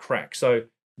it had a crack. So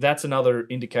that's another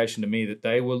indication to me that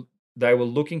they were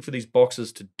looking for these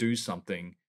boxes to do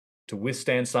something, to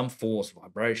withstand some force,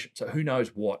 vibration. So who knows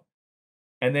what?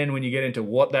 And then when you get into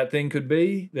what that thing could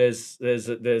be, there's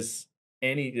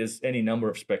any number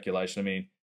of speculation. I mean,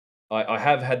 I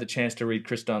have had the chance to read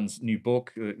Chris Dunn's new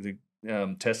book, the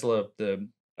Tesla, the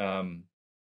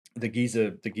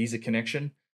Giza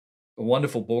Connection. A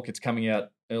wonderful book. It's coming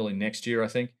out early next year, I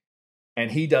think.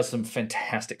 And he does some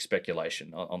fantastic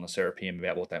speculation on the Serapeum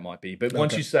about what that might be. But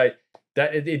once you say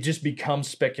that, it just becomes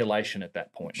speculation at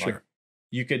that point. Sure. Like,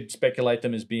 you could speculate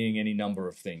them as being any number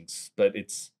of things, but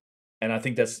and I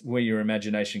think that's where your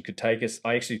imagination could take us.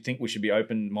 I actually think we should be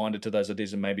open-minded to those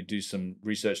ideas and maybe do some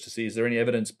research to see, is there any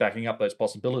evidence backing up those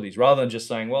possibilities, rather than just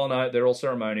saying, well, no, they're all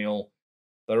ceremonial.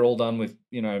 They're all done with,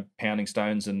 pounding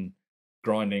stones and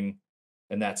grinding,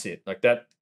 and that's it. Like that,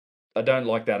 I don't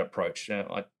like that approach.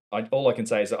 All I can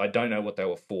say is that I don't know what they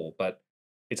were for, but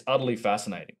it's utterly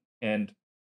fascinating. And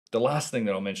the last thing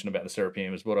that I'll mention about the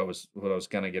Serapeum is what I was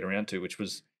going to get around to, which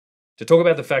was to talk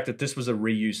about the fact that this was a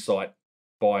reuse site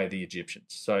by the Egyptians.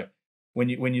 So when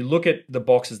you look at the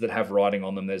boxes that have writing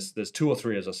on them, there's 2 or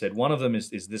 3, as I said. One of them is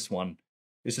this one.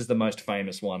 This is the most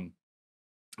famous one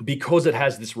because it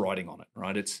has this writing on it,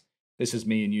 right? This is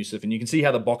me and Yusuf, and you can see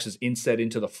how the box is inset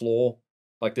into the floor.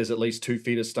 Like there's at least 2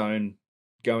 feet of stone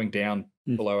going down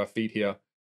below our feet here.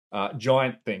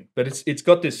 Giant thing, but it's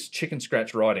got this chicken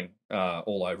scratch writing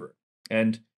all over it.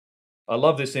 And I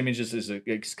love this image.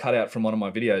 It's cut out from one of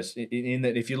my videos, in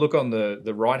that if you look on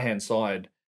the right-hand side,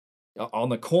 on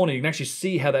the corner, you can actually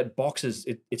see how that box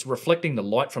it's reflecting the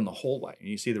light from the hallway. And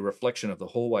you see the reflection of the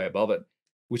hallway above it,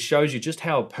 which shows you just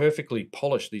how perfectly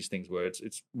polished these things were.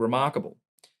 It's remarkable.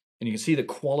 And you can see the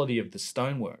quality of the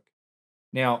stonework.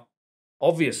 Now,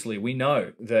 obviously, we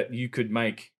know that you could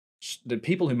make, the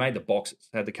people who made the boxes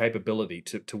had the capability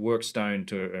to work stone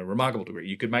to a remarkable degree.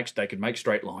 They could make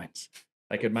straight lines.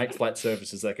 They could make flat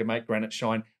surfaces. They could make granite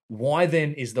shine. Why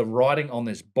then is the writing on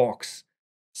this box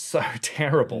so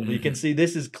terrible? You can see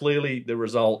this is clearly the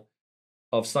result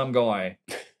of some guy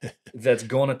that's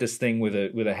gone at this thing with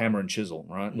a hammer and chisel,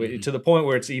 right? To the point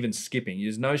where it's even skipping.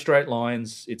 There's no straight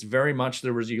lines. It's very much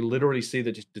you literally see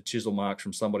the chisel marks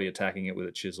from somebody attacking it with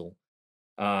a chisel.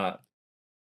 And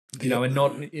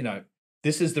not,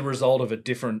 this is the result of a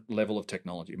different level of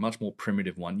technology, a much more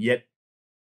primitive one. Yet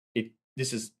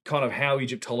this is kind of how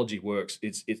Egyptology works.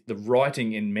 It's the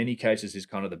writing in many cases is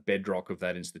kind of the bedrock of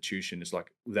that institution. It's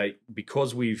like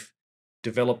because we've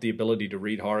developed the ability to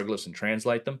read hieroglyphs and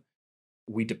translate them,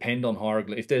 we depend on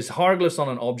hieroglyphs. If there's hieroglyphs on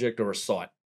an object or a site,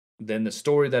 then the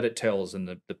story that it tells and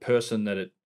the person that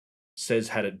it says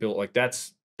had it built, like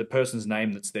that's the person's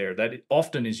name that's there. That it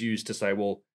often is used to say,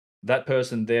 well, that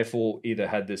person therefore either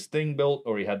had this thing built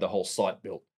or he had the whole site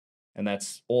built. And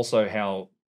that's also how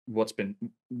what's been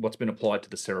applied to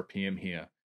the Serapeum here,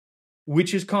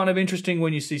 which is kind of interesting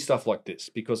when you see stuff like this,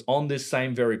 because on this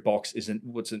same very box it's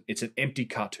an empty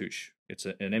cartouche. It's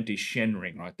an empty Shen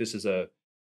ring, right? This is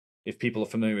if people are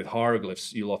familiar with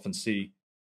hieroglyphs, you'll often see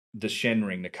the Shen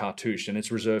ring, the cartouche, and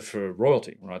it's reserved for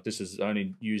royalty, right? This is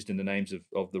only used in the names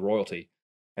of the royalty.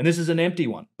 And this is an empty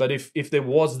one. But if there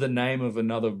was the name of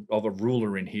a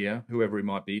ruler in here, whoever he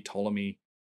might be, Ptolemy,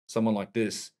 someone like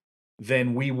this,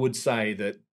 then we would say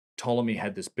that Ptolemy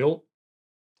had this built.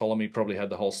 Ptolemy probably had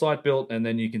the whole site built, and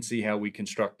then you can see how we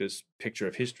construct this picture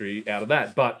of history out of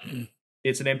that. But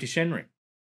it's an empty Shen ring.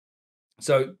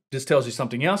 So this tells you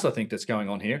something else I think that's going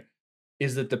on here,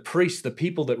 is that the priests, the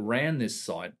people that ran this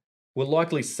site, were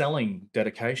likely selling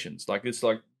dedications. Like it's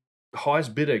like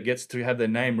highest bidder gets to have their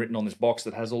name written on this box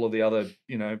that has all of the other,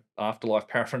 afterlife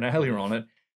paraphernalia on it.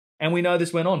 And we know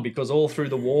this went on because all through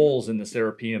the walls in the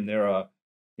Serapeum, there are,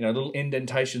 little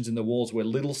indentations in the walls where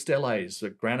little steles,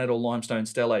 granite or limestone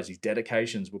steles, these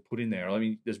dedications were put in there. I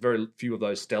mean, there's very few of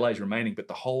those steles remaining, but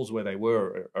the holes where they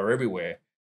were are everywhere.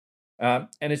 And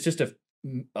it's just a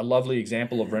lovely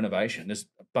example of renovation. There's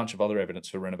a bunch of other evidence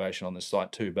for renovation on this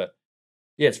site too, but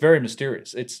yeah, it's very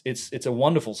mysterious. It's a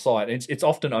wonderful site. It's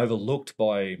often overlooked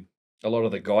by a lot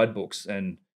of the guidebooks,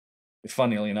 and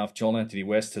funnily enough, John Anthony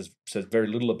West has says very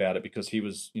little about it because he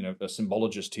was, you know, a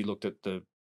symbologist. He looked at the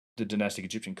dynastic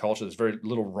Egyptian culture. There's very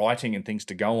little writing and things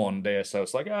to go on there. So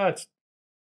it's like, it's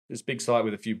this big site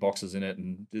with a few boxes in it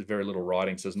and there's very little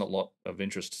writing. So there's not a lot of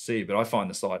interest to see. But I find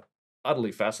the site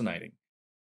utterly fascinating.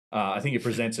 I think it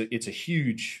presents it's a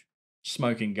huge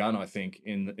smoking gun, I think,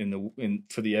 in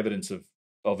for the evidence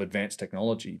of advanced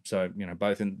technology. So, you know,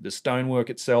 both in the stonework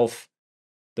itself,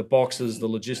 the boxes, the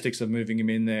logistics of moving them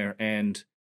in there, and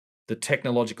the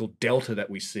technological delta that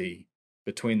we see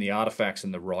between the artifacts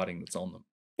and the writing that's on them.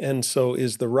 And so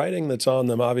is the writing that's on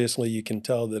them, obviously you can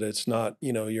tell that it's not,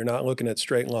 you know, you're not looking at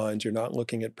straight lines, you're not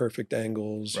looking at perfect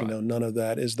angles, you Right. know, none of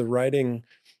that. Is the writing,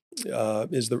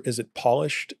 is it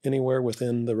polished anywhere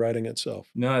within the writing itself?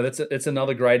 No, it's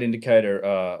another great indicator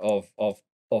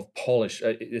of polish.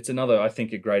 It's another, I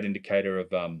think, a great indicator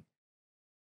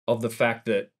of the fact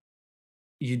that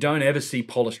you don't ever see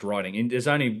polished writing. And there's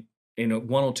only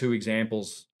one or two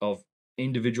examples of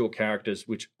individual characters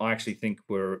which I actually think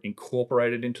were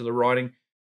incorporated into the writing.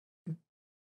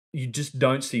 You just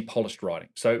don't see polished writing.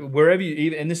 So wherever you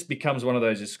even, and this becomes one of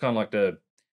those, it's kind of like the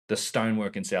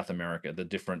stonework in South America, the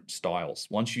different styles.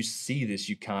 Once you see this,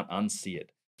 you can't unsee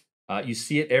it. You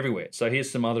see it everywhere. So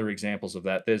here's some other examples of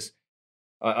that. There's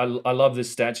I love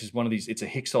this statue. It's one of these. It's a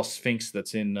Hyksos Sphinx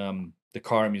that's in the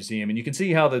Cairo Museum, and you can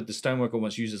see how the stonework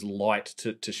almost uses light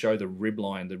to show the rib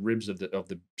line, the ribs of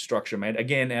the structure made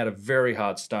again out of very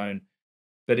hard stone.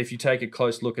 But if you take a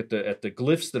close look at the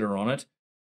glyphs that are on it,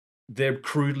 they're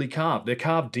crudely carved. They're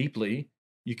carved deeply.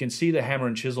 You can see the hammer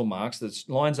and chisel marks. The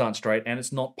lines aren't straight, and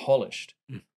it's not polished.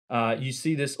 You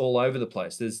see this all over the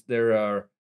place.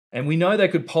 And we know they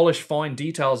could polish fine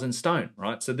details in stone,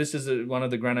 right? So this is one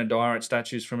of the granodiorite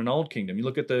statues from an old kingdom. You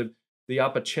look at the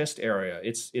upper chest area.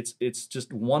 It's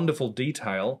just wonderful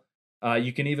detail.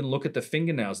 You can even look at the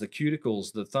fingernails, the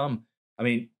cuticles, the thumb. I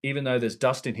mean, even though there's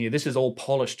dust in here, this is all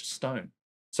polished stone.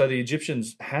 So the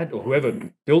Egyptians had, or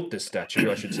whoever built this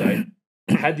statue, I should say,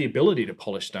 had the ability to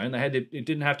polish stone. It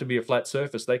didn't have to be a flat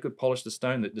surface. They could polish the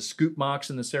stone. The scoop marks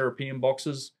in the Serapeum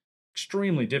boxes,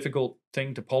 extremely difficult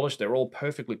thing to polish. They're all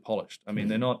perfectly polished. I mean,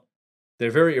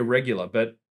 they're very irregular,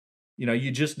 but you know,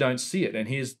 you just don't see it. And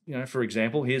here's, you know, for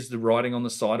example, here's the writing on the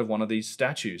side of one of these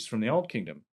statues from the Old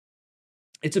Kingdom.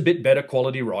 It's a bit better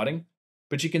quality writing,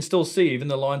 but you can still see even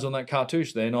the lines on that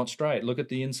cartouche, they're not straight. Look at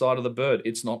the inside of the bird.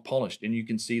 It's not polished, and you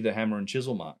can see the hammer and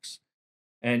chisel marks.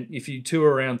 And if you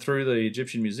tour around through the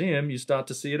Egyptian Museum, you start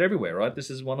to see it everywhere, right? This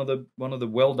is one of the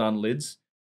well-done lids.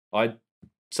 I'd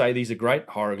say these are great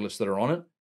hieroglyphs that are on it,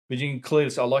 but you can clearly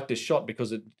say, I like this shot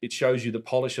because it shows you the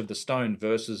polish of the stone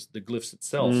versus the glyphs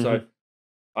itself. So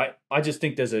I just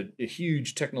think there's a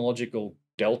huge technological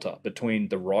delta between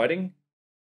the writing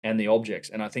and the objects.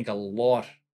 And I think a lot,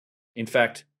 in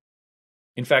fact,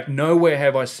 nowhere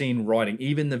have I seen writing,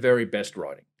 even the very best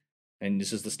writing, and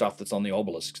this is the stuff that's on the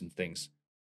obelisks and things,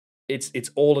 it's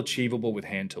all achievable with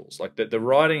hand tools. Like the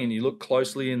writing, and you look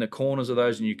closely in the corners of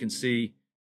those and you can see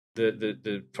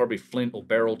the probably flint or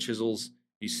beryl chisels.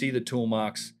 You see the tool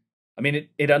marks. I mean,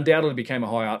 it undoubtedly became a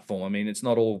high art form. I mean, it's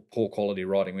not all poor quality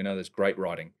writing. We know there's great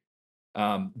writing,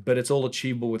 but it's all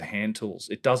achievable with hand tools.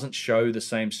 It doesn't show the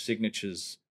same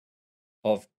signatures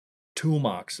of tool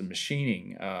marks and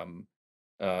machining,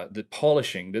 the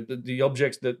polishing, the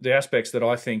objects, the aspects that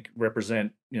I think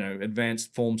represent, you know,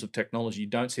 advanced forms of technology. You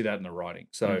don't see that in the writing.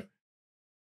 So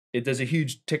there's a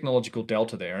huge technological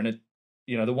delta there. And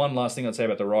you know, the one last thing I'd say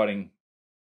about the writing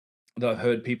that I've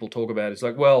heard people talk about is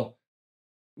like, well,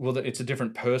 it's a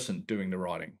different person doing the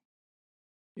writing.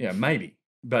 Yeah, maybe,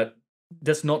 but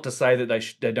that's not to say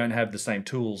that they don't have the same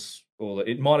tools, or that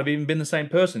it might have even been the same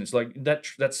person. It's like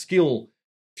that skill.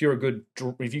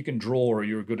 If you can draw or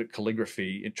you're good at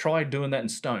calligraphy, try doing that in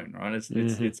stone, right?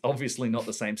 It's obviously not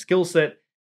the same skill set.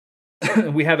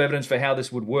 We have evidence for how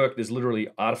this would work. There's literally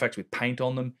artifacts with paint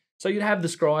on them. So you'd have the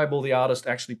scribe or the artist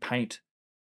actually paint.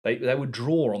 They would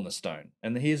draw on the stone,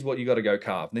 and here's what you got to go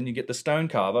carve. And then you get the stone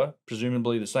carver,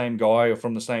 presumably the same guy or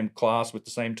from the same class with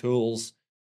the same tools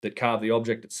that carve the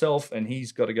object itself, and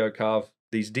he's got to go carve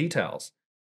these details.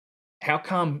 How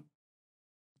come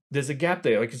there's a gap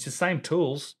there? Like, it's the same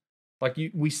tools. Like,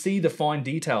 we see the fine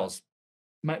details,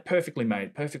 perfectly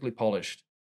made, perfectly polished,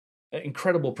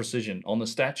 incredible precision on the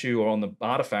statue or on the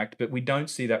artifact, but we don't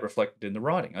see that reflected in the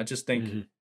writing. I just think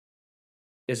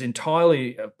there's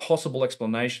entirely a possible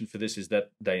explanation for this is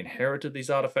that they inherited these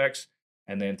artifacts,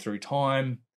 and then through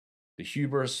time, the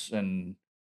hubris and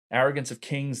arrogance of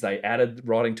kings, they added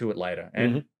writing to it later.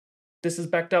 And this is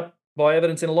backed up by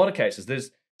evidence in a lot of cases.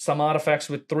 There's some artifacts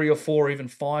with 3 or 4, even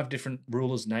 5 different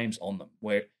rulers' names on them,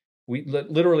 where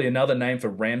literally another name for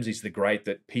Ramses the Great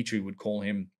that Petrie would call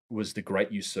him was the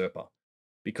Great Usurper,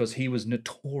 because he was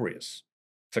notorious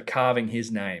for carving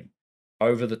his name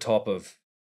over the top of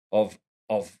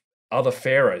other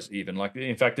pharaohs. Even, like,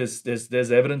 in fact,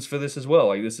 there's evidence for this as well.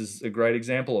 Like, this is a great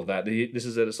example of that. This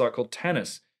is at a site called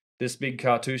Tanis. This big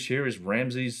cartouche here is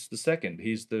Ramses II.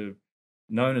 He's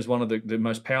known as one of the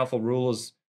most powerful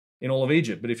rulers in all of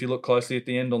Egypt. But if you look closely at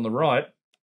the end on the right,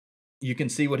 you can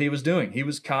see what he was doing. He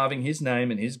was carving his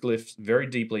name and his glyphs very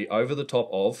deeply over the top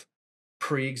of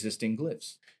pre-existing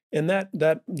glyphs. And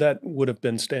that would have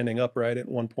been standing upright at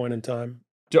one point in time.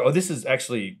 Oh, this is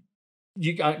actually,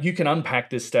 you can unpack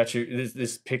this statue,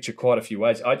 this picture, quite a few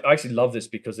ways. I actually love this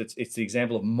because it's the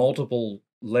example of multiple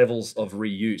levels of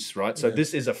reuse, right? So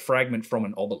this is a fragment from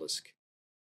an obelisk.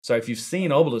 So if you've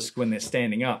seen obelisk when they're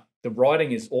standing up, the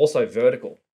writing is also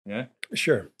vertical. Yeah,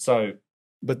 sure. So,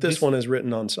 but this one is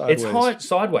written on sideways. It's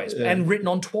sideways and written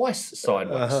on twice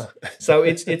sideways. So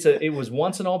it was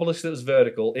once an obelisk that was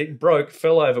vertical. It broke,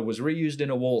 fell over, was reused in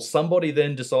a wall. Somebody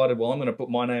then decided, well, I'm going to put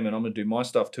my name and I'm going to do my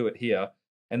stuff to it here.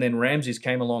 And then Ramses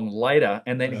came along later,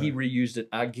 and then he reused it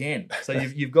again. So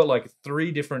you've got like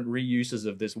 3 different reuses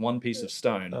of this one piece of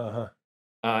stone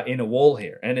in a wall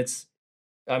here, and it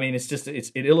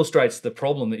illustrates the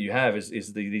problem that you have.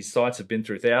 These sites have been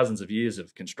through thousands of years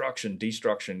of construction,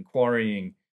 destruction,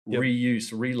 quarrying,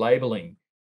 reuse, relabeling,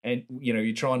 and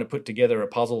you're trying to put together a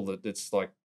puzzle that's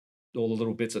like all the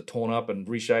little bits are torn up and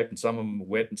reshaped, and some of them are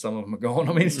wet and some of them are gone.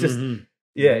 I mean, it's just.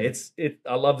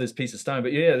 I love this piece of stone,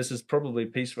 but this is probably a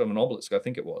piece from an obelisk. I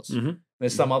think it was.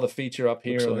 There's some other feature up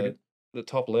here on the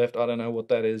top left. I don't know what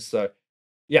that is. So,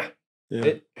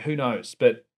 who knows?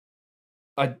 But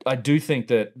I do think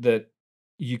that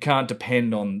you can't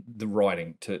depend on the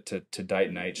writing to date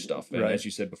and age stuff. And as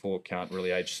you said before, can't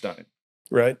really age stone.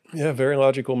 Right. Yeah, very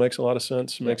logical. Makes a lot of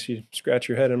sense. Makes you scratch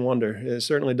your head and wonder. It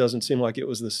certainly doesn't seem like it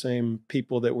was the same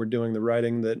people that were doing the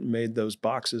writing that made those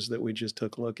boxes that we just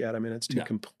took a look at. I mean, it's two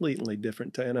completely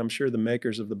different. And I'm sure the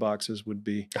makers of the boxes would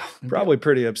be probably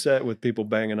pretty upset with people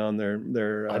banging on their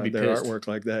artwork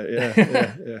like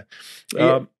that.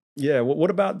 Yeah. What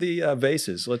about the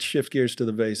vases? Let's shift gears to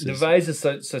the vases. The vases.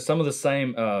 So some of the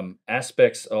same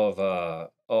aspects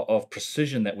of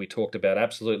precision that we talked about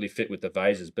absolutely fit with the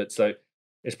vases. But so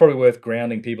it's probably worth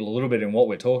grounding people a little bit in what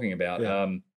we're talking about.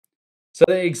 So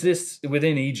they exist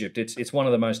within Egypt. It's one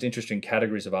of the most interesting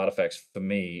categories of artifacts for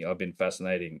me. I've been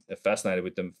fascinated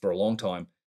with them for a long time.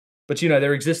 But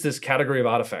there exists this category of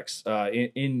artifacts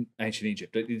in ancient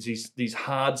Egypt. It's these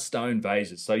hard stone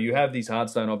vases. So you have these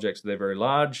hard stone objects. They're very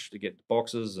large. They get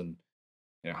boxes and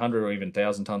 100 or even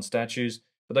 1,000-ton statues.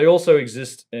 But they also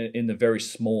exist in the very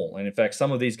small. And in fact,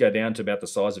 some of these go down to about the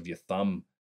size of your thumb.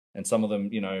 And some of them,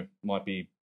 might be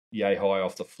yay high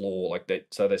off the floor, like that.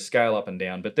 So they scale up and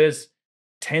down. But there's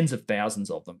tens of thousands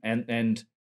of them. And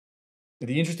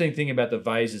the interesting thing about the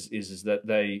vases is that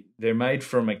they're made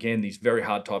from, again, these very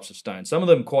hard types of stone. Some of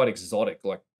them quite exotic,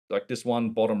 like this one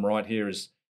bottom right here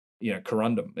is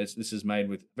corundum. This is made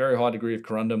with very high degree of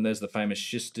corundum. There's the famous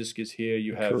schist discus here.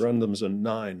 You have corundum's a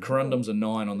 9. Corundum's a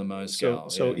 9 on the Mohs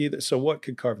scale. So what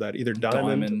could carve that? Either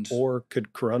diamond or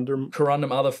could corundum?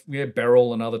 Corundum, other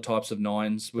beryl and other types of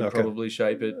 9s would probably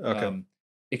shape it.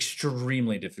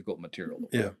 Extremely difficult material.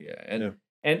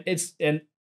 And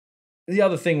the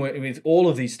other thing with all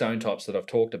of these stone types that I've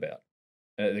talked about,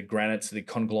 the granites, the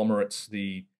conglomerates,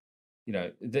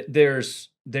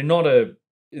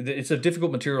 it's a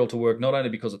difficult material to work, not only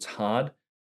because it's hard,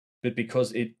 but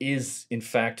because it is, in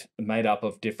fact, made up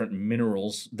of different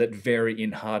minerals that vary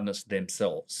in hardness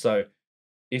themselves. So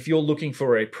if you're looking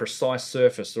for a precise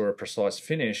surface or a precise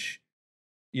finish,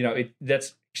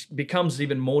 that becomes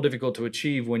even more difficult to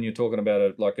achieve when you're talking about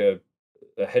a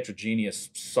heterogeneous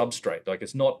substrate. Like,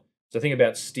 it's not, so think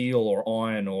about steel or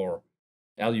iron or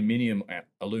aluminum,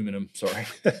 sorry.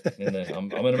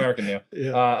 I'm an American now.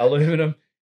 Aluminum.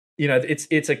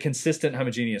 It's a consistent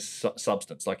homogeneous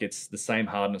substance. Like, it's the same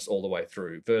hardness all the way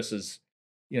through versus,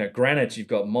 granite, you've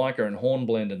got mica and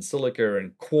hornblende and silica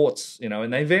and quartz,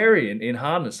 and they vary in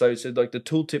hardness. So it's like the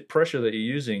tooltip pressure that you're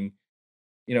using,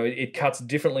 it cuts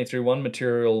differently through one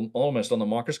material almost on the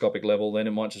microscopic level. Then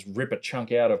it might just rip a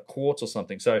chunk out of quartz or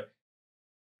something. So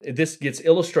this gets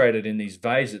illustrated in these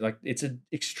vases. Like, it's an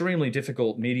extremely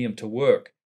difficult medium to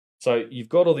work. So you've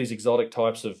got all these exotic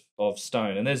types of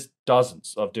stone, and there's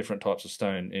dozens of different types of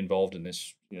stone involved in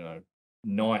this,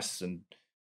 gneiss and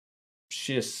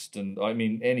schist, and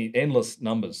any endless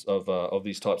numbers of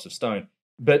these types of stone.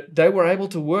 But they were able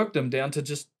to work them down to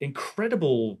just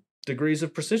incredible degrees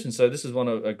of precision. So this is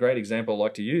a great example I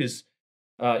like to use.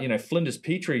 Flinders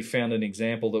Petrie found an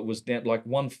example that was down like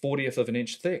 1/40th of an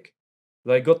inch thick.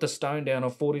 they got the stone down a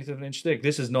 40th of an inch thick.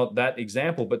 This is not that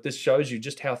example, but this shows you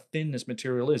just how thin this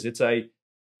material is. It's a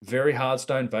very hard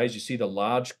stone vase. You see the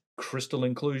large crystal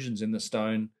inclusions in the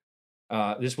stone.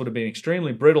 This would have been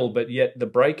extremely brittle, but yet the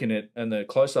break in it and the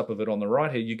close-up of it on the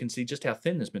right here, you can see just how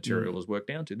thin this material is worked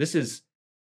down to. This is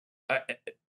an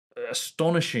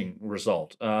astonishing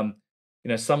result.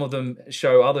 Some of them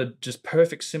show other just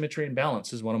perfect symmetry and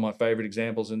balance. This is one of my favorite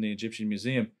examples in the Egyptian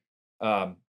Museum.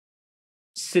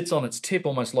 Sits on its tip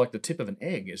almost like the tip of an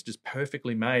egg. It's just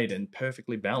perfectly made and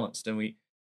perfectly balanced. And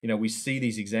we see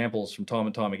these examples from time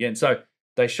and time again. So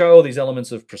they show all these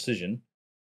elements of precision,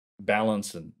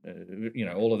 balance, and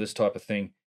all of this type of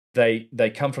thing. They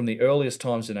come from the earliest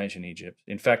times in ancient Egypt.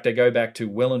 In fact, they go back to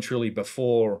well and truly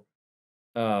before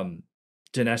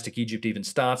dynastic Egypt even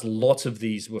starts. Lots of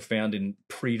these were found in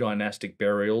pre-dynastic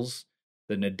burials,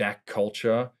 the Nadak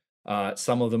culture.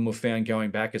 Some of them were found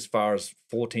going back as far as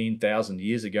 14,000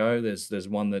 years ago. There's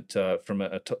one that from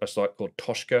a site called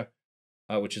Toshka,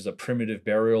 which is a primitive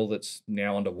burial that's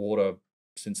now underwater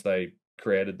since they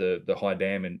created the high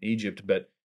dam in Egypt.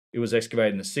 But it was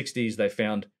excavated in the 60s. They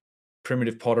found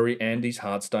primitive pottery and these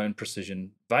hardstone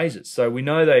precision vases. So we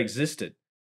know they existed.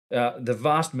 The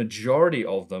vast majority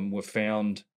of them were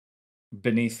found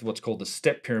beneath what's called the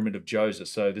Step Pyramid of Djoser.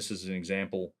 So this is an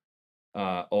example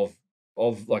of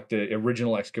like the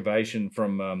original excavation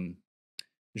from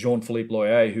Jean-Philippe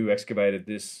Loyer, who excavated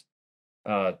this,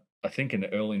 I think in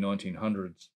the early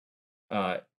 1900s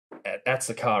at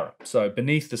Saqqara. So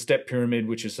beneath the Step Pyramid,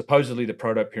 which is supposedly the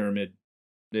proto-pyramid,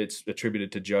 it's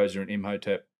attributed to Djoser and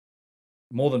Imhotep.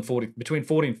 Between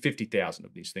 40 and 50,000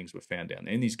 of these things were found down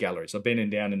there in these galleries. I've been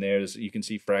down in there. You can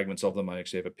see fragments of them. I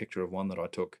actually have a picture of one that I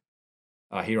took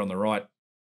here on the right.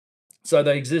 So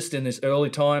they exist in this early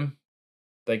time.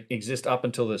 They exist up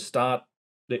until the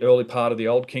early part of the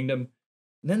Old Kingdom.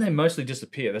 And then they mostly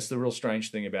disappear. That's the real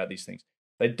strange thing about these things.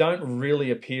 They don't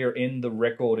really appear in the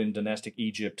record in dynastic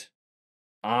Egypt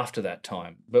after that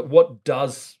time. But what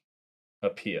does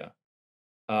appear,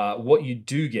 what you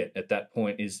do get at that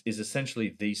point is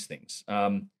essentially these things.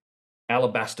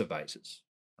 Alabaster vases,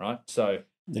 right? So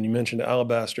then you mentioned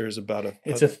alabaster is about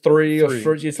it's a three.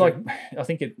 It's like, I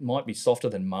think it might be softer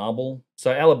than marble.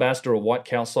 So alabaster or white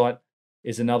calcite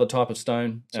is another type of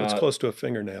stone. So it's close to a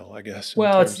fingernail, I guess.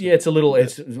 Well, it's a little.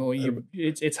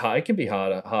 It's hard. It can be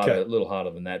harder, a little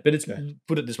harder than that. But it's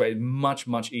put it this way,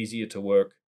 much easier to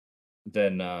work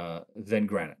than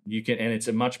granite. And it's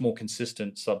a much more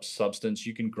consistent substance.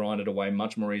 You can grind it away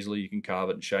much more easily. You can carve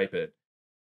it and shape it.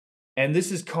 And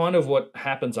this is kind of what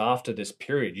happens after this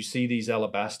period. You see these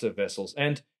alabaster vessels,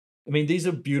 and I mean these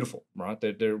are beautiful, right?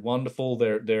 They're wonderful.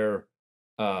 They're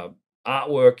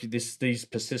artwork. These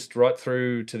persist right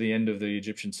through to the end of the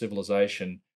Egyptian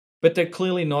civilization, but they're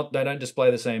clearly not. They don't display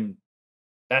the same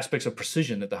aspects of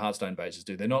precision that the hardstone vases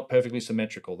do. They're not perfectly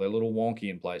symmetrical. They're a little wonky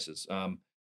in places. They're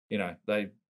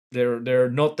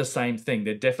not the same thing.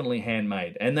 They're definitely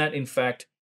handmade, and that in fact,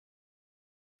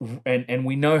 and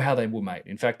we know how they were made.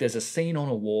 In fact, there's a scene on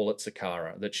a wall at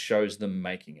Saqqara that shows them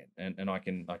making it, and I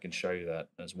can show you that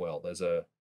as well. There's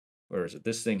where is it?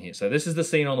 This thing here. So this is the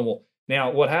scene on the wall.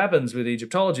 Now, what happens with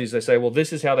Egyptology is they say, well,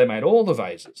 this is how they made all the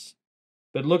vases.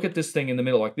 But look at this thing in the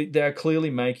middle. Like they're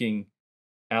clearly making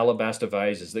alabaster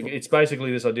vases. It's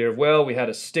basically this idea of, well, we had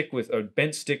a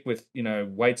bent stick with,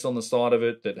 weights on the side of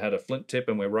it that had a flint tip,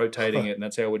 and we're rotating it, and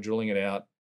that's how we're drilling it out.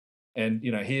 And,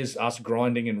 here's us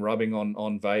grinding and rubbing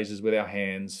on vases with our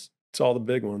hands. It's all the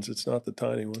big ones. It's not the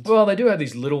tiny ones. Well, they do have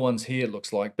these little ones here, it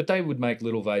looks like, but they would make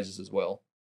little vases as well.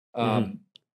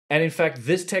 And in fact,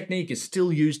 this technique is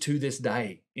still used to this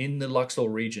day in the Luxor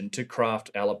region to craft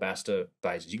alabaster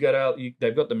vases.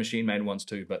 They've got the machine-made ones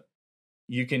too, but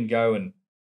you can go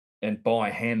and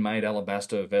buy handmade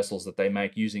alabaster vessels that they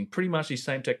make using pretty much these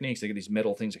same techniques. They get these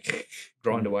metal things that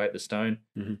grind away at the stone,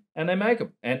 and they make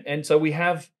them. And so we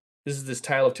have this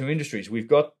tale of two industries. We've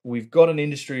got an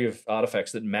industry of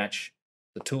artifacts that match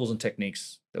the tools and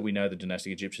techniques that we know the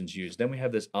dynastic Egyptians used. Then we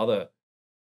have this other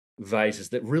vases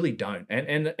that really don't.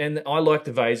 And I like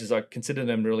the vases. I consider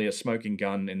them really a smoking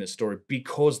gun in this story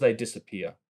because they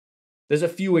disappear. There's a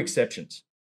few exceptions.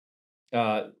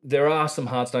 There are some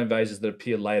hardstone vases that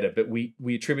appear later, but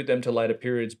we attribute them to later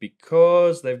periods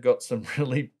because they've got some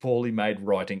really poorly made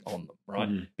writing on them,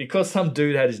 right? Because some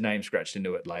dude had his name scratched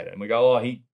into it later, and we go, oh,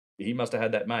 he must have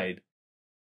had that made.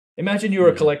 Imagine you're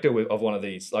a collector of one of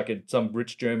these, like some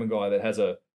rich German guy that has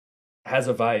a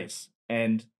vase,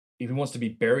 and if he wants to be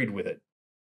buried with it,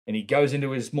 and he goes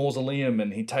into his mausoleum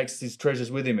and he takes his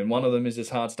treasures with him, and one of them is this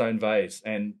hardstone vase.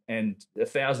 And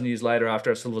 1,000 years later,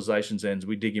 after our civilizations ends,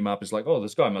 we dig him up. It's like, oh,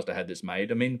 this guy must have had this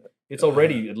made. I mean, it's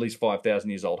already at least 5,000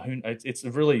 years old. It's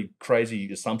a really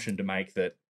crazy assumption to make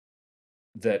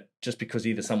that just because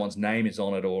either someone's name is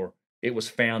on it or it was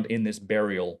found in this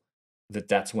burial,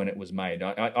 that's when it was made.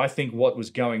 I think what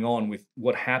was going on with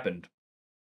what happened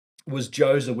was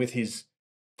Djoser with his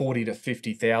 40 to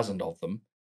 50,000 of them.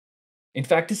 In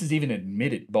fact, this is even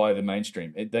admitted by the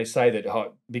mainstream. They say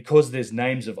that because there's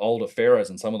names of older pharaohs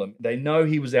and some of them, they know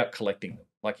he was out collecting them.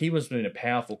 Like, he was a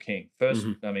powerful king. First,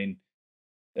 I mean,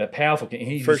 a powerful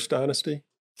king. First dynasty?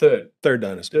 Third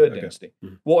dynasty. Third dynasty.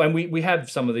 Well, and we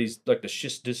have some of these, like the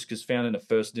schist disc is found in a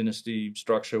first dynasty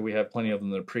structure. We have plenty of them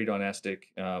that are pre-dynastic.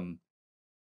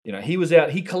 You know, he was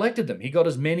out, he collected them. He got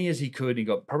as many as he could. He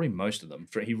got probably most of them.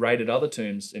 He raided other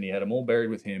tombs and he had them all buried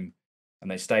with him. And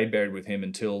they stayed buried with him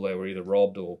until they were either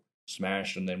robbed or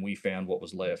smashed, and then we found what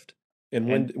was left.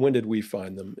 And when did we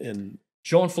find them? In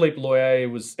Jean-Philippe Loyer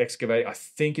was excavated, I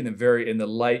think, in the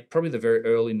late, probably the very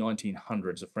early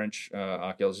 1900s. A French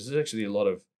archaeologist. There's actually a lot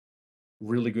of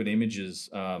really good images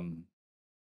from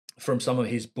some of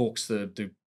his books.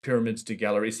 The Pyramids du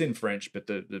Gallery. It's in French, but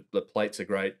the plates are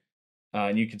great.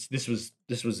 And you can this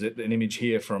was an image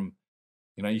here from.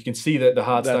 You know, you can see that the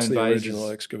hardstone that's the vase original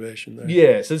excavation there.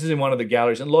 Yeah, so this is in one of the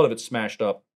galleries, and a lot of it's smashed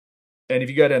up. And if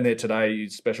you go down there today, you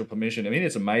special permission. I mean,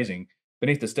 it's amazing.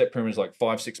 Beneath the step pyramid is like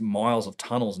 5-6 miles of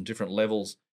tunnels and different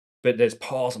levels, but there's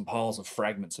piles and piles of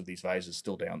fragments of these vases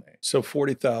still down there. So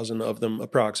 40,000 of them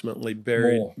approximately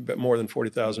buried, more than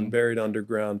 40,000 buried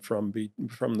underground from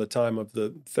the time of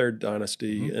the Third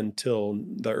Dynasty until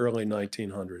the early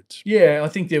 1900s. Yeah, I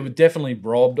think they were definitely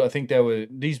robbed. I think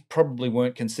these probably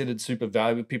weren't considered super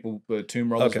valuable. People,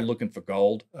 tomb robbers, were looking for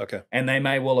gold. Okay. And they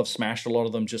may well have smashed a lot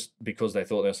of them just because they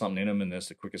thought there was something in them and that's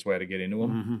the quickest way to get into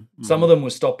them. Some of them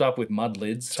were stopped up with mud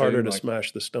lids. It's harder to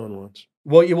smash the stone ones.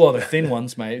 Well, the thin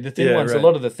ones, mate. The thin ones, right. A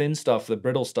lot of the thin stuff, the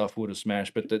brittle stuff would have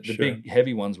smashed, but the big,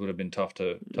 heavy ones would have been tough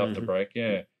to break.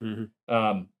 Yeah. You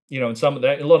know, and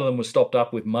a lot of them were stopped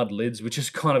up with mud lids, which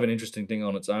is kind of an interesting thing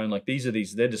on its own. Like these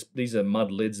are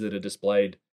mud lids that are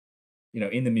displayed, you know,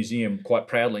 in the museum quite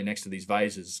proudly next to these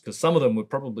vases, because some of them were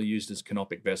probably used as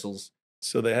canopic vessels.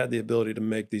 So they had the ability to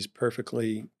make these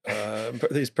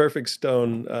these perfect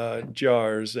stone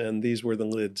jars, and these were the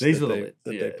lids. These are the lids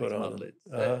that they put on. Lids.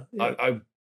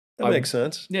 That makes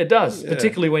sense. Yeah, it does. Yeah.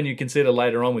 Particularly when you consider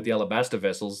later on with the alabaster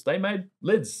vessels, they made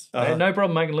lids. They had no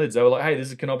problem making lids. They were like, hey, this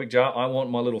is a canopic jar. I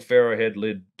want my little pharaoh head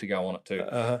lid to go on it too.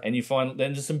 And you find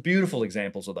there's some beautiful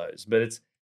examples of those. But it's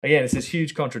this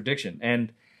huge contradiction.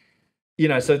 And, you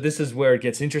know, so this is where it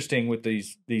gets interesting with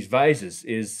these vases,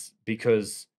 is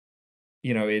because,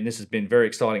 you know, and this has been very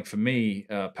exciting for me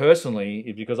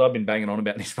personally, because I've been banging on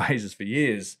about these vases for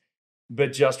years.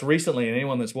 But just recently, and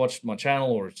anyone that's watched my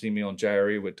channel or seen me on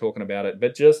JRE, we're talking about it.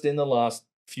 But just in the last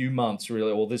few months,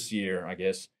 really, or this year, I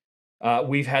guess,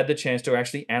 we've had the chance to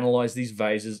actually analyze these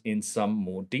vases in some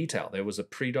more detail. There was a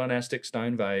pre-dynastic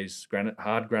stone vase,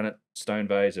 hard granite stone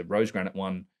vase, a rose granite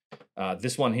one.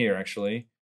 This one here, actually,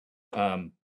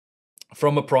 from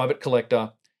a private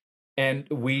collector. And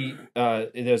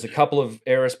there's a couple of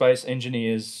aerospace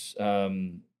engineers,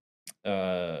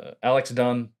 Alex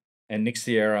Dunn and Nick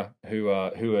Sierra, who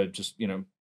are just, you know,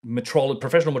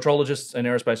 professional metrologists and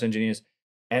aerospace engineers,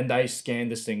 and they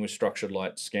scanned this thing with structured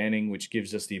light scanning, which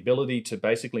gives us the ability to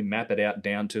basically map it out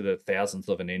down to the thousandth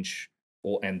of an inch,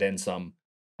 and then some.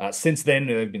 Since then,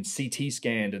 they've been CT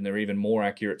scanned, and they're even more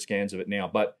accurate scans of it now.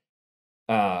 But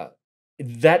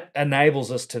that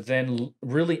enables us to then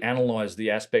really analyze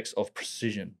the aspects of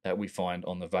precision that we find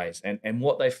on the vase, and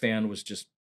what they found was just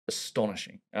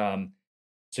astonishing.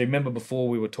 So remember before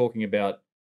we were talking about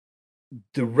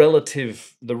the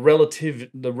relative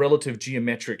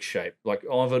geometric shape, like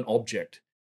of an object.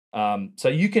 So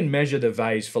you can measure the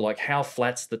vase for like how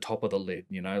flat's the top of the lid,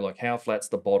 you know, like how flat's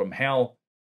the bottom, how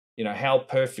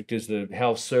perfect is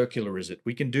how circular is it?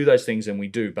 We can do those things, and we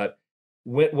do, but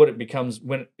when it becomes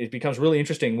really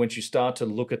interesting once you start to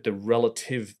look at the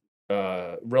relative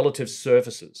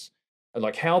surfaces,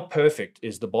 like how perfect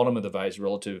is the bottom of the vase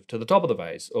relative to the top of the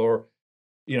vase, or,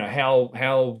 you know,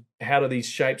 how do these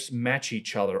shapes match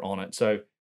each other on it? So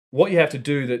what you have to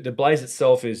do, the blaze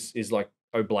itself is like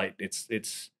oblate.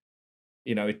 It's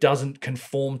you know, it doesn't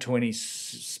conform to any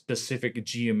specific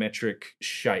geometric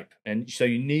shape, and so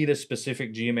you need a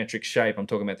specific geometric shape. I'm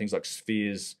talking about things like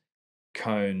spheres,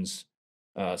 cones,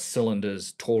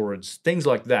 cylinders, toroids, things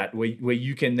like that, where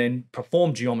you can then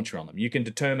perform geometry on them. You can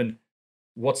determine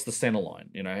what's the center line?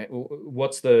 You know,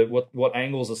 what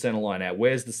angle's the center line at?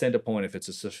 Where's the center point if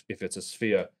it's a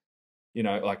sphere? You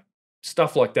know, like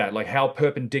stuff like that. Like how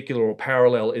perpendicular or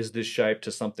parallel is this shape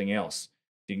to something else?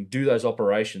 You can do those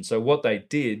operations. So what they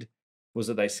did was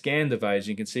that they scanned the vase.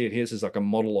 You can see it here. This is like a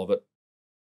model of it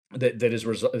that is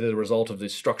the result of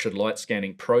this structured light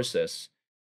scanning process.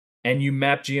 And you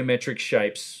map geometric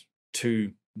shapes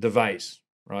to the vase,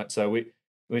 right? So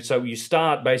so you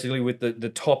start basically with the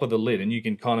top of the lid, and you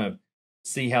can kind of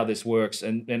see how this works.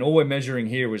 And all we're measuring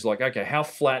here was like, okay, how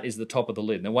flat is the top of the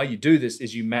lid? And the way you do this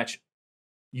is you match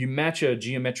a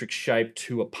geometric shape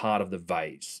to a part of the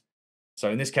vase. So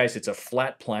in this case, it's a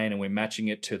flat plane, and we're matching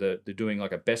it to they're doing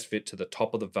like a best fit to the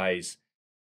top of the vase.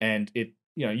 And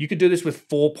you could do this with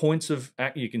 4 points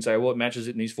you can say, well, it matches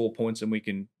it in these 4 points, and we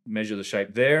can measure the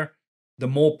shape there. The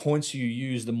more points you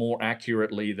use, the more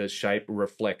accurately the shape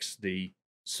reflects the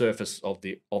surface of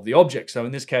the object. So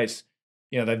in this case,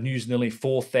 they've used nearly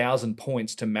 4,000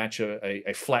 points to match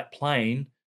a flat plane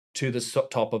to the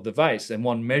top of the vase. And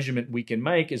one measurement we can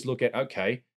make is look at,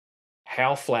 okay,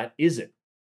 how flat is it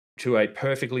to a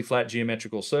perfectly flat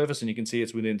geometrical surface? And you can see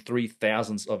it's within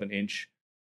 0.003 of an inch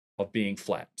of being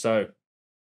flat. So,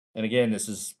 and again,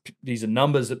 these are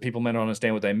numbers that people may not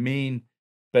understand what they mean,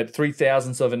 but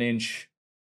 0.003 of an inch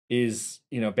is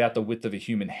about the width of a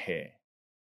human hair,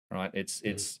 right? It's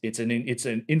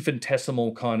an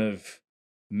infinitesimal kind of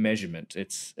measurement.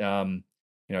 It's a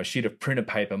sheet of printer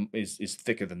paper is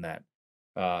thicker than that,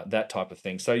 that type of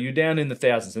thing. So you're down in the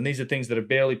thousands, and these are things that are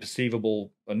barely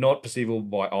perceivable, or not perceivable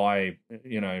by eye,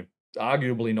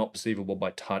 arguably not perceivable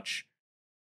by touch,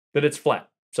 but it's flat.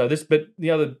 So but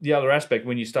the other aspect,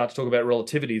 when you start to talk about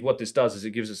relativity, what this does is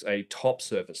it gives us a top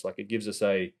surface, like it gives us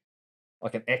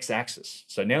like an x-axis.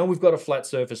 So now we've got a flat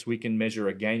surface we can measure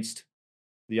against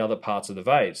the other parts of the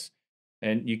vase,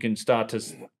 and you can start to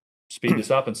speed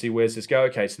this up and see where's this go.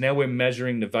 Okay, so now we're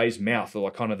measuring the vase mouth, or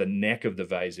like kind of the neck of the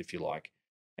vase, if you like,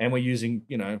 and we're using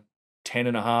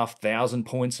 10,500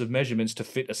 points of measurements to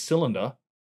fit a cylinder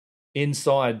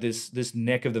inside this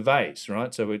neck of the vase,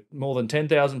 right? So with more than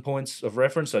 10,000 points of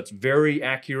reference, so it's very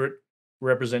accurate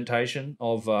representation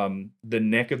of the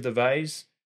neck of the vase.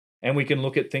 And we can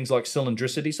look at things like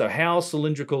cylindricity. So how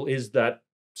cylindrical is that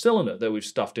cylinder that we've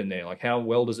stuffed in there? Like how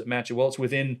well does it match? Well, it's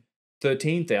within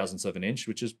 13,000ths of an inch,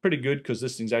 which is pretty good because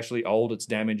this thing's actually old, it's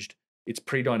damaged, it's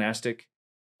pre-dynastic.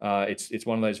 It's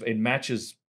one of those, it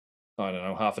matches, I don't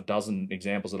know, half a dozen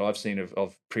examples that I've seen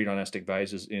of pre-dynastic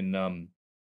vases in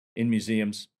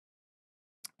museums.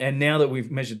 And now that we've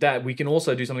measured that, we can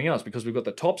also do something else, because we've got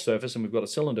the top surface and we've got a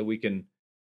cylinder. We can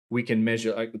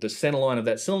measure the center line of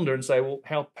that cylinder and say, well,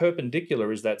 how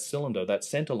perpendicular is that cylinder, that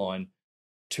center line,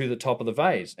 to the top of the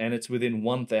vase? And it's within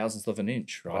 1,000th of an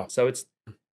inch, right? Wow. So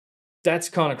that's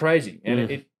kind of crazy.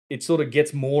 And it sort of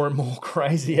gets more and more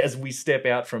crazy as we step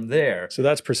out from there. So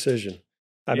that's precision.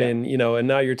 I mean, and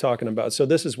now you're talking about, so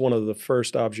this is one of the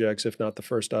first objects, if not the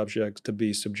first object, to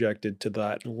be subjected to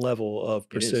that level of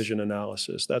precision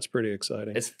analysis. That's pretty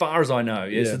exciting. As far as I know,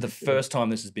 this is the first time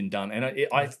this has been done. And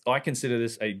I consider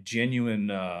this a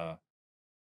genuine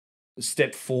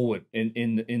step forward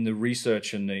in the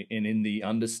research and in the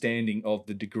understanding of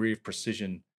the degree of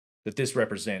precision that this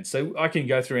represents. So I can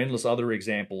go through endless other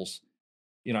examples,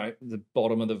 the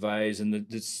bottom of the vase and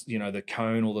the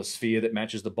cone or the sphere that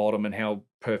matches the bottom and how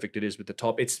perfect it is with the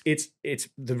top. It's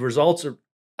the results are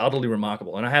utterly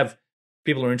remarkable. And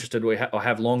people are interested. I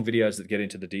have long videos that get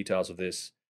into the details of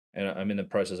this, and I'm in the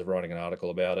process of writing an article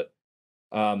about it.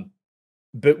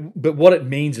 But what it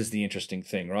means is the interesting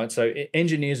thing, right? So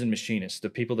engineers and machinists, the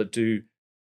people that do,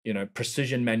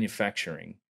 precision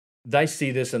manufacturing, they see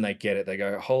this and they get it. They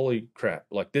go, holy crap.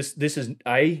 Like this is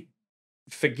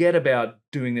forget about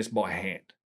doing this by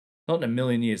hand. Not in a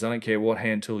million years. I don't care what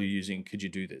hand tool you're using. Could you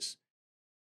do this?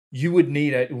 You would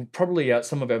need probably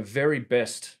some of our very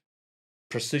best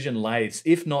precision lathes,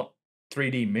 if not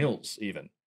 3D mills even,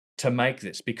 to make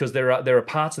this, because there are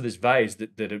parts of this vase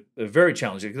that are very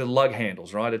challenging. The lug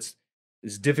handles, right? It's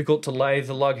difficult to lathe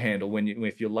the lug handle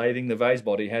if you're lathing the vase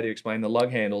body. How do you explain the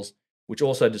lug handles, which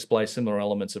also display similar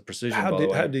elements of precision? By the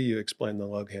way, how do you explain the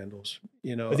lug handles?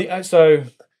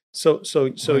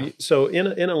 So in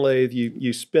a lathe,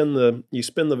 you spin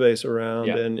the vase around,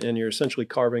 and you're essentially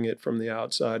carving it from the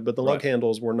outside. But the lug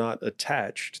handles were not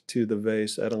attached to the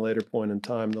vase at a later point in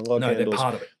time. The lug handles, they're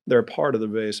part of it. They're part of the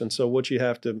vase, and so what you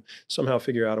have to somehow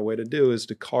figure out a way to do is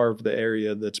to carve the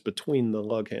area that's between the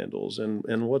lug handles.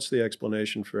 And what's the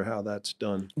explanation for how that's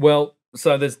done? Well,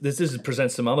 So this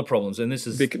presents some other problems, and this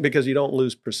is because you don't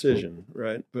lose precision,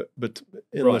 right? But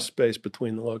in the right. space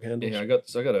between the lug handles. Yeah, I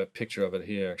got a picture of it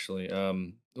here actually.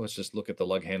 Let's just look at the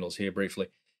lug handles here briefly.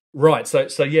 Right.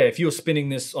 So yeah, if you're spinning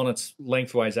this on its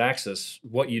lengthwise axis,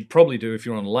 what you'd probably do if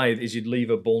you're on a lathe is you'd leave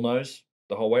a bull nose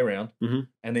the whole way around, Hmm.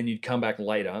 and then you'd come back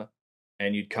later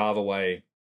and you'd carve away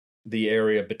the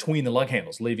area between the lug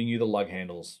handles, leaving you the lug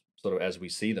handles sort of as we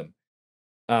see them.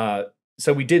 Uh,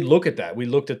 so we did look at that. We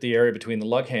looked at the area between the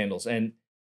lug handles, and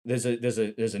there's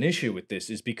an issue with this,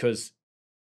 is because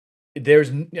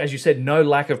there's, as you said, no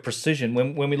lack of precision.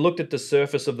 When we looked at the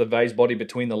surface of the vase body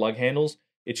between the lug handles,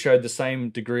 it showed the same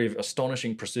degree of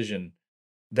astonishing precision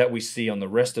that we see on the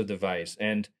rest of the vase.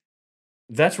 And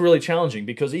that's really challenging,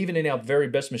 because even in our very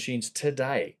best machines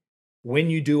today, when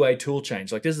you do a tool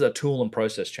change, like this is a tool and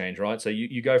process change, right? So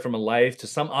you go from a lathe to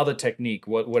some other technique,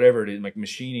 whatever it is, like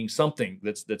machining something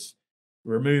that's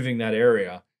removing that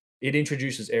area, it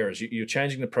introduces errors. You're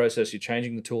changing the process, you're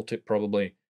changing the tool tip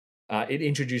probably. It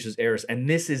introduces errors, and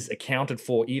this is accounted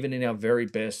for even in our very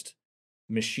best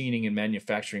machining and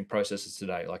manufacturing processes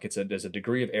today. Like there's a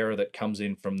degree of error that comes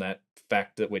in from that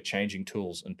fact that we're changing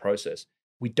tools and process.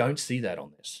 We don't see that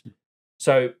on this.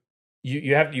 So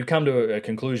you come to a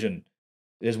conclusion.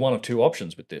 There's one of two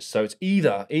options with this. So it's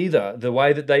either the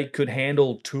way that they could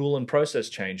handle tool and process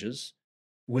changes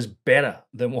was better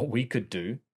than what we could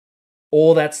do,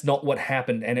 or that's not what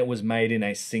happened and it was made in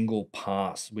a single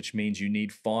pass, which means you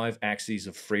need 5 axes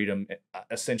of freedom,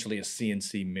 essentially a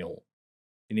CNC mill.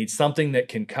 You need something that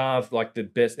can carve like the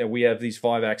best. We have these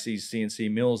 5 axes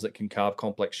CNC mills that can carve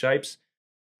complex shapes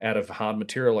out of hard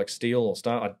material like steel or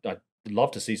stone. I'd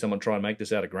love to see someone try and make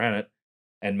this out of granite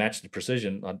and match the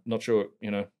precision. I'm not sure,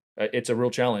 it's a real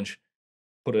challenge.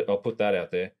 I'll put that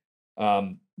out there.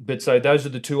 But so those are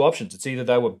the two options. It's either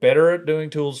they were better at doing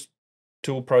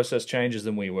tool process changes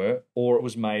than we were, or it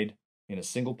was made in a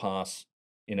single pass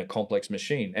in a complex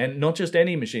machine. And not just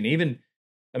any machine, even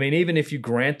if you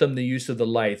grant them the use of the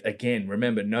lathe, again,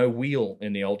 remember, no wheel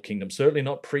in the Old Kingdom, certainly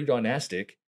not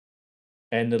pre-dynastic,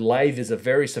 and the lathe is a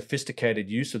very sophisticated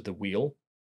use of the wheel.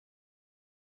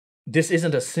 This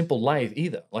isn't a simple lathe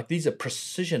either. Like, these are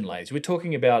precision lathes. We're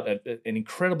talking about an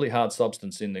incredibly hard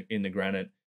substance in the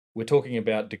granite. We're talking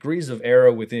about degrees of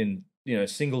error within,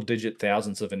 single-digit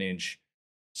thousandths of an inch.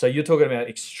 So you're talking about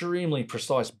extremely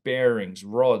precise bearings,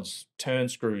 rods, turn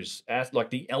screws, like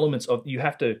the elements of,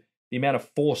 the amount of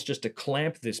force just to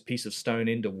clamp this piece of stone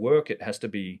into work, it has to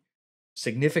be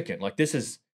significant. Like, this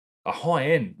is a high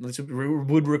end, this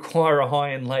would require a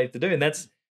high end lathe to do. And that's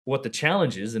what the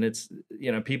challenge is. And it's,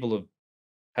 people are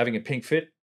having a pink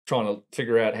fit trying to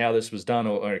figure out how this was done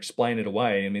or explain it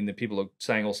away. I mean, the people are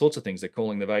saying all sorts of things. They're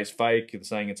calling the vase fake. They're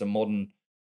saying it's a modern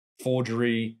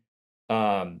forgery.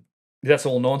 That's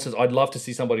all nonsense. I'd love to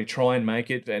see somebody try and make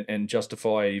it and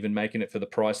justify even making it for the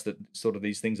price that sort of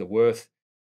these things are worth.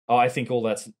 I think all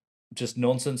that's just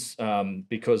nonsense,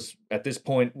 because at this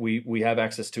point we have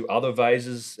access to other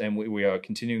vases, and we are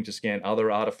continuing to scan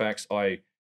other artifacts. I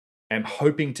am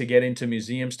hoping to get into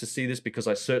museums to see this, because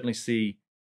I certainly see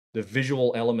the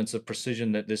visual elements of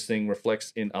precision that this thing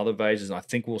reflects in other vases, and I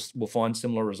think we'll find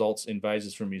similar results in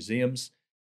vases from museums.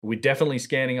 We're definitely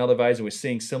scanning other vases, and we're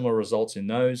seeing similar results in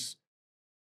those.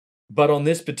 But on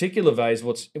this particular vase,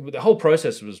 the whole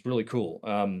process was really cool.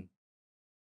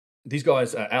 These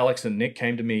guys, Alex and Nick,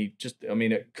 came to me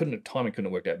timing couldn't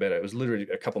have worked out better. It was literally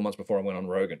a couple months before I went on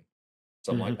Rogan.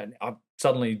 So I'm like, and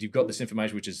suddenly you've got this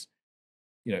information, which is,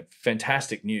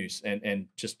 fantastic news and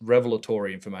just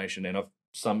revelatory information. And I've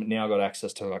now got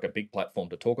access to like a big platform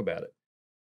to talk about it.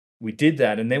 We did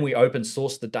that, and then we open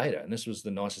sourced the data, and this was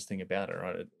the nicest thing about it,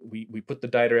 right? We put the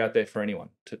data out there for anyone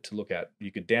to look at.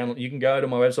 You can go to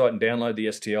my website and download the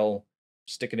STL,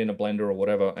 stick it in a blender or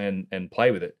whatever, and play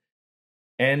with it.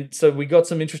 And so we got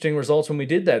some interesting results when we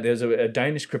did that. There's a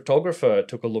Danish cryptographer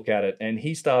took a look at it, and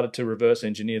he started to reverse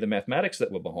engineer the mathematics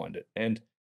that were behind it. And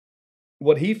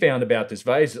what he found about this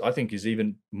vase, I think, is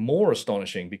even more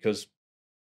astonishing, because,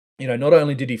 not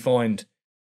only did he find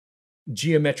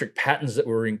geometric patterns that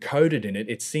were encoded in it,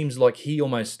 it seems like he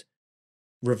almost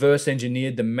reverse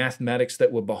engineered the mathematics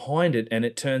that were behind it. And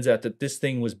it turns out that this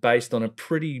thing was based on a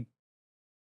pretty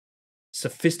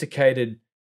sophisticated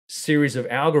series of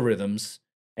algorithms,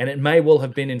 and it may well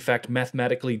have been, in fact,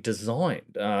 mathematically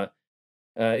designed.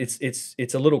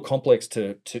 It's a little complex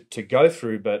to go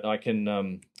through, but I can, I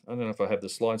don't know if I have the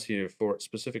slides here for it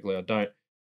specifically. I don't.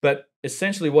 But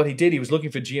essentially what he did, he was looking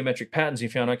for geometric patterns. He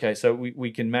found, okay, so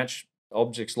we can match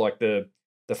objects like the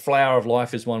flower of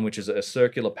life is one, which is a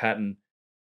circular pattern.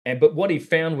 But what he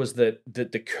found was that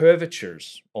the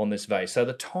curvatures on this vase, so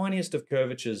the tiniest of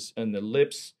curvatures in the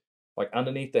lips, like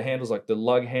underneath the handles, like the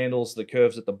lug handles, the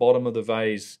curves at the bottom of the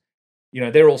vase,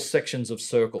 they're all sections of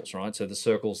circles, right? So the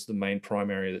circle's the main prime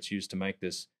area that's used to make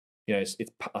this.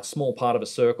 It's a small part of a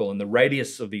circle, and the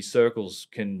radius of these circles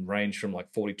can range from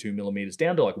like 42 millimeters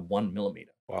down to like 1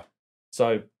 millimeter. Wow.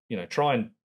 So, try and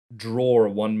draw a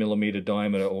 1 millimeter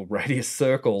diameter or radius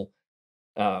circle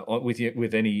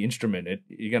with any instrument,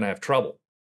 you're going to have trouble.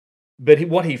 But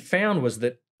what he found was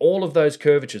that all of those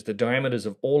curvatures, the diameters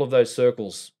of all of those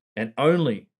circles, and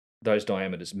only those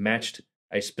diameters, matched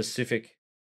a specific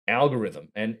algorithm.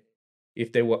 And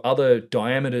if there were other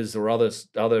diameters or other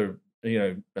other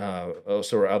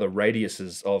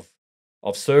radiuses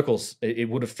of circles, it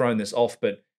would have thrown this off.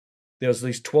 But there was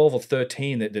these 12 or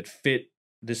 13 that fit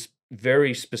this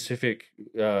very specific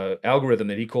algorithm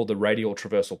that he called the radial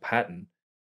traversal pattern.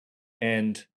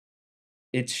 And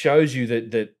it shows you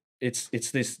that it's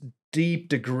this deep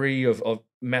degree of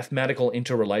mathematical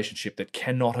interrelationship that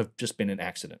cannot have just been an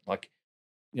accident. Like,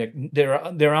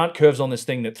 there aren't curves on this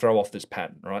thing that throw off this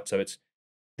pattern, right? So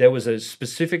there was a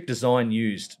specific design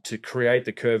used to create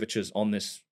the curvatures on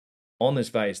this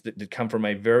vase that come from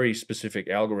a very specific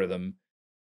algorithm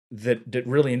that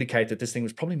really indicate that this thing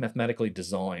was probably mathematically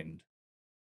designed.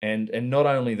 And not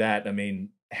only that, I mean,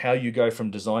 how you go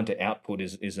from design to output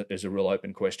is a real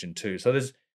open question too. So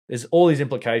there's all these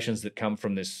implications that come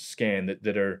from this scan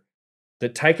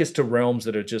that take us to realms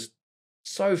that are just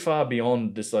so far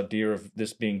beyond this idea of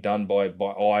this being done by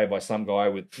some guy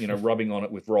with rubbing on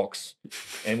it with rocks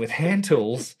and with hand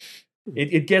tools.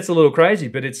 It gets a little crazy,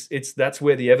 but that's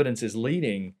where the evidence is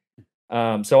leading.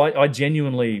 So I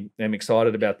genuinely am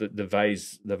excited about the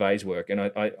vase work, and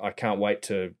I can't wait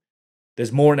to.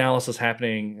 There's more analysis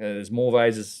happening. There's more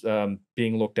vases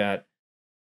being looked at.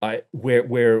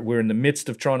 We're in the midst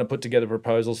of trying to put together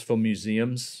proposals for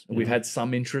museums. We've had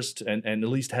some interest and at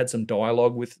least had some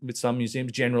dialogue with some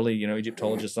museums. Generally,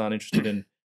 Egyptologists aren't interested in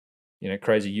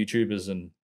crazy YouTubers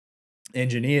and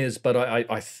engineers, but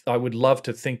I would love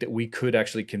to think that we could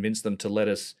actually convince them to let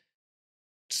us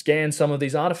scan some of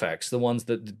these artifacts, the ones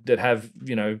that have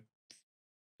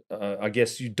I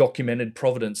guess you documented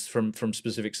provenance from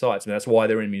specific sites. I mean, that's why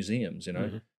they're in museums.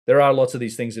 There are lots of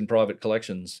these things in private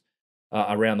collections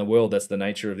around the world. That's the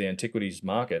nature of the antiquities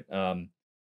market.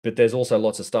 But there's also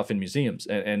lots of stuff in museums,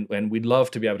 and we'd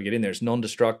love to be able to get in there. It's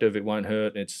non-destructive. It won't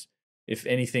hurt. It's, if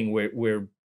anything,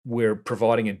 we're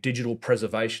providing a digital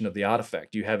preservation of the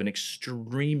artifact. You have an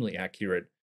extremely accurate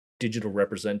digital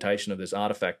representation of this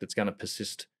artifact that's going to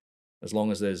persist as long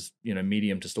as there's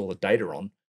medium to store the data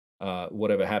on.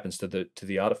 Whatever happens to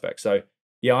the artifact. So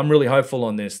yeah, I'm really hopeful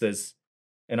on this.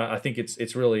 And I think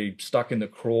it's really stuck in the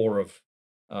craw of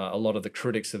a lot of the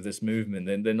critics of this movement.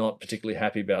 And they're not particularly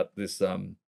happy about this,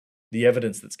 the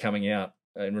evidence that's coming out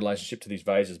in relationship to these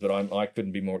vases. But I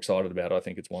couldn't be more excited about it. I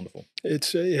think it's wonderful.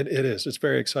 It is. It's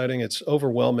very exciting. It's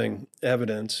overwhelming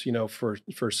evidence, for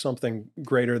something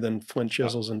greater than flint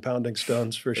chisels and pounding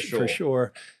stones for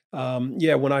sure.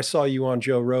 Yeah, when I saw you on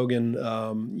Joe Rogan,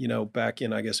 back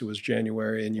in, I guess it was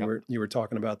January, and you were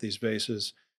talking about these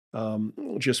vases.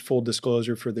 Just full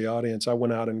disclosure for the audience, I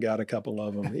went out and got a couple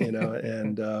of them,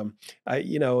 and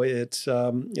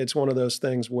it's one of those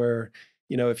things where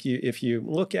if you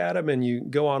look at them and you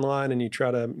go online and you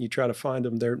try to find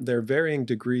them, they're varying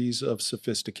degrees of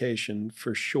sophistication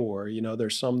for sure.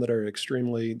 There's some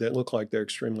that look like they're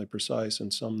extremely precise,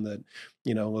 and some that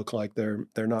look like they're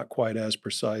not quite as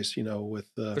precise. With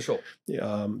For sure.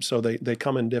 so they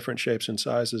come in different shapes and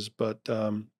sizes, but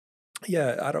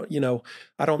yeah, I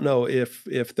don't know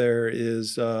if there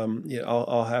is.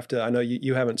 I'll have to. I know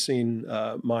you haven't seen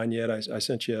mine yet. I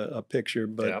sent you a picture,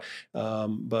 but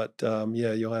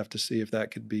yeah, you'll have to see if that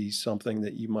could be something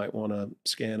that you might want to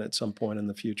scan at some point in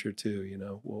the future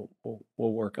too. We'll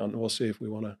work on. We'll see if we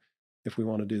want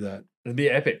to do that. It'd be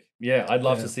epic. Yeah, I'd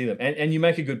love to see them. And you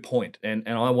make a good point, and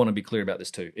I want to be clear about this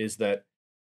too. Is that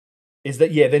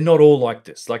yeah, they're not all like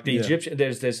this. Like the Egyptian,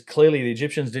 there's clearly the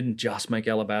Egyptians didn't just make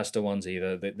alabaster ones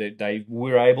either. They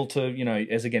were able to,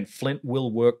 as again, flint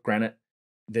will work granite.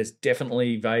 There's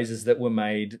definitely vases that were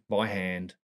made by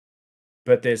hand,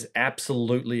 but there's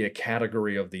absolutely a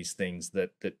category of these things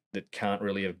that can't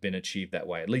really have been achieved that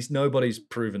way. At least nobody's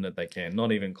proven that they can,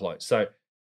 not even close. So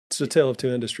it's a tale of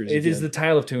two industries. It is the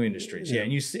tale of two industries, yeah.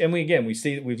 And we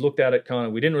see that we've looked at it kind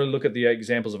of. We didn't really look at the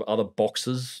examples of other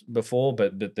boxes before,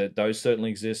 but those certainly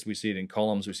exist. We see it in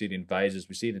columns, we see it in vases,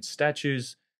 we see it in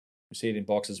statues, we see it in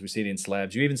boxes, we see it in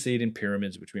slabs. You even see it in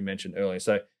pyramids, which we mentioned earlier.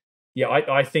 So, yeah,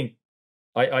 I think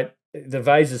the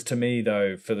vases to me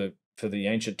though for the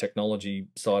ancient technology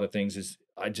side of things is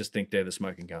I just think they're the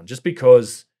smoking gun. Just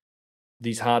because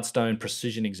these hard stone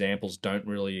precision examples don't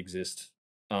really exist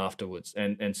afterwards,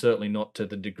 and certainly not to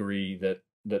the degree that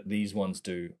these ones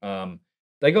do.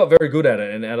 They got very good at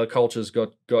it, and other cultures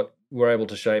were able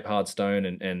to shape hard stone,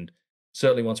 and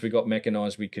certainly once we got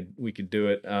mechanized, we could do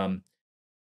it.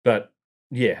 But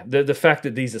yeah, the fact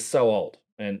that these are so old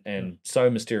and so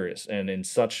mysterious, and in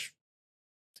such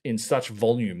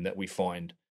volume that we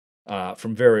find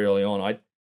from very early on,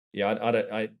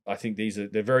 I think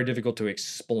they're very difficult to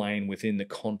explain within the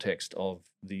context of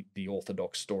the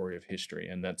orthodox story of history,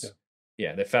 and that's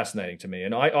they're fascinating to me,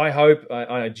 and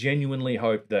I genuinely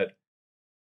hope that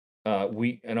I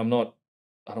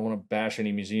don't want to bash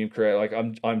any museum creator. Like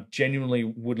I'm genuinely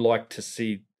would like to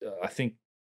see. I think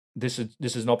this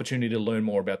is an opportunity to learn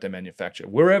more about their manufacture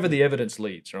wherever the evidence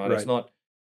leads. Right? It's not.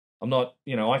 I'm not.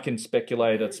 I can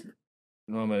speculate.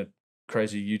 I'm a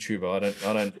crazy YouTuber.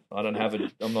 I don't have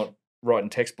it. I'm not writing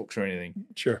textbooks or anything.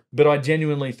 Sure. But I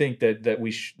genuinely think that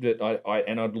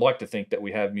I'd like to think that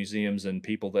we have museums and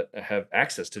people that have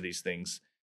access to these things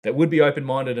that would be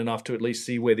open-minded enough to at least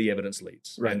see where the evidence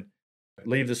leads. Right. And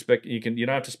leave you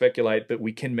don't have to speculate, but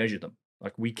we can measure them.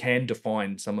 Like we can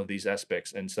define some of these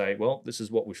aspects and say, well, this is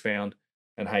what we found,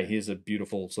 and hey, here's a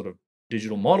beautiful sort of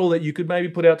digital model that you could maybe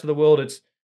put out to the world. It's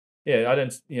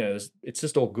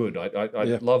just all good. I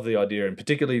love the idea, and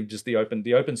particularly just the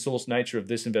open source nature of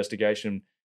this investigation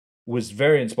was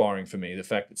very inspiring for me. The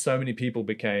fact that so many people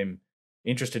became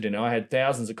interested in it. I had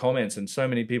thousands of comments and so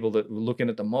many people that were looking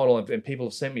at the model, and people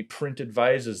have sent me printed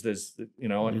vases. There's,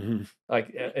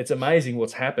 like it's amazing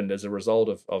what's happened as a result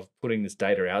of putting this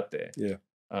data out there. Yeah.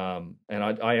 And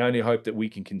I only hope that we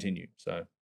can continue. So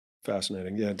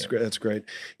fascinating. Yeah, it's great. That's great.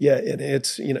 Yeah, and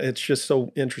it's it's just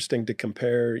so interesting to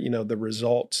compare the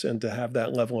results and to have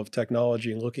that level of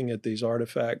technology looking at these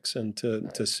artifacts and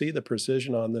to see the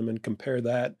precision on them and compare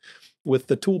that with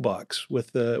the toolbox,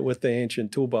 with the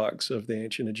ancient toolbox of the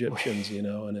ancient Egyptians,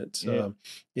 and it's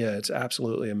it's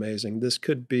absolutely amazing. This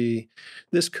could be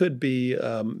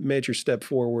a major step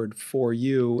forward for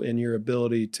you in your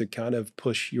ability to kind of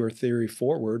push your theory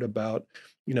forward about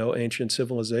ancient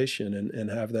civilization and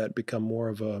have that become more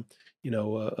of a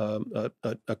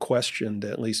a question,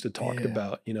 at least to talk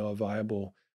about, a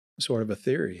viable sort of a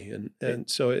theory, and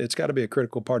so it's got to be a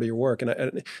critical part of your work,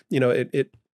 and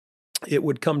it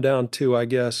would come down to, I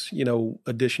guess,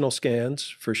 additional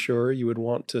scans for sure. You would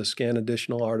want to scan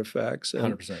additional artifacts,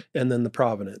 and 100%. And then the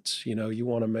provenance. You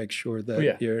want to make sure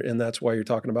that and that's why you're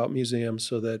talking about museums,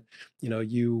 so that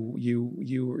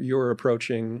you're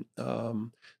approaching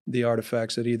the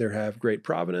artifacts that either have great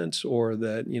provenance or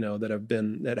that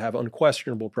that have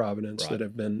unquestionable provenance, that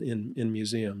have been in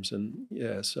museums, and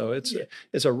so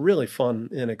it's a really fun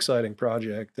and exciting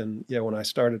project. And when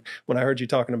I heard you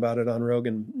talking about it on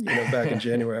Rogan, back in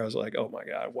January, I was like, oh my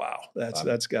God, wow,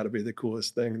 that's got to be the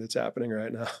coolest thing that's happening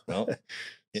right now. Well,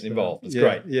 get involved. It's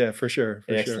great. Yeah, for sure.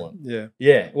 Excellent. Sure.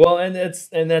 Yeah. Well, and that's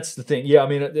the thing. Yeah, I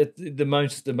mean, the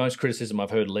most criticism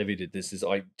I've heard levied at this is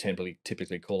I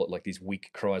typically call it like these weak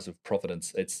cries of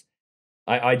providence. It's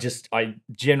I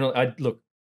generally look.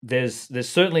 There's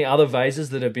certainly other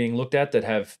vases that are being looked at that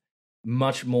have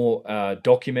much more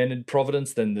documented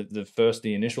providence than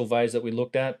the initial vase that we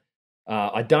looked at.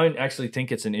 I don't actually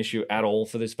think it's an issue at all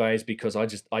for this vase, because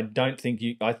I don't think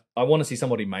I want to see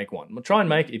somebody make one. Try and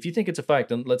make it. If you think it's a fake,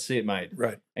 then let's see it made.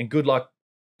 Right. And good luck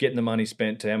getting the money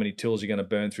spent to how many tools you're going to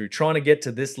burn through trying to get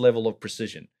to this level of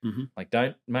precision. Mm-hmm. Like,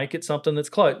 don't make it something that's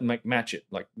close. Match it.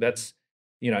 Like, that's,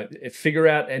 figure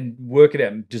out and work it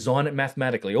out, design it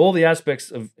mathematically. All the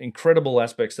incredible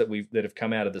aspects that have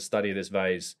come out of the study of this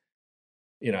vase.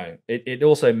 It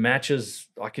also matches.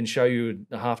 I can show you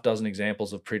a half dozen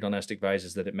examples of pre-dynastic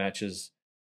vases that it matches,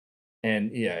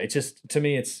 and it's just, to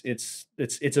me, it's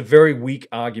a very weak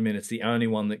argument. It's the only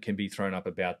one that can be thrown up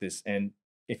about this. And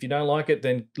if you don't like it,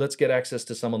 then let's get access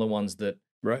to some of the ones that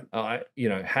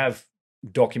have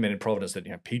documented provenance.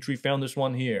 That Petrie found this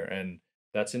one here, and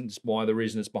that's why the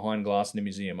reason it's behind glass in the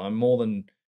museum. I'm more than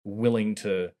willing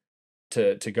to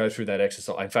go through that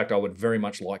exercise. In fact, I would very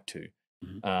much like to.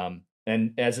 Mm-hmm.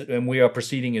 And we are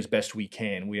proceeding as best we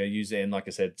can. We are using, like I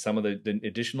said, some of the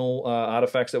additional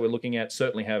artifacts that we're looking at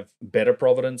certainly have better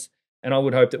provenance, and I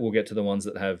would hope that we'll get to the ones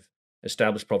that have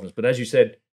established provenance. But as you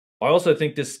said, I also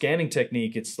think this scanning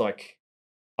technique, it's like,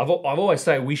 I've always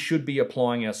say we should be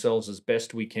applying ourselves as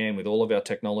best we can with all of our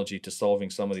technology to solving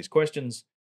some of these questions.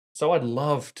 So I'd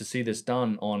love to see this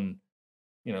done on,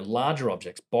 larger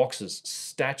objects, boxes,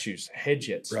 statues,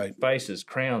 hedjets, faces,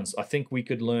 crowns. I think we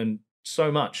could learn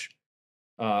so much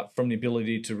from the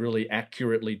ability to really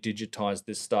accurately digitize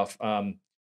this stuff.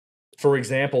 For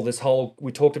example,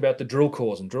 we talked about the drill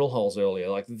cores and drill holes earlier.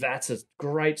 Like, that's a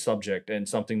great subject and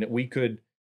something that we could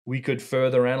we could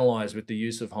further analyze with the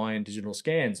use of high-end digital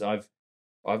scans. I've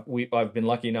been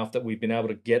lucky enough that we've been able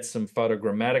to get some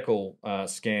photogrammatical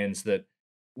scans that,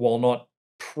 while not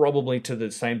probably to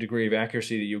the same degree of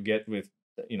accuracy that you'll get with,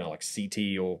 like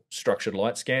CT or structured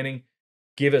light scanning,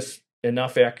 give us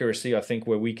enough accuracy, I think,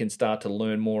 where we can start to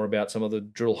learn more about some of the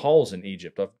drill holes in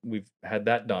Egypt. We've had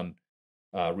that done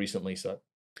recently, so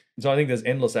I think there's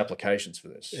endless applications for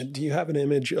this. And do you have an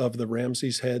image of the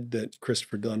Ramses head that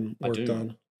Christopher Dunn worked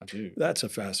on? I do. That's a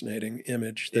fascinating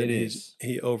image that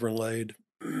he overlaid.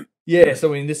 Yeah,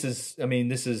 so this is an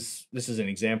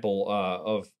example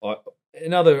of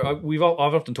another. I've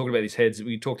often talked about these heads.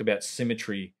 We talked about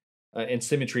symmetry, and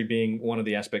symmetry being one of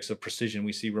the aspects of precision.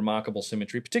 We see remarkable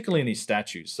symmetry, particularly in these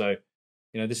statues. So,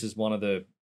 this is one of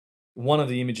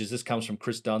the images. This comes from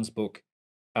Chris Dunn's book,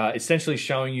 essentially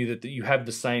showing you that you have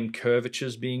the same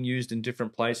curvatures being used in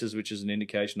different places, which is an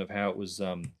indication of how it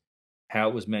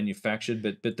was manufactured.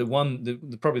 But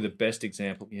probably the best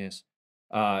example, yes,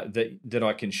 that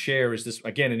I can share is this,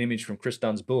 again, an image from Chris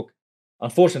Dunn's book.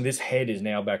 Unfortunately, this head is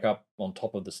now back up on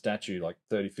top of the statue, like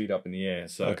 30 feet up in the air.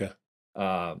 So, okay.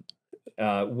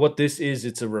 What this is,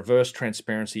 it's a reverse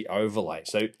transparency overlay.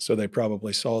 So they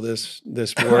probably saw this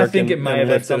work. I think it may have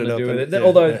had something to do with it. Yeah,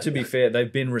 although, to be fair,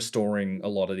 they've been restoring a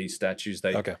lot of these statues.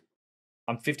 Okay.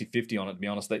 I'm 50-50 on it, to be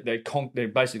honest. They're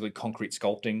basically concrete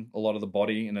sculpting a lot of the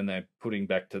body, and then they're putting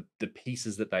back to the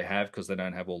pieces that they have, because they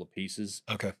don't have all the pieces.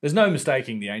 Okay. There's no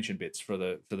mistaking the ancient bits for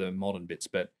the modern bits,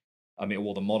 but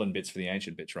the modern bits for the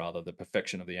ancient bits, rather, the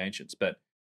perfection of the ancients. But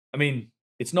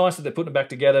it's nice that they're putting it back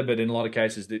together, but in a lot of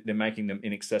cases they're making them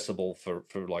inaccessible for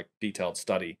like detailed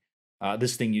study.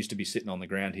 This thing used to be sitting on the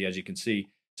ground here, as you can see.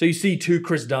 So you see two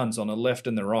Chris Dunns on the left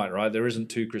and the right? There isn't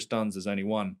two Chris Dunns, there's only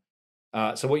one.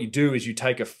 So what you do is you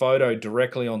take a photo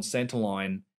directly on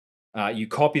centerline, you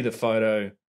copy the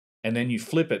photo, and then you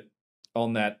flip it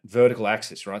on that vertical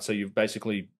axis, right? So you've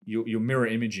basically, you're mirror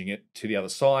imaging it to the other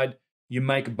side. You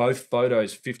make both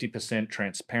photos 50%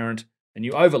 transparent, and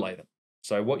you overlay them.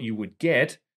 So what you would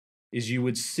get is you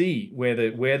would see where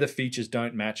the features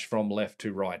don't match from left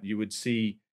to right. You would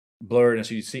see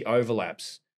blurriness, you'd see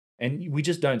overlaps, and we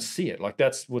just don't see it. Like,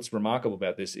 that's what's remarkable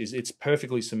about this, is it's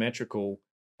perfectly symmetrical.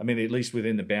 At least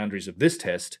within the boundaries of this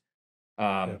test,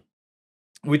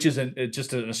 which is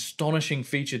just an astonishing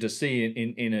feature to see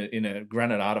in a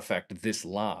granite artifact this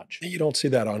large. You don't see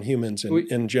that on humans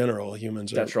in general.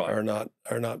 Humans are not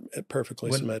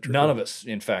perfectly symmetrical. None of us,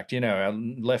 in fact. Our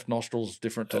left nostril's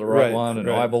different to the right one, and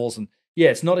eyeballs, and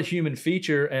it's not a human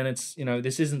feature, and it's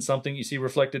this isn't something you see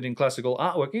reflected in classical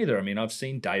artwork either. I've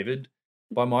seen David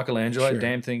by Michelangelo. Sure.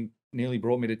 Damn thing nearly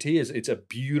brought me to tears. It's a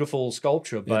beautiful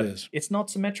sculpture, but it's not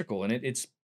symmetrical, and it's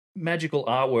magical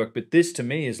artwork. But this, to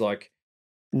me, is like,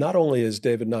 not only is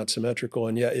David not symmetrical,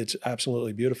 and yet it's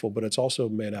absolutely beautiful, but it's also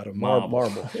made out of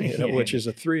marble, which is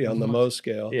a 3 on the Mohs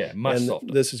scale. Yeah, much softer.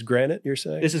 This is granite, you're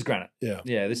saying? This is granite.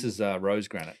 Yeah, this is rose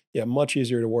granite. Yeah, much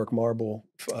easier to work marble.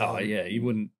 You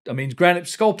wouldn't. Granite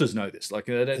sculptors know this. Like,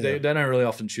 they don't really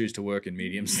often choose to work in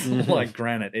mediums like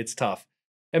granite. It's tough.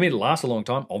 It lasts a long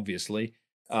time, obviously.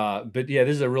 But this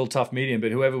is a real tough medium.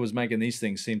 But whoever was making these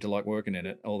things seemed to like working in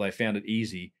it, or they found it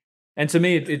easy. And to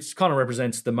me, it kind of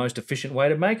represents the most efficient way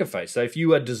to make a face. So if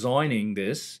you are designing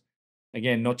this,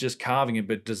 again, not just carving it,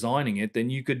 but designing it, then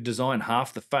you could design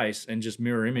half the face and just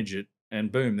mirror image it,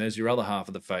 and boom, there's your other half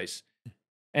of the face.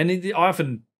 And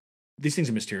these things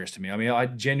are mysterious to me. I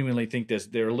genuinely think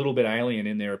they're a little bit alien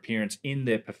in their appearance, in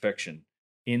their perfection,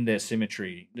 in their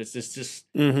symmetry. It's just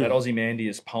that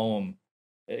Ozymandias poem.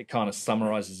 It kind of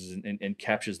summarizes and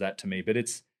captures that to me. But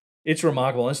it's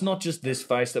remarkable. And it's not just this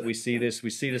face that we see this. We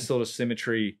see this sort of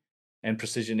symmetry and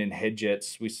precision in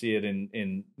Hedjets. We see it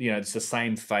in it's the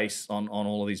same face on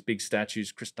all of these big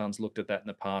statues. Chris Dunn's looked at that in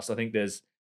the past. I think there's,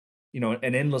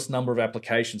 an endless number of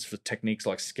applications for techniques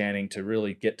like scanning to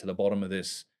really get to the bottom of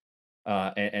this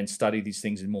and study these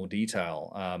things in more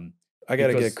detail. I got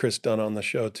to get Chris Dunn on the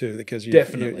show too, because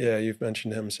you've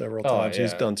mentioned him several times.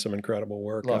 He's done some incredible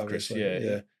work. Love obviously.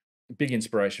 Chris, big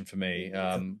inspiration for me.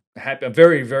 I'm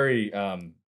very, very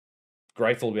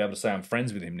grateful to be able to say I'm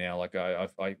friends with him now. Like, I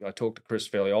talk to Chris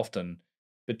fairly often,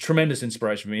 but tremendous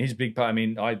inspiration for me. He's a big part.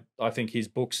 I think his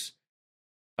books,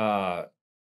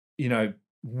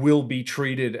 will be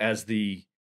treated as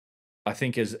I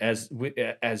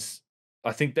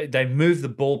think they've moved the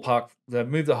ballpark. They've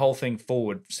moved the whole thing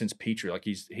forward since Petrie. Like,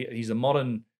 he's a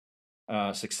modern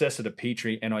successor to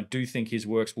Petrie, and I do think his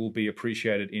works will be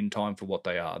appreciated in time for what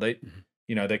they are. They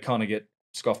kind of get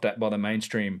scoffed at by the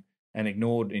mainstream and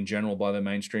ignored in general by the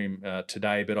mainstream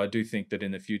today. But I do think that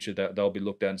in the future that they'll be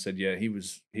looked at and said, yeah, he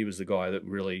was the guy that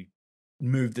really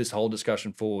moved this whole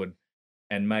discussion forward.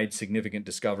 and made significant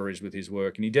discoveries with his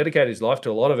work. And he dedicated his life to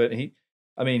a lot of it.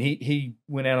 And he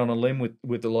went out on a limb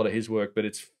with a lot of his work, but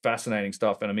it's fascinating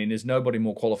stuff. And I mean, there's nobody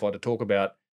more qualified to talk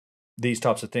about these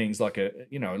types of things, like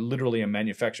literally a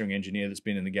manufacturing engineer that's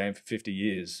been in the game for 50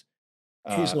 years.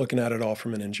 He's looking at it all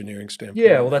from an engineering standpoint.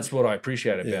 Yeah, well, that's what I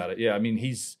appreciate about it. Yeah, I mean,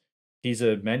 he's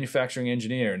a manufacturing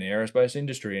engineer in the aerospace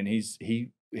industry, and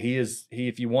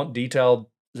if you want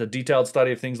a detailed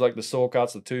study of things like the saw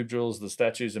cuts, the tube drills, the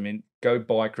statues, I mean, go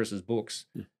buy Chris's books.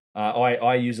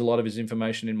 I use a lot of his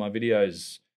information in my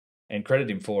videos and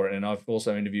credit him for it, and I've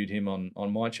also interviewed him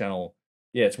on my channel.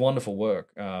 Yeah, it's wonderful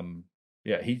work.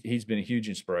 Yeah, he's been a huge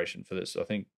inspiration for this. I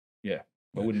think, I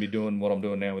wouldn't be doing what I'm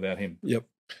doing now without him. Yep.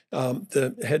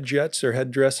 The Hedjets or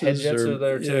headdresses. Hedjets are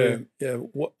there too. Yeah.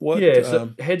 What? Yeah. So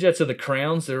Hedjets are the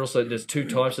crowns. There's two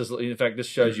types. In fact, this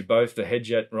shows you both the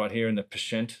Hedjet right here and the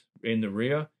Pashent in the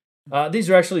rear. These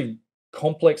are actually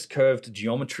complex curved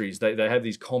geometries. They have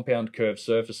these compound curved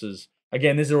surfaces.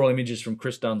 Again, these are all images from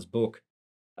Chris Dunn's book.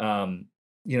 They're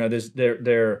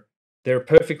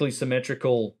perfectly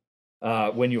symmetrical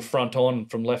when you're front on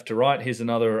from left to right. Here's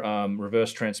another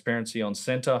reverse transparency on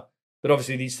center. But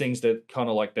obviously these things that kind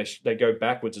of like they go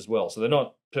backwards as well.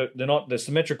 So they're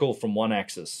symmetrical from one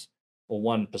axis or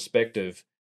one perspective,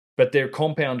 but they're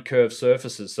compound curved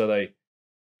surfaces. So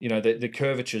the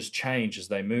curvatures change as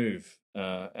they move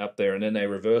up there, and then they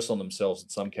reverse on themselves in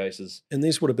some cases. And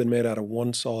these would have been made out of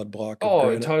one solid block. Oh,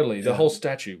 granite. Totally. Yeah. The whole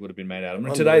statue would have been made out of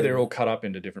them. Today they're all cut up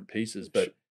into different pieces,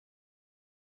 but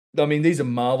I mean, these are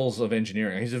marvels of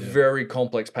engineering. It's a very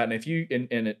complex pattern. If you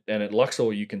and at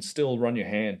Luxor, you can still run your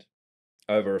hand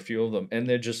over a few of them, and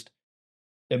they're just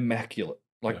immaculate.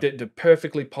 Like they're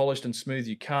perfectly polished and smooth.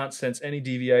 You can't sense any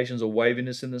deviations or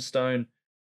waviness in the stone.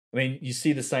 I mean, you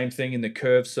see the same thing in the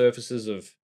curved surfaces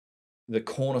of the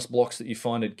cornice blocks that you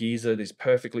find at Giza. These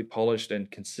perfectly polished and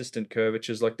consistent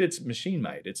curvatures. Like, it's machine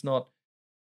made. It's not.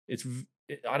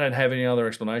 I don't have any other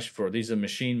explanation for it. These are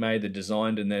machine made. They're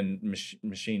designed and then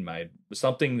machine made.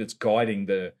 Something that's guiding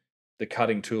the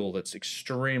cutting tool that's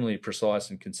extremely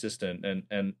precise and consistent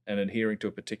and adhering to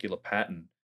a particular pattern.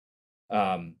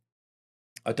 I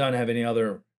don't have any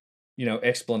other,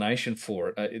 explanation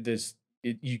for it.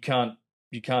 You can't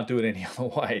do it any other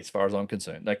way as far as I'm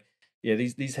concerned. Like, yeah,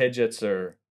 these Hedjets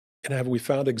are. And have we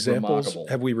found examples? Remarkable.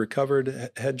 Have we recovered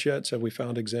Hedjets? Have we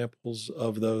found examples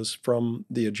of those from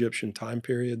the Egyptian time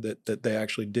period that they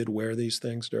actually did wear these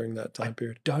things during that time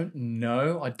period? Don't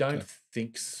know. I don't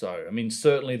think so. I mean,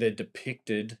 certainly they're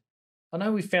depicted. I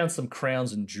know we found some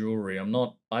crowns and jewelry. I'm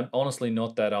honestly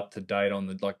not that up to date on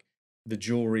the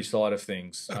jewelry side of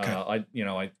things. Okay.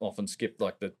 I often skip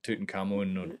like the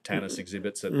Tutankhamun or Tanis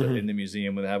exhibits in the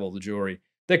museum where they have all the jewelry.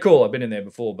 They're cool. I've been in there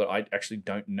before, but I actually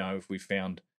don't know if we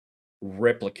found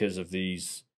replicas of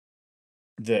these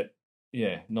that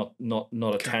not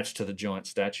attached to the giant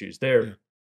statues. They're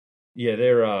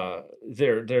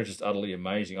just utterly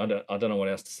amazing. I don't know what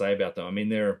else to say about them. I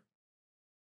mean,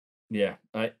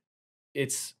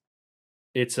 it's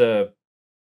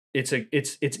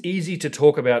easy to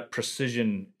talk about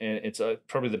precision, and it's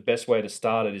probably the best way to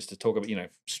start it is to talk about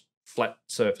flat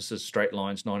surfaces, straight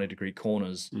lines, 90-degree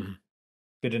corners.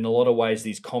 But in a lot of ways,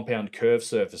 these compound curved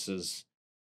surfaces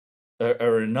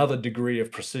are another degree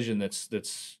of precision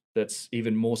that's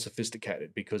even more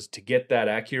sophisticated, because to get that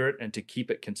accurate and to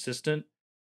keep it consistent,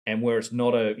 and where it's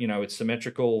not it's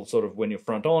symmetrical sort of when you're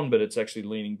front on, but it's actually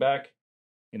leaning back,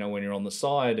 when you're on the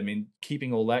side. I mean,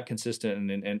 keeping all that consistent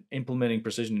and implementing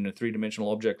precision in a three-dimensional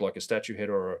object like a statue head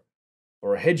or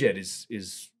a Hedjet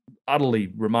is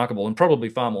utterly remarkable, and probably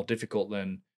far more difficult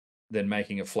than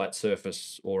making a flat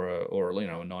surface or a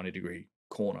 90-degree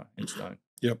corner in stone.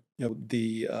 Yep.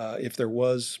 If there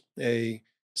was a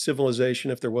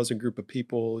civilization, if there was a group of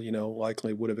people,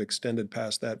 likely would have extended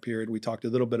past that period. We talked a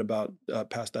little bit about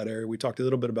past that area. We talked a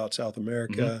little bit about South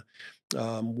America.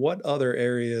 What other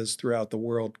areas throughout the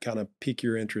world kind of pique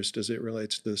your interest as it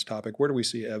relates to this topic? Where do we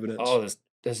see evidence? Oh,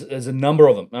 there's a number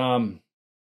of them.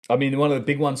 I mean, one of the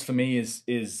big ones for me is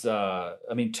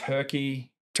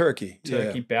Turkey.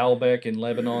 Baalbek in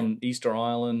Lebanon, Easter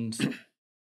Island,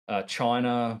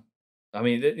 China. I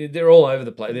mean, they're all over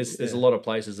the place. There's a lot of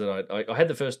places that I had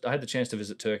the chance to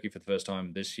visit Turkey for the first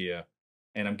time this year,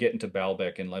 and I'm getting to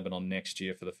Baalbek in Lebanon next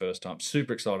year for the first time.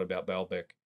 Super excited about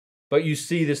Baalbek. But you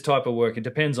see this type of work. It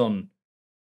depends on,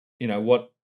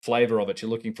 what flavor of it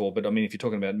you're looking for. But I mean, if you're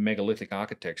talking about megalithic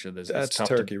architecture, that's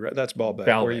Turkey, right? That's Baalbek,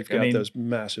 where you've got those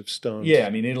massive stones. Yeah, I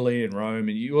mean, Italy and Rome,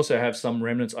 and you also have some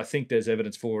remnants. I think there's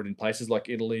evidence for it in places like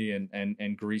Italy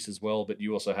and Greece as well. But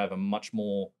you also have a much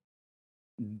more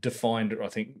defined, I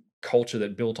think, culture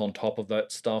that built on top of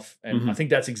that stuff. And I think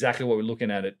that's exactly what we're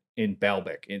looking at it in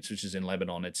Baalbek, which is in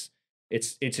Lebanon.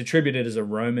 It's attributed as a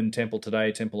Roman temple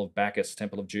today, Temple of Bacchus,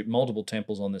 Temple of Jupiter, multiple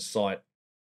temples on this site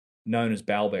known as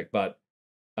Baalbek. But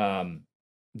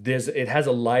it has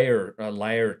a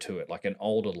layer to it, like an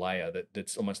older layer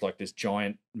that's almost like this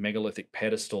giant megalithic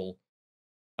pedestal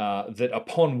that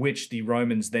upon which the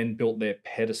Romans then built their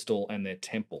pedestal and their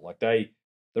temple. Like the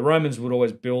Romans would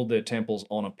always build their temples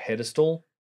on a pedestal.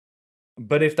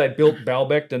 But if they built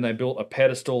Baalbek, then they built a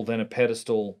pedestal, then a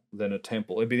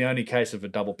temple. It'd be the only case of a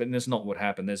double, but that's not what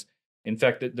happened. In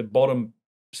fact, the bottom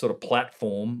sort of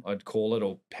platform, I'd call it,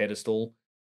 or pedestal,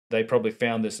 they probably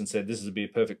found this and said, this would be a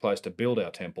perfect place to build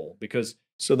our temple. Because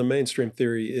so the mainstream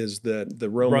theory is that the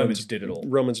Romans did it all.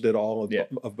 Romans did all of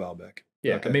Baalbek.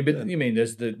 Yeah, okay. I mean, but you mean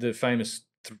there's the famous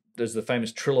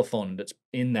trilithon that's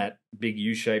in that big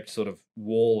U-shaped sort of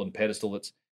wall and pedestal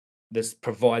this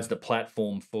provides the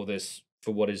platform for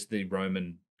what is the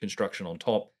Roman construction on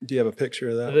top. Do you have a picture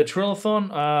of that? The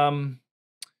trilithon,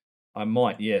 I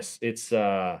might, yes. It's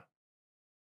where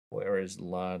is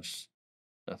large?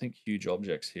 I think huge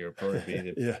objects here would probably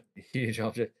be the huge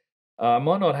object. I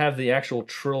might not have the actual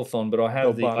trilithon, but I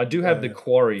have I do have the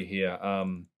quarry here.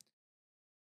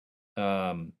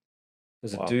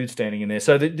 There's a dude standing in there.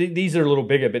 So these are a little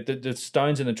bigger, but the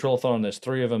stones in the trilithon, there's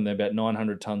 3 of them. They're about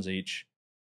 900 tons each.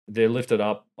 They're lifted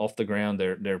up off the ground.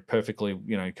 They're perfectly,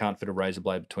 can't fit a razor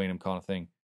blade between them, kind of thing.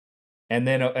 And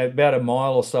then about a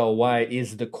mile or so away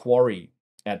is the quarry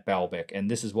at Baalbek, and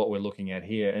this is what we're looking at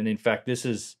here. And in fact,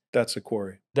 that's a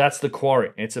quarry. That's the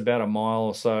quarry. It's about a mile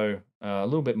or so, a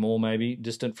little bit more maybe,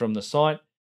 distant from the site.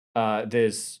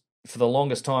 For the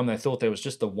longest time, they thought there was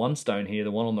just the one stone here. The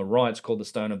one on the right is called the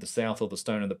Stone of the South or the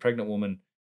Stone of the Pregnant Woman.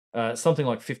 Something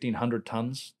like 1,500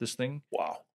 tons. This thing.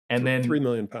 Wow. And then 3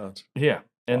 million pounds. Yeah.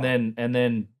 And wow.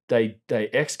 then they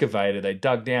excavated, they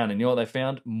dug down, and you know what they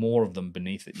found? More of them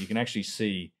beneath it. You can actually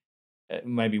see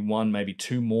maybe 1, maybe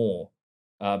 2 more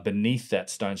beneath that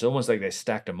stone. So almost like they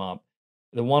stacked them up.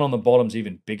 The one on the bottom's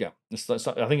even bigger. I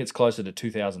think it's closer to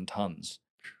 2,000 tons.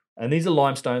 And these are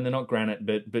limestone; they're not granite.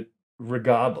 But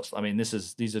regardless, I mean,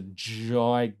 these are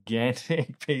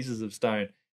gigantic pieces of stone.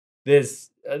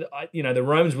 There's, the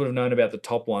Romans would have known about the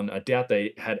top one. I doubt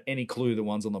they had any clue the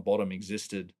ones on the bottom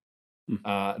existed.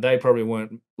 They probably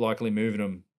weren't likely moving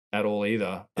them at all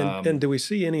either. And do we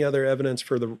see any other evidence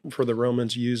for the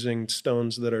Romans using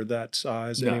stones that are that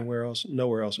size anywhere else?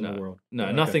 Nowhere else in the world.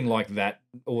 No, nothing like that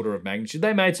order of magnitude.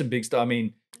 They made some big stuff. I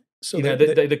mean, so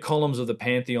the columns of the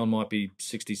Pantheon might be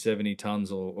 60, 70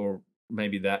 tons, or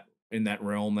maybe that in that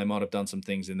realm. They might have done some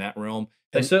things in that realm.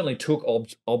 They certainly took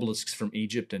obelisks from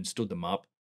Egypt and stood them up.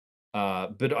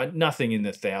 But nothing in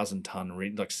the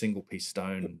 1,000-ton like single piece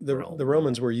stone. The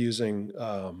Romans were using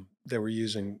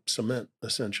cement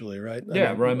essentially, right?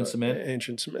 Roman cement,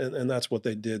 ancient cement, and that's what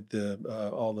they did.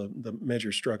 All the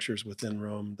major structures within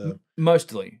Rome.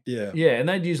 Mostly, yeah, and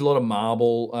they'd use a lot of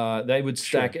marble. They would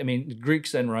stack. Sure. I mean,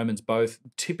 Greeks and Romans both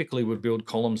typically would build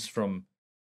columns from,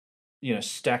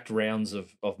 stacked rounds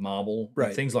of marble, right,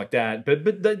 and things like that.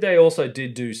 But they also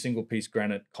did do single piece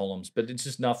granite columns, but it's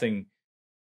just nothing.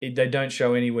 They don't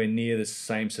show anywhere near the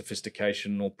same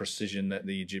sophistication or precision that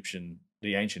the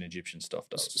ancient Egyptian stuff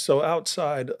does. So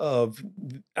outside of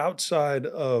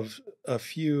a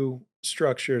few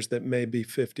structures that may be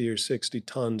 50 or 60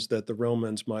 tons that the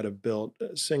Romans might have built,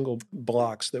 single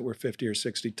blocks that were 50 or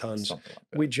 60 tons, like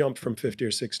we jumped from 50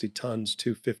 or 60 tons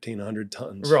to 1,500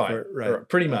 tons. Right.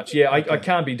 Pretty much. Yeah, I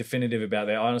can't be definitive about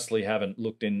that. I honestly haven't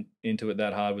looked into it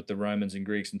that hard with the Romans and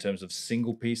Greeks in terms of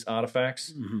single piece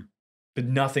artifacts. Mm-hmm. But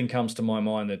nothing comes to my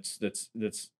mind that's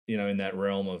in that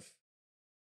realm of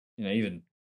even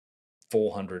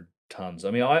 400 tons.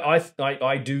 I mean,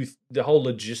 I do the whole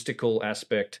logistical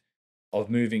aspect of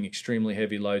moving extremely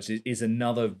heavy loads is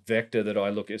another vector that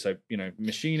I look at. So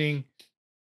machining,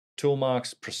 tool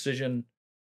marks, precision,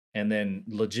 and then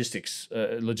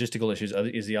logistical issues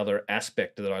is the other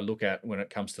aspect that I look at when it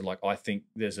comes to I think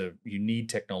you need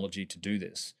technology to do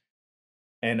this.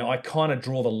 And I kind of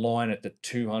draw the line at the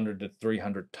 200 to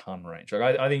 300 ton range.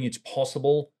 I think it's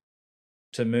possible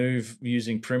to move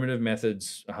using primitive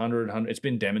methods, 100. It's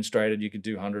been demonstrated you could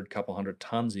do 100, couple hundred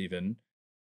tons even.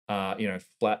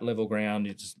 Flat level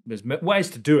ground. There's ways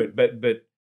to do it, but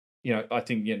I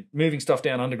think moving stuff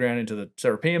down underground into the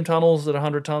Serapeum tunnels at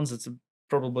 100 tons, it's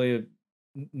probably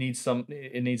needs a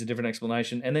different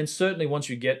explanation. And then certainly once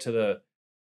you get to the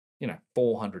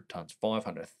 400 tons,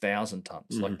 500, 1,000 tons,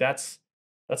 mm-hmm.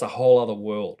 That's a whole other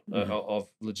world of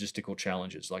logistical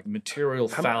challenges, like material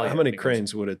failure. How many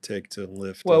cranes would it take to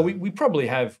lift? Well, we probably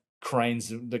have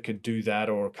cranes that could do that,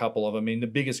 or a couple of. I mean, the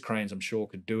biggest cranes I'm sure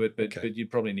could do it, but you'd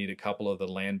probably need a couple of the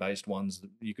land-based ones that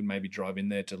you could maybe drive in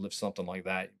there to lift something like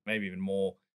that, maybe even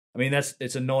more. I mean,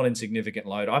 it's a not insignificant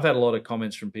load. I've had a lot of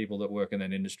comments from people that work in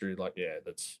that industry, like, yeah,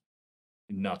 that's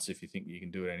nuts if you think you can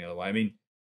do it any other way. I mean,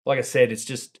 like I said,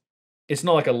 it's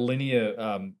not like a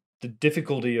linear. The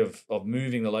difficulty of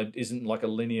moving the load isn't like a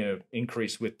linear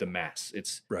increase with the mass.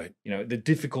 It's Right. the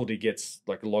difficulty gets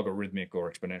like logarithmic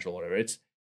or exponential, or whatever. It's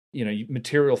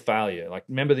material failure. Like,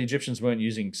 remember, the Egyptians weren't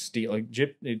using steel. Like,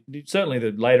 certainly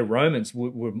the later Romans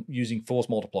were using force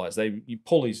multipliers. They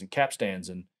pulleys and capstans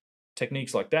and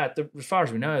techniques like that. As far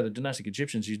as we know, the dynastic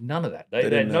Egyptians used none of that. They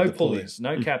had no pulleys,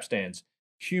 no capstans,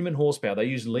 human horsepower. They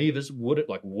used levers,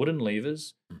 wooden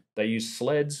levers. They used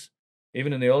sleds.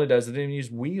 Even in the early days, they didn't even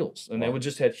use wheels, and they would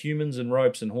just had humans and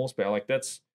ropes and horsepower. Like,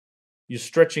 you're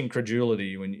stretching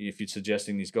credulity if you're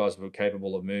suggesting these guys were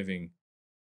capable of moving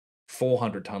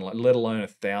 400-ton, let alone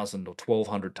 1,000 or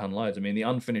 1,200-ton loads. I mean, the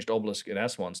unfinished obelisk at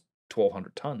Aswan's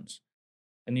 1,200 tons,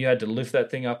 and you had to lift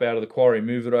that thing up out of the quarry,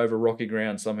 move it over rocky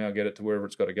ground, somehow get it to wherever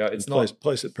it's got to go. It's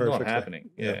place it perfectly. Not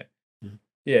happening. Yeah,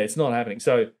 it's not happening.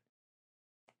 So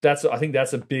I think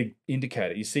that's a big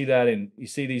indicator. You see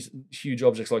these huge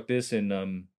objects like this in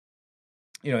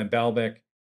in Baalbek.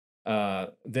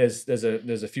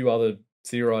 There's a few other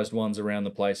theorized ones around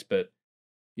the place, but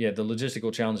yeah, the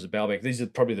logistical challenges of Baalbek. These are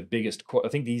probably the biggest. I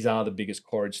think these are the biggest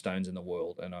quarried stones in the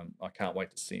world, and I can't wait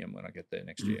to see them when I get there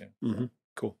next year. Mm-hmm.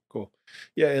 Cool.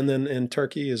 Yeah, and then in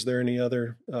Turkey, is there any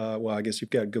other? Well, I guess you've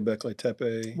got Göbekli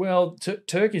Tepe. Well,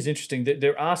 Turkey is interesting.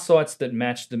 There are sites that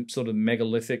match the sort of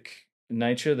megalithic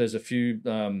nature. There's a few.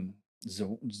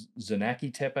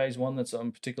 Zanaki Tepe is one that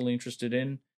I'm particularly interested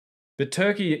in. But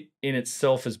Turkey in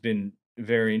itself has been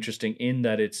very interesting in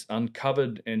that it's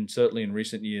uncovered, and certainly in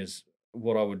recent years,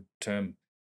 what I would term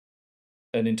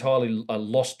a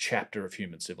lost chapter of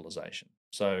human civilization.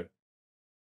 So,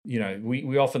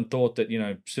 we often thought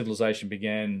that, civilization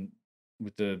began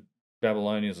with the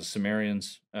Babylonians or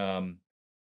Sumerians, and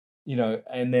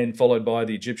then followed by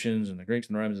the Egyptians and the Greeks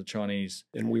and the Romans and the Chinese.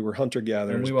 And we were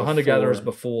hunter-gatherers. And we were hunter-gatherers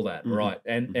before that, right?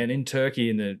 And in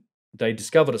Turkey, they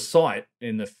discovered a site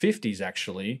in the 50s,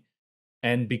 actually,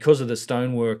 and because of the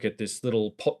stonework at this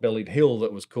little pot-bellied hill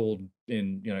that was called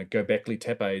in, Göbekli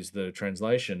Tepe is the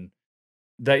translation,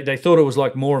 they thought it was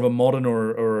like more of a modern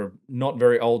or a not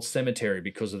very old cemetery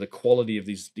because of the quality of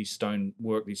these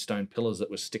stonework, these stone pillars that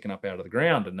were sticking up out of the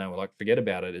ground, and they were like, forget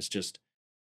about it.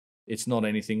 It's not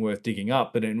anything worth digging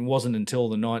up. But it wasn't until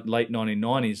the late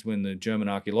 1990s when the German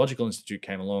Archaeological Institute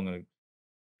came along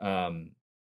and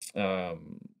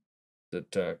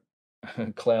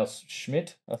Klaus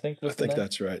Schmidt, I think. I think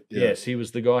that's right. Yeah. Yes, he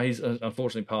was the guy. He's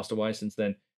unfortunately passed away since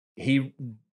then. He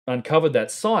uncovered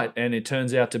that site, and it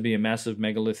turns out to be a massive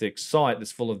megalithic site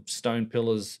that's full of stone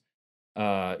pillars,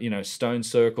 stone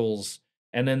circles,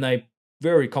 and then they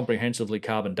very comprehensively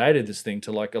carbon dated this thing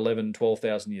to like 11,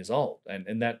 12,000 years old.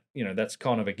 And that, that's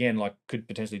kind of, again, like could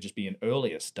potentially just be an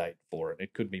earlier state for it.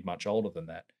 It could be much older than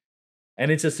that. And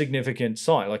it's a significant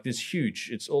site. Like, this huge,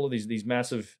 it's all of these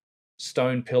massive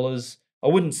stone pillars. I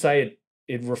wouldn't say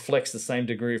it reflects the same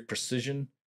degree of precision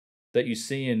that you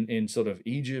see in sort of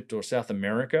Egypt or South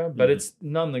America, but it's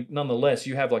nonetheless,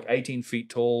 you have like 18 feet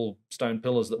tall stone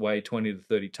pillars that weigh 20 to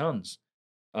 30 tons.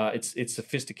 It's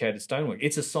sophisticated stonework.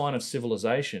 It's a sign of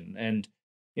civilization, and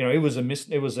it was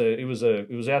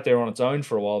out there on its own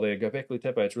for a while there. Göbekli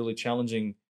Tepe, it's really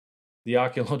challenging the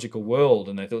archaeological world,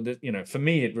 and they thought that, for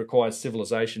me, it requires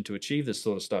civilization to achieve this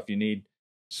sort of stuff. You need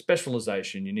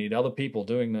specialization. You need other people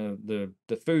doing the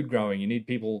food growing. You need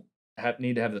people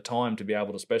need to have the time to be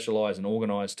able to specialize and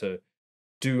organize to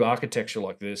do architecture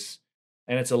like this.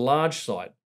 And it's a large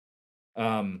site.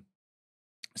 To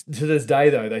this day,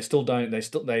 though, they still don't.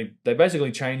 They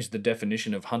basically changed the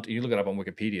definition of hunter. You look it up on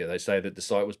Wikipedia. They say that the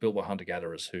site was built by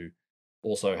hunter-gatherers who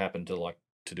also happened to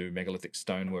do megalithic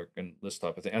stonework and this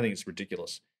type of thing. I think it's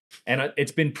ridiculous, and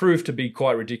it's been proved to be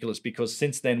quite ridiculous because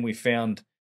since then we found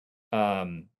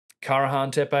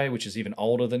Karahan Tepe, which is even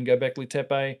older than Göbekli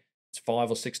Tepe. It's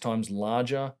 5 or 6 times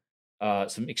larger.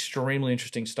 Some extremely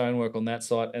interesting stonework on that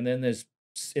site, and then there's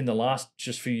in the last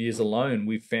just few years alone,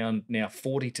 we've found now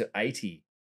 40 to 80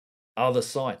 other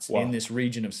sites in this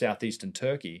region of southeastern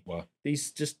Turkey. Wow.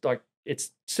 These just like,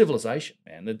 it's civilization,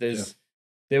 man. That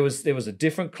there was a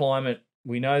different climate.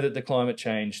 We know that the climate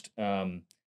changed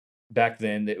back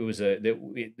then. It was an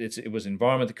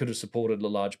environment that could have supported a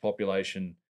large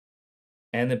population,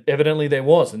 and evidently there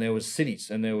was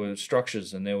cities and there were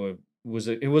structures and it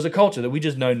was a culture that we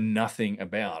just know nothing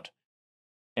about.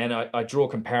 And I draw a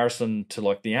comparison to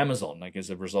like the Amazon, like as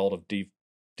a result of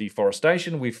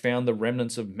deforestation. We've found the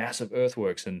remnants of massive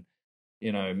earthworks and,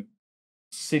 you know,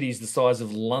 cities the size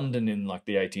of London in like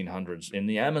the 1800s in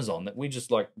the Amazon that we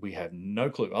just like, we have no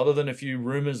clue other than a few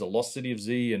rumors, a lost city of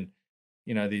Z and,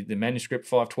 you know, the manuscript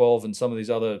 512 and some of these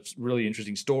other really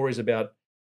interesting stories about,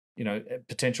 you know,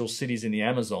 potential cities in the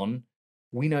Amazon.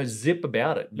 We know zip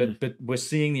about it, but we're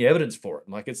seeing the evidence for it.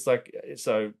 Like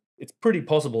so it's pretty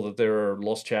possible that there are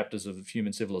lost chapters of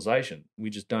human civilization. We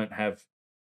just don't have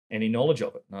any knowledge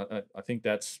of it. And I think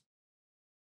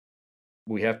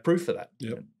we have proof for that.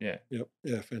 Yep. Yeah. Yep.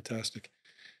 Yeah. Fantastic.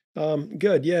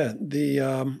 Good. Yeah.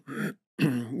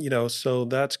 You know, so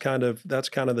that's kind of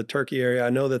the Turkey area.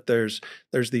 I know that there's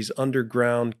these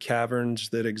underground caverns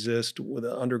that exist with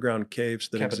underground caves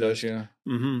that exist. Cappadocia,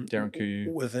 hmm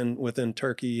Derinkuyu. within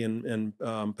Turkey and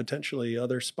potentially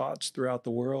other spots throughout the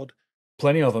world.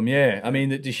 Plenty of them, yeah. I mean,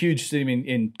 the huge city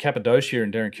in Cappadocia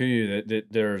and Derinkuyu,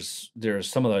 there's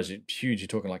some of those huge. You're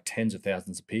talking like tens of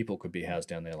thousands of people could be housed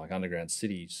down there, like underground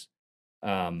cities.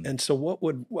 And so,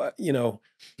 you know?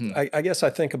 Hmm. I guess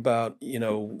I think about, you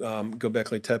know,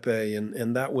 Göbekli Tepe,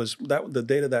 and that was the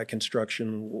date of that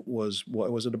construction was,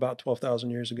 what was it, about 12,000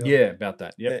 years ago? Yeah, about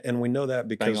that. Yeah, And we know that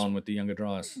because bang on with the Younger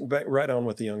Dryas. right on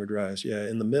with the Younger Dryas, yeah,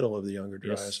 in the middle of the Younger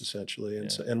Dryas, Yes. essentially, and Yeah.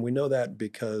 so, and we know that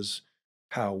because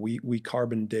how we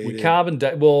carbon dated.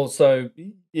 Well, so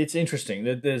it's interesting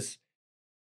that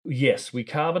we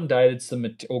carbon dated some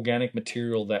organic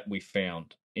material that we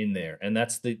found in there, and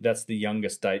that's the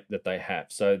youngest date that they have.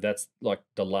 So that's like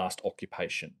the last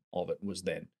occupation of it was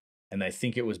then, and they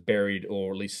think it was buried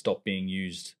or at least stopped being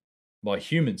used by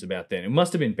humans about then. It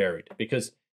must have been buried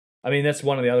because, I mean, that's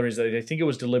one of the other reasons they think it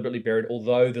was deliberately buried.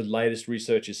 Although the latest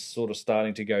research is sort of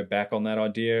starting to go back on that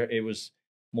idea, it was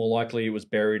more likely it was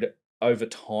buried over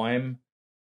time.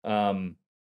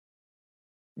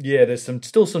 Yeah, there's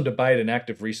still some debate and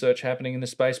active research happening in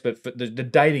this space, but the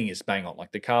dating is bang on,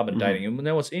 like the carbon dating. And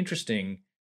now what's interesting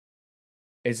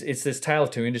is it's this tale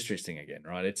of two industries thing again,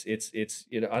 right? It's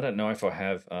you know, I don't know if I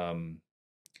have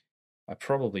I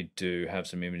probably do have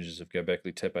some images of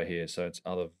Göbekli Tepe here, so it's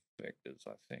other vectors,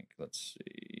 I think. Let's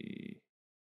see.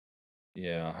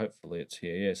 Yeah, hopefully it's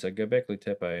here. Yeah, so Göbekli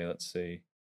Tepe, let's see.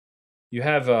 You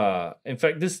have in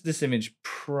fact this image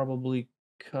probably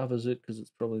covers it because it's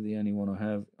probably the only one I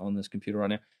have on this computer right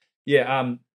now.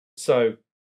 Yeah, so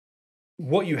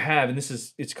what you have, and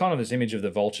it's kind of this image of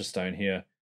the vulture stone here.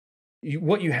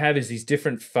 What you have is these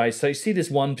different phases. So you see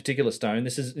this one particular stone.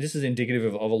 This is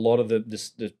indicative of a lot of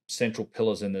the central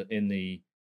pillars in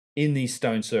these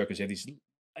stone circles. You have these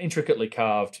intricately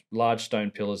carved large stone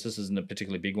pillars. This isn't a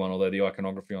particularly big one, although the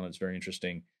iconography on it's very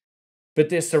interesting. But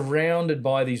they're surrounded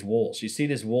by these walls. You see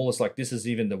this wall, it's like this is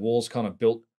even the wall's kind of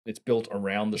built, it's built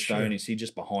around the stone. Sure. You see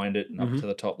just behind it and up to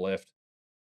the top left.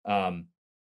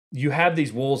 You have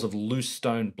these walls of loose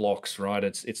stone blocks, right?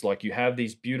 It's like you have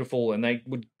these beautiful, and they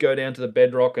would go down to the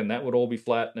bedrock and that would all be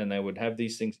flat, and they would have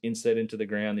these things inset into the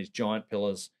ground, these giant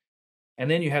pillars. And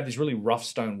then you have these really rough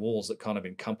stone walls that kind of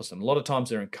encompass them. A lot of times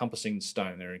they're encompassing the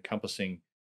stone. They're encompassing,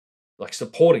 like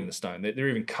supporting the stone. They're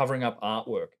even covering up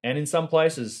artwork. And in some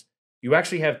places, you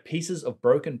actually have pieces of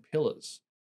broken pillars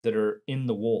that are in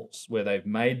the walls where they've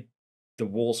made the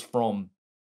walls from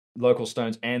local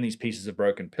stones and these pieces of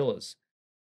broken pillars.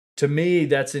 To me,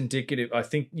 that's indicative. I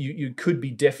think you could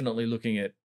be definitely looking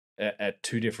at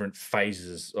two different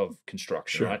phases of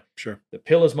construction, Sure, right? sure. The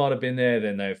pillars might have been there,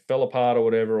 then they fell apart or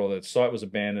whatever, or the site was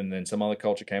abandoned, and then some other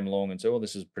culture came along and said, well,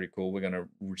 this is pretty cool. We're going to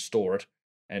restore it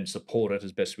and support it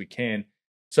as best we can.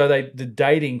 So the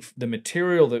dating, the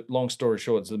material that, long story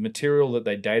short, the material that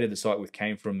they dated the site with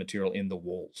came from material in the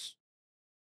walls.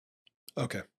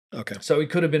 Okay. Okay. So it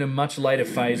could have been a much later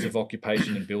phase of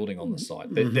occupation and building on the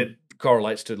site that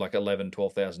correlates to like 11,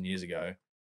 12,000 years ago.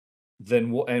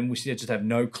 And we just have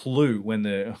no clue when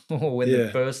the the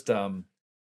first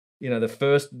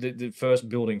the first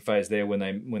building phase there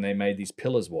when they made these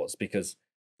pillars was, because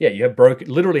you have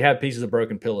literally have pieces of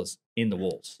broken pillars in the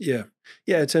walls. Yeah.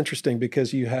 It's interesting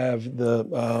because you have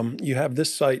you have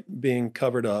this site being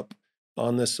covered up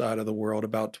on this side of the world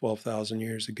about 12,000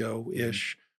 years ago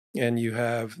ish. And you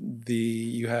have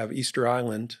Easter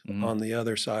Island on the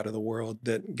other side of the world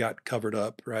that got covered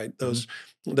up, right?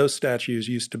 Those statues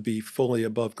used to be fully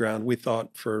above ground. We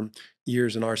thought for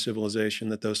years in our civilization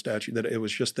that that it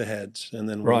was just the heads, and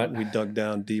then we dug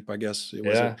down deep. I guess it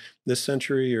was this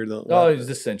century or the it was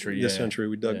this century. This century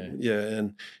we dug,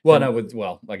 and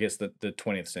I guess the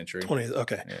 20th century. 20th,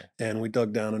 okay, and we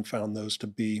dug down and found those to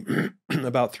be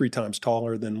about 3 times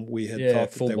taller than we had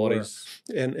thought that they bodies.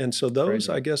 were. And so those,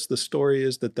 I guess the story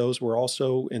is that those were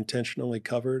also intentionally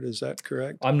covered. Is that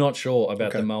correct? I'm not sure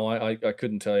about the Mo. I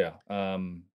couldn't tell you.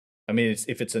 I mean,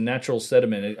 if it's a natural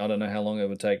sediment, I don't know how long it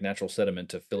would take natural sediment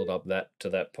to fill it up to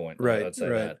that point. Right, I'd say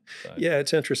right. that. So Yeah,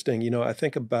 it's interesting. I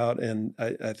think about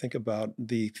I think about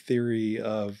the theory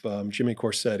of Jimmy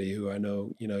Corsetti, who I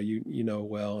know you know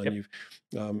well, and yep.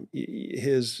 you've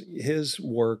his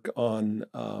work on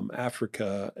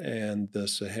Africa and the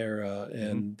Sahara Hmm.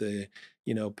 and the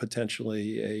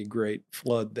potentially a great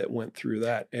flood that went through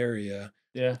that area.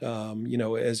 Yeah.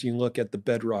 As you look at the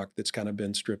bedrock that's kind of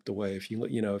been stripped away, if you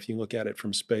look at it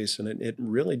from space, and it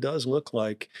really does look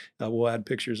like we'll add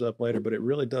pictures up later, but it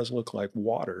really does look like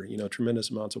water, tremendous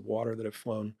amounts of water that have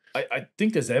flown. I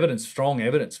think there's evidence, strong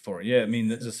evidence for it. Yeah, I mean,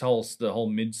 the whole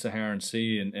mid-Saharan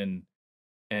Sea, and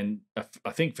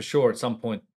I think for sure at some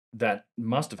point that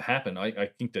must have happened. I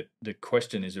think that the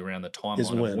question is around the Is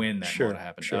timeline of when, when that might have sure,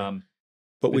 happened. sure.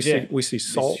 But But yeah, we see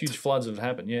these huge salt. floods have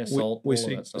happened. Yeah, salt, We all of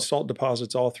see that stuff. salt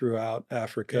deposits all throughout Yeah.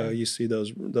 Africa. You see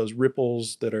those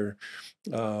ripples that are,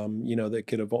 that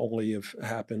could have only have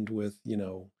happened with,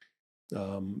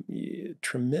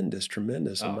 tremendous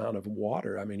Oh, amount of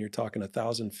water. I mean, you're talking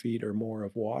 1,000 feet or more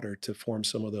of water to form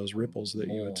some of those ripples that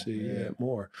you would more. see. Yeah, Yeah.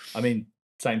 more. I mean,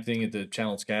 same thing at the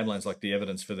Channel Scablands, like the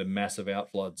evidence for the massive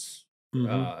outfloods Hmm.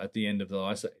 at the end of the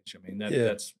Ice Age. I mean, Yeah.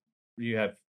 that's you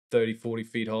have 30, 40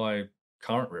 feet high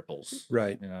current ripples.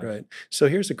 Right, You know, right. So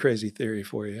here's a crazy theory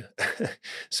for you.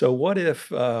 So what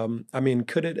if, I mean,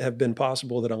 could it have been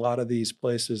possible that a lot of these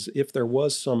places, if there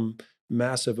was some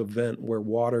massive event where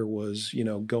water was,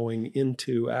 going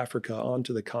into Africa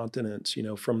onto the continents,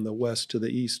 from the west to the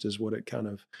east is what it kind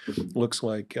of looks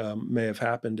like may have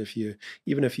happened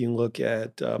even if you look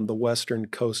at the western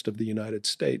coast of the United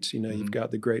States, you've hmm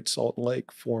got the Great Salt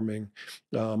Lake forming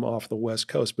off the west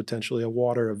coast, potentially a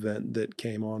water event that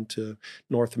came onto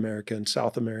North America and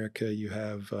South America. You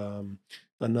have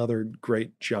another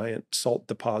great giant salt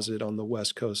deposit on the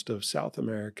west coast of South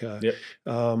America. Yep.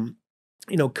 Um,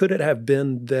 could it have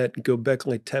been that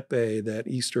Göbekli Tepe, that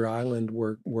Easter Island,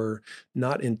 were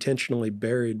not intentionally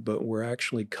buried, but were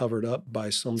actually covered up by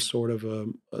some sort of a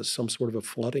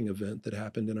flooding event that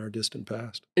happened in our distant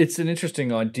past? It's an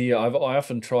interesting idea. I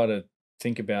often try to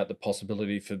think about the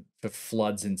possibility for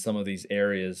floods in some of these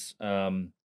areas.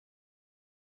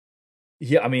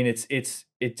 Yeah, I mean,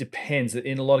 it depends.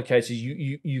 In a lot of cases,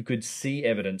 you could see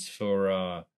evidence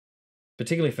for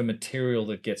particularly for material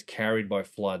that gets carried by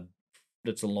flood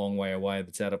that's a long way away,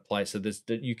 that's out of place. So there's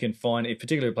that you can find, if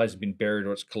particularly a place has been buried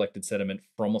or it's collected sediment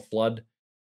from a flood,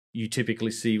 you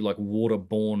typically see like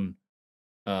waterborne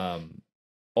um,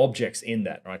 objects in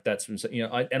that, right? That's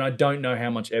I don't know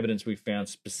how much evidence we found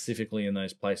specifically in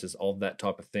those places of that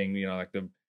type of thing. Like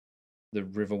the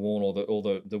river worn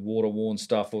or the water worn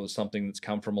stuff or something that's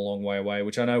come from a long way away,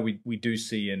 which I know we do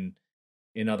see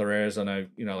in other areas. I know,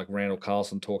 like Randall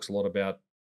Carlson talks a lot about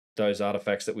those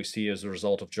artifacts that we see as a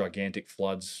result of gigantic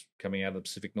floods coming out of the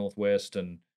Pacific Northwest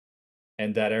and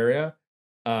that area.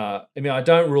 I mean, I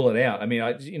don't rule it out. I mean,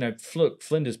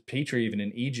 Flinders Petrie, even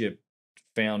in Egypt,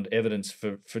 found evidence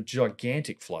for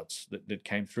gigantic floods that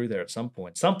came through there at some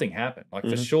point. Something happened, like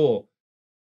for Hmm. sure.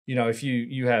 If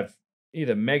you have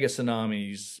either mega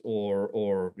tsunamis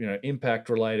or impact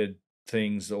related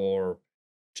things or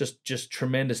just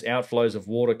tremendous outflows of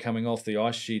water coming off the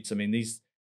ice sheets. I mean, it's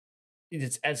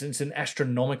an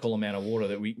astronomical amount of water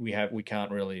that we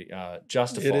can't really It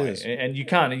justify, is. and you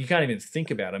can't even think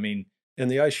about. I mean, And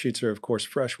the ice sheets are, of course,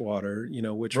 freshwater,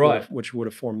 right, which would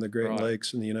have formed the Great right,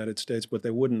 Lakes in the United States, but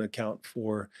they wouldn't account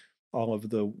for all of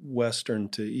the western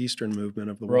to eastern movement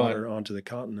of the right. water onto the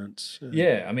continents.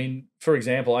 Yeah, I mean, for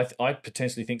example, I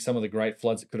potentially think some of the great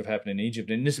floods that could have happened in Egypt,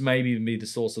 and this may even be the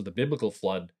source of the biblical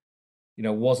flood,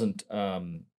 wasn't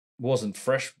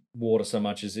fresh water so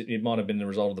much as it might have been the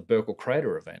result of the Berkel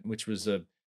crater event, which was I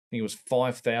think it was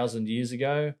 5,000 years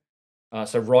ago.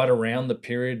 So right around the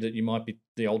period that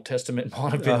the Old Testament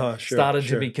might have been Uh-huh, sure, started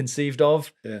to be sure. conceived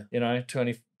of, Yeah.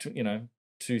 20,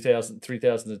 2000,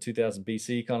 3000 to 2000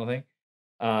 BC kind of thing.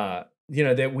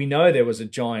 That we know there was a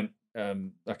giant,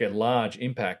 like a large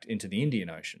impact into the Indian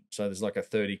Ocean. So there's like a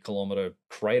 30-kilometer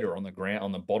crater on the ground,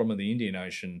 on the bottom of the Indian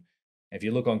Ocean. If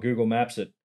you look on Google Maps at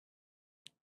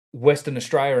Western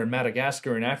Australia and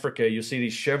Madagascar and Africa, you'll see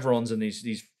these chevrons and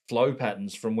these flow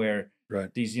patterns from where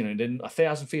Right. these, they're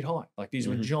 1,000 feet high. Like these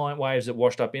were Hmm. giant waves that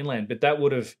washed up inland. But that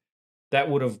would have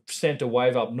sent a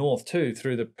wave up north too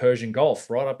through the Persian Gulf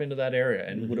right up into that area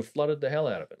and would Hmm. have flooded the hell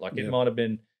out of it. Like it Yep. might have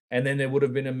been, and then there would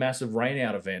have been a massive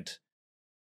rainout event,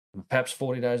 perhaps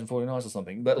 40 days and 40 nights or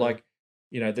something. But Yeah. like,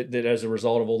 that as a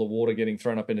result of all the water getting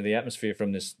thrown up into the atmosphere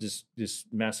from this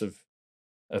massive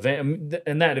event,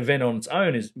 and that event on its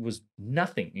own was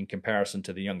nothing in comparison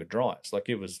to the Younger Dryas. Like,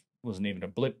 it wasn't even a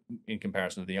blip in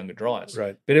comparison to the Younger Dryas.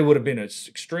 Right. But it would have been an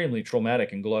extremely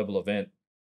traumatic and global event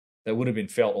that would have been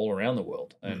felt all around the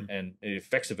world, and the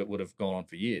effects of it would have gone on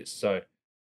for years. So,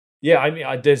 yeah, I mean,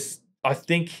 I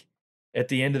think at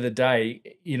the end of the day,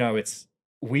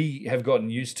 we have gotten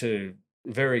used to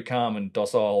very calm and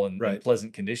docile and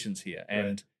pleasant conditions here,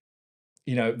 and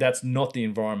that's not the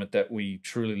environment that we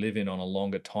truly live in on a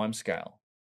longer time scale.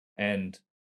 And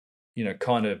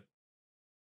kind of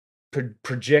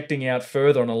projecting out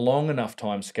further on a long enough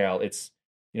time scale, it's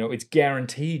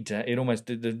guaranteed to, it almost,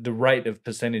 the rate of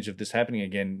percentage of this happening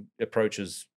again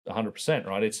approaches 100%,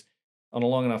 right? It's on a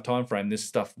long enough time frame, this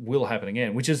stuff will happen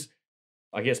again, which is,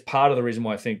 I guess, part of the reason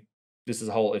why I think this is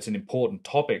it's an important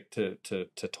topic to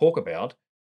talk about,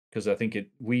 because I think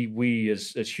we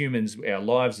as humans, our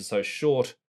lives are so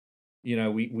short.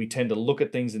 We tend to look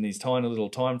at things in these tiny little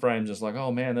time frames. It's like,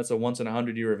 oh man, that's a once in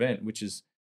 100-year event, which is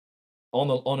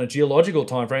on a geological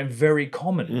time frame very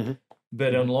common.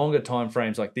 But on longer time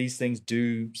frames, like, these things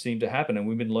do seem to happen, and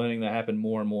we've been learning they happen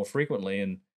more and more frequently.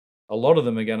 And a lot of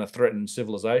them are going to threaten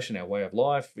civilization, our way of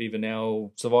life, even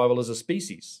our survival as a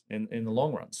species in the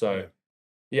long run. So,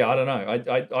 yeah, I don't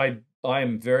know. I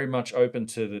am very much open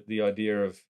to the idea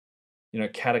of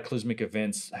cataclysmic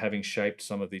events having shaped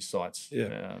some of these sites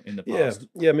in the past.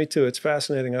 Yeah, me too. It's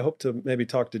fascinating. I hope to maybe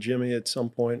talk to Jimmy at some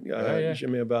point,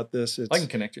 Jimmy, about this. I can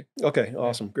connect you. Okay,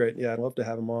 awesome, great. Yeah, I'd love to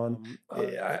have him on.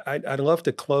 I'd love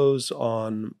to close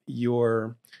on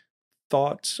your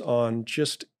thoughts on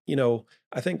just,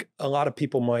 I think a lot of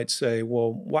people might say,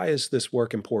 well, why is this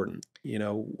work important?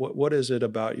 What is it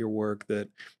about your work that,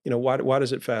 why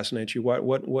does it fascinate you?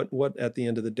 What at the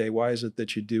end of the day, why is it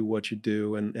that you do what you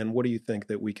do? And what do you think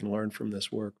that we can learn from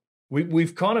this work?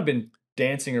 We've kind of been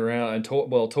dancing around and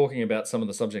talking about some of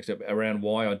the subjects around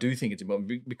why I do think it's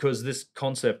important, because this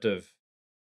concept of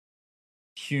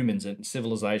humans and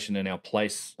civilization and our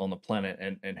place on the planet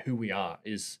and who we are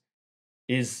is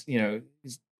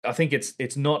I think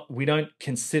it's not, we don't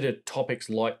consider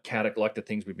topics like the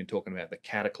things we've been talking about, the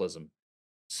Cataclysm,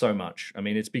 so much. I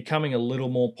mean, it's becoming a little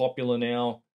more popular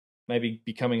now, maybe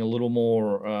becoming a little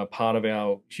more part of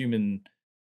our human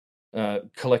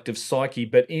collective psyche.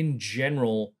 But in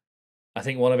general, I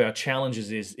think one of our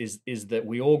challenges is that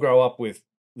we all grow up with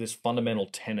this fundamental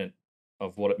tenet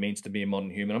of what it means to be a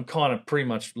modern human. I'm kind of pretty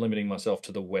much limiting myself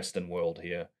to the Western world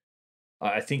here.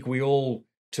 I think we all,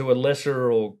 to a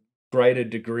lesser or greater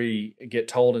degree, get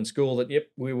told in school that, yep,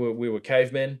 we were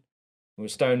cavemen, we were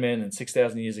stone men, and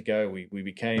 6,000 years ago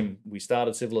we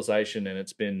started civilization, and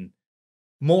it's been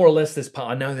more or less this path.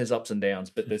 I know there's ups and downs,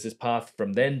 but there's this path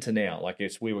from then to now. Like,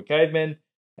 we were cavemen,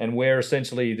 and we're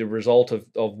essentially the result of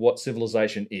what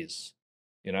civilization is.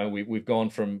 We've gone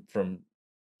from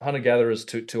hunter-gatherers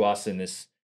to us in this,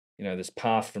 this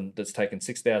path that's taken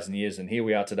 6,000 years, and here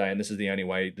we are today, and this is the only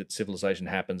way that civilization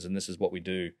happens, and this is what we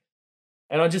do.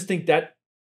 And I just think that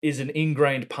is an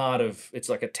ingrained part of, it's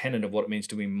like a tenet of what it means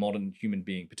to be a modern human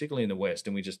being, particularly in the West.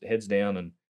 And we just heads down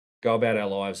and go about our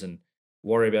lives and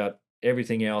worry about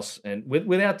everything else, and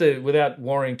without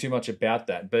worrying too much about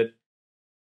that. But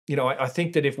I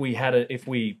think that if we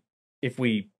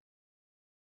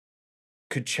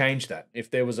could change that,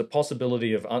 if there was a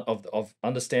possibility of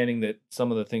understanding that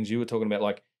some of the things you were talking about,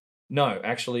 like, no,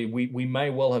 actually, we may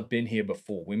well have been here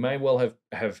before. We may well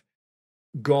have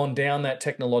gone down that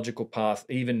technological path,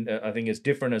 even I think as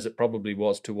different as it probably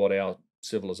was to what our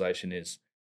civilization is,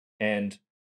 and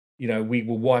we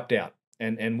were wiped out.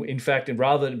 And in fact, and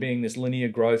rather than being this linear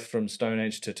growth from Stone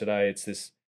Age to today, it's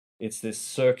this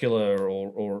circular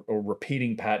or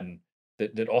repeating pattern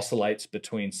that oscillates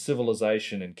between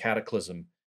civilization and cataclysm,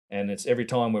 and it's every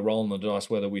time we're rolling the dice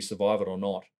whether we survive it or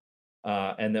not,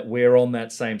 and that we're on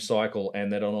that same cycle,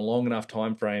 and that on a long enough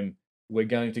time frame we're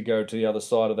going to go to the other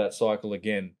side of that cycle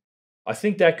again. I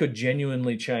think that could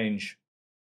genuinely change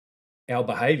our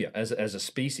behavior as a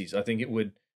species. I think it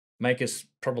would make us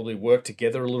probably work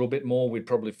together a little bit more. We'd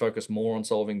probably focus more on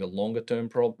solving the longer term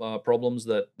problems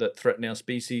that threaten our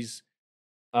species.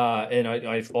 And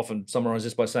I often summarize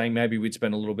this by saying maybe we'd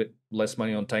spend a little bit less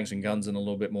money on tanks and guns and a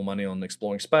little bit more money on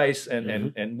exploring space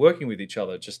and working with each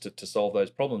other just to solve those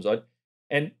problems.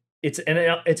 And it's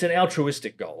an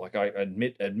altruistic goal. Like, I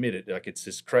admit it. Like, it's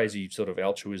this crazy sort of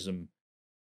altruism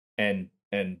and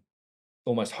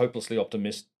almost hopelessly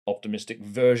optimistic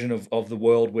version of the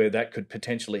world where that could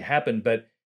potentially happen. But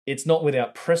it's not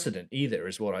without precedent either,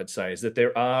 is what I'd say, is that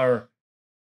there are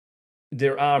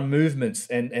movements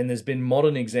and there's been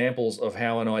modern examples of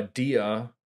how an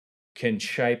idea can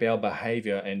shape our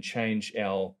behavior and change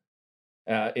our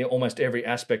in almost every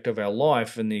aspect of our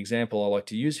life. And the example I like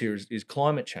to use here is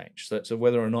climate change. So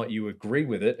whether or not you agree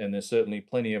with it, and there's certainly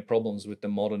plenty of problems with the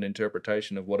modern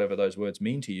interpretation of whatever those words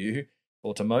mean to you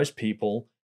or to most people,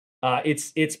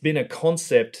 it's been a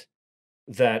concept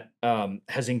that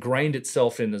has ingrained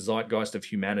itself in the zeitgeist of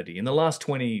humanity in the last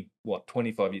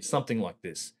 25 years, something like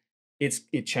this.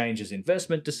 It changes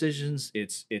investment decisions.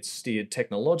 It's steered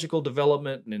technological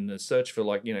development and in the search for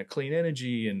clean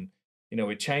energy, and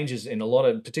it changes in a lot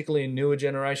of, particularly in newer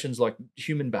generations, like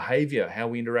human behavior, how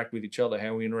we interact with each other,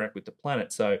 how we interact with the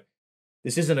planet. So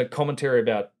this isn't a commentary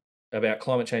about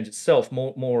climate change itself,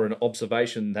 more an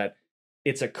observation that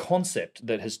it's a concept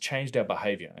that has changed our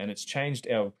behavior, and it's changed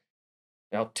our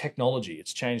technology.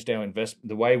 It's changed our investment,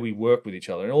 the way we work with each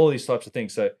other, and all these types of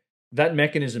things. So that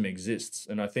mechanism exists,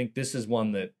 and I think this is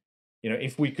one that,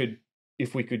 if we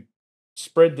could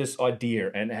spread this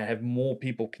idea and have more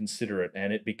people consider it,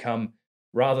 and it become,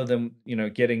 rather than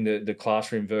getting the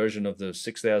classroom version of the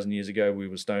 6,000 years ago we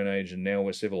were Stone Age and now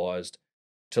we're civilized,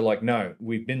 to no,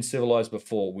 we've been civilized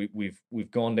before,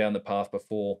 we've gone down the path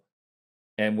before,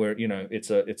 and we're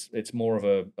it's more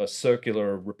of a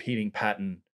circular repeating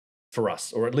pattern for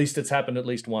us, or at least it's happened at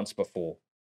least once before.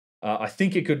 I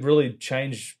think it could really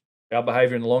change our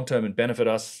behavior in the long term and benefit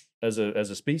us as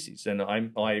a species. And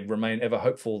I remain ever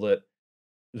hopeful that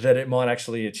it might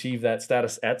actually achieve that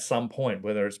status at some point,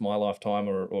 whether it's my lifetime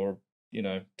or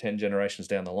 10 generations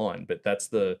down the line. But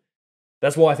that's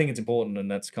why I think it's important,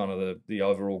 and that's kind of the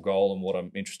overall goal and what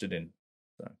I'm interested in.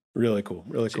 So, really cool,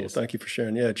 really cool. cheers. Thank you for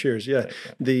sharing. Yeah, cheers. Yeah, Thanks,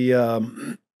 mate.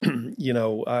 the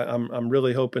I'm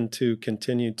really hoping to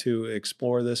continue to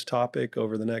explore this topic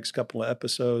over the next couple of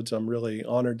episodes. I'm really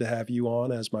honored to have you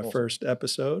on as my Awesome. first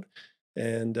episode,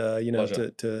 and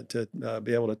Pleasure. to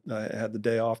be able to, I had the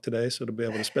day off today, so to be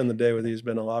able to spend the day with you has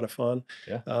been a lot of fun.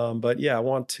 Yeah. But yeah, I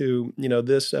want to,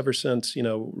 this ever since,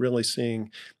 really seeing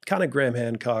kind of Graham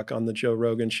Hancock on the Joe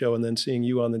Rogan show, and then seeing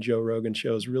you on the Joe Rogan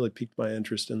show has really piqued my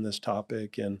interest in this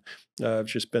topic. And I've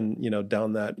just been,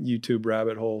 down that YouTube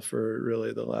rabbit hole for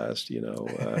really the last,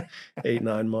 8,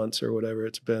 9 months or whatever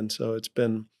it's been. So it's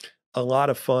been a lot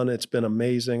of fun. It's been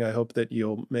amazing. I hope that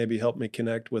you'll maybe help me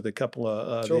connect with a couple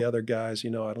of the Sure. other guys.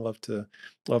 I'd love to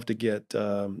get,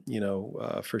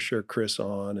 for sure Chris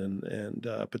on, and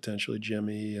potentially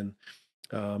Jimmy, and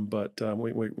but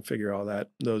we can figure all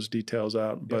those details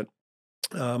out. Yep.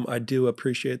 But I do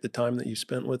appreciate the time that you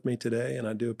spent with me today, and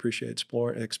I do appreciate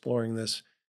exploring this,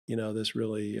 this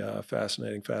really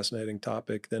fascinating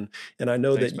topic. And I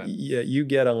know Thanks, that man. you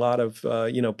get a lot of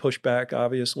pushback,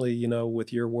 obviously,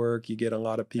 with your work. You get a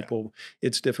lot of Yeah. people.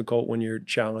 It's difficult when you're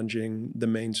challenging the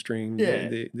mainstream, Yeah.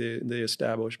 the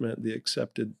establishment, the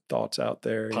accepted thoughts out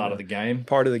there. Part of the game.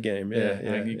 Part of the game. Yeah,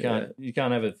 like you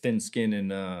can't have a thin skin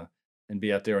and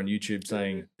be out there on YouTube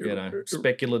saying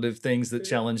speculative things that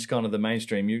challenge kind of the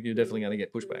mainstream. You're definitely going to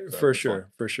get pushback. So For it's fine. sure,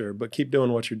 for sure. But keep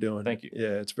doing what you're doing. Thank you.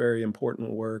 Yeah, it's very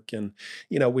important work, and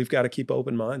we've got to keep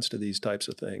open minds to these types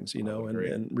of things. I would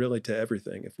agree. And really to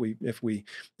everything. If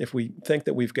we think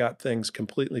that we've got things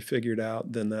completely figured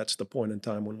out, then that's the point in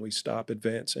time when we stop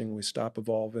advancing, we stop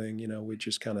evolving. We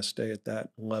just kind of stay at that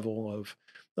level of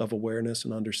awareness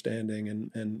and understanding,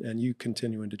 and you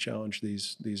continuing to challenge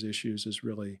these issues is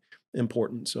really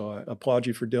important. So I applaud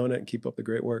you for doing it, and keep up the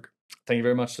great work. Thank you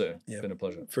very much, sir. Yeah. It's been a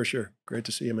pleasure. For sure. Great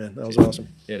to see you, man. That was Cheers. awesome.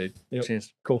 Yeah, dude. Yep.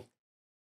 Cheers. Cool.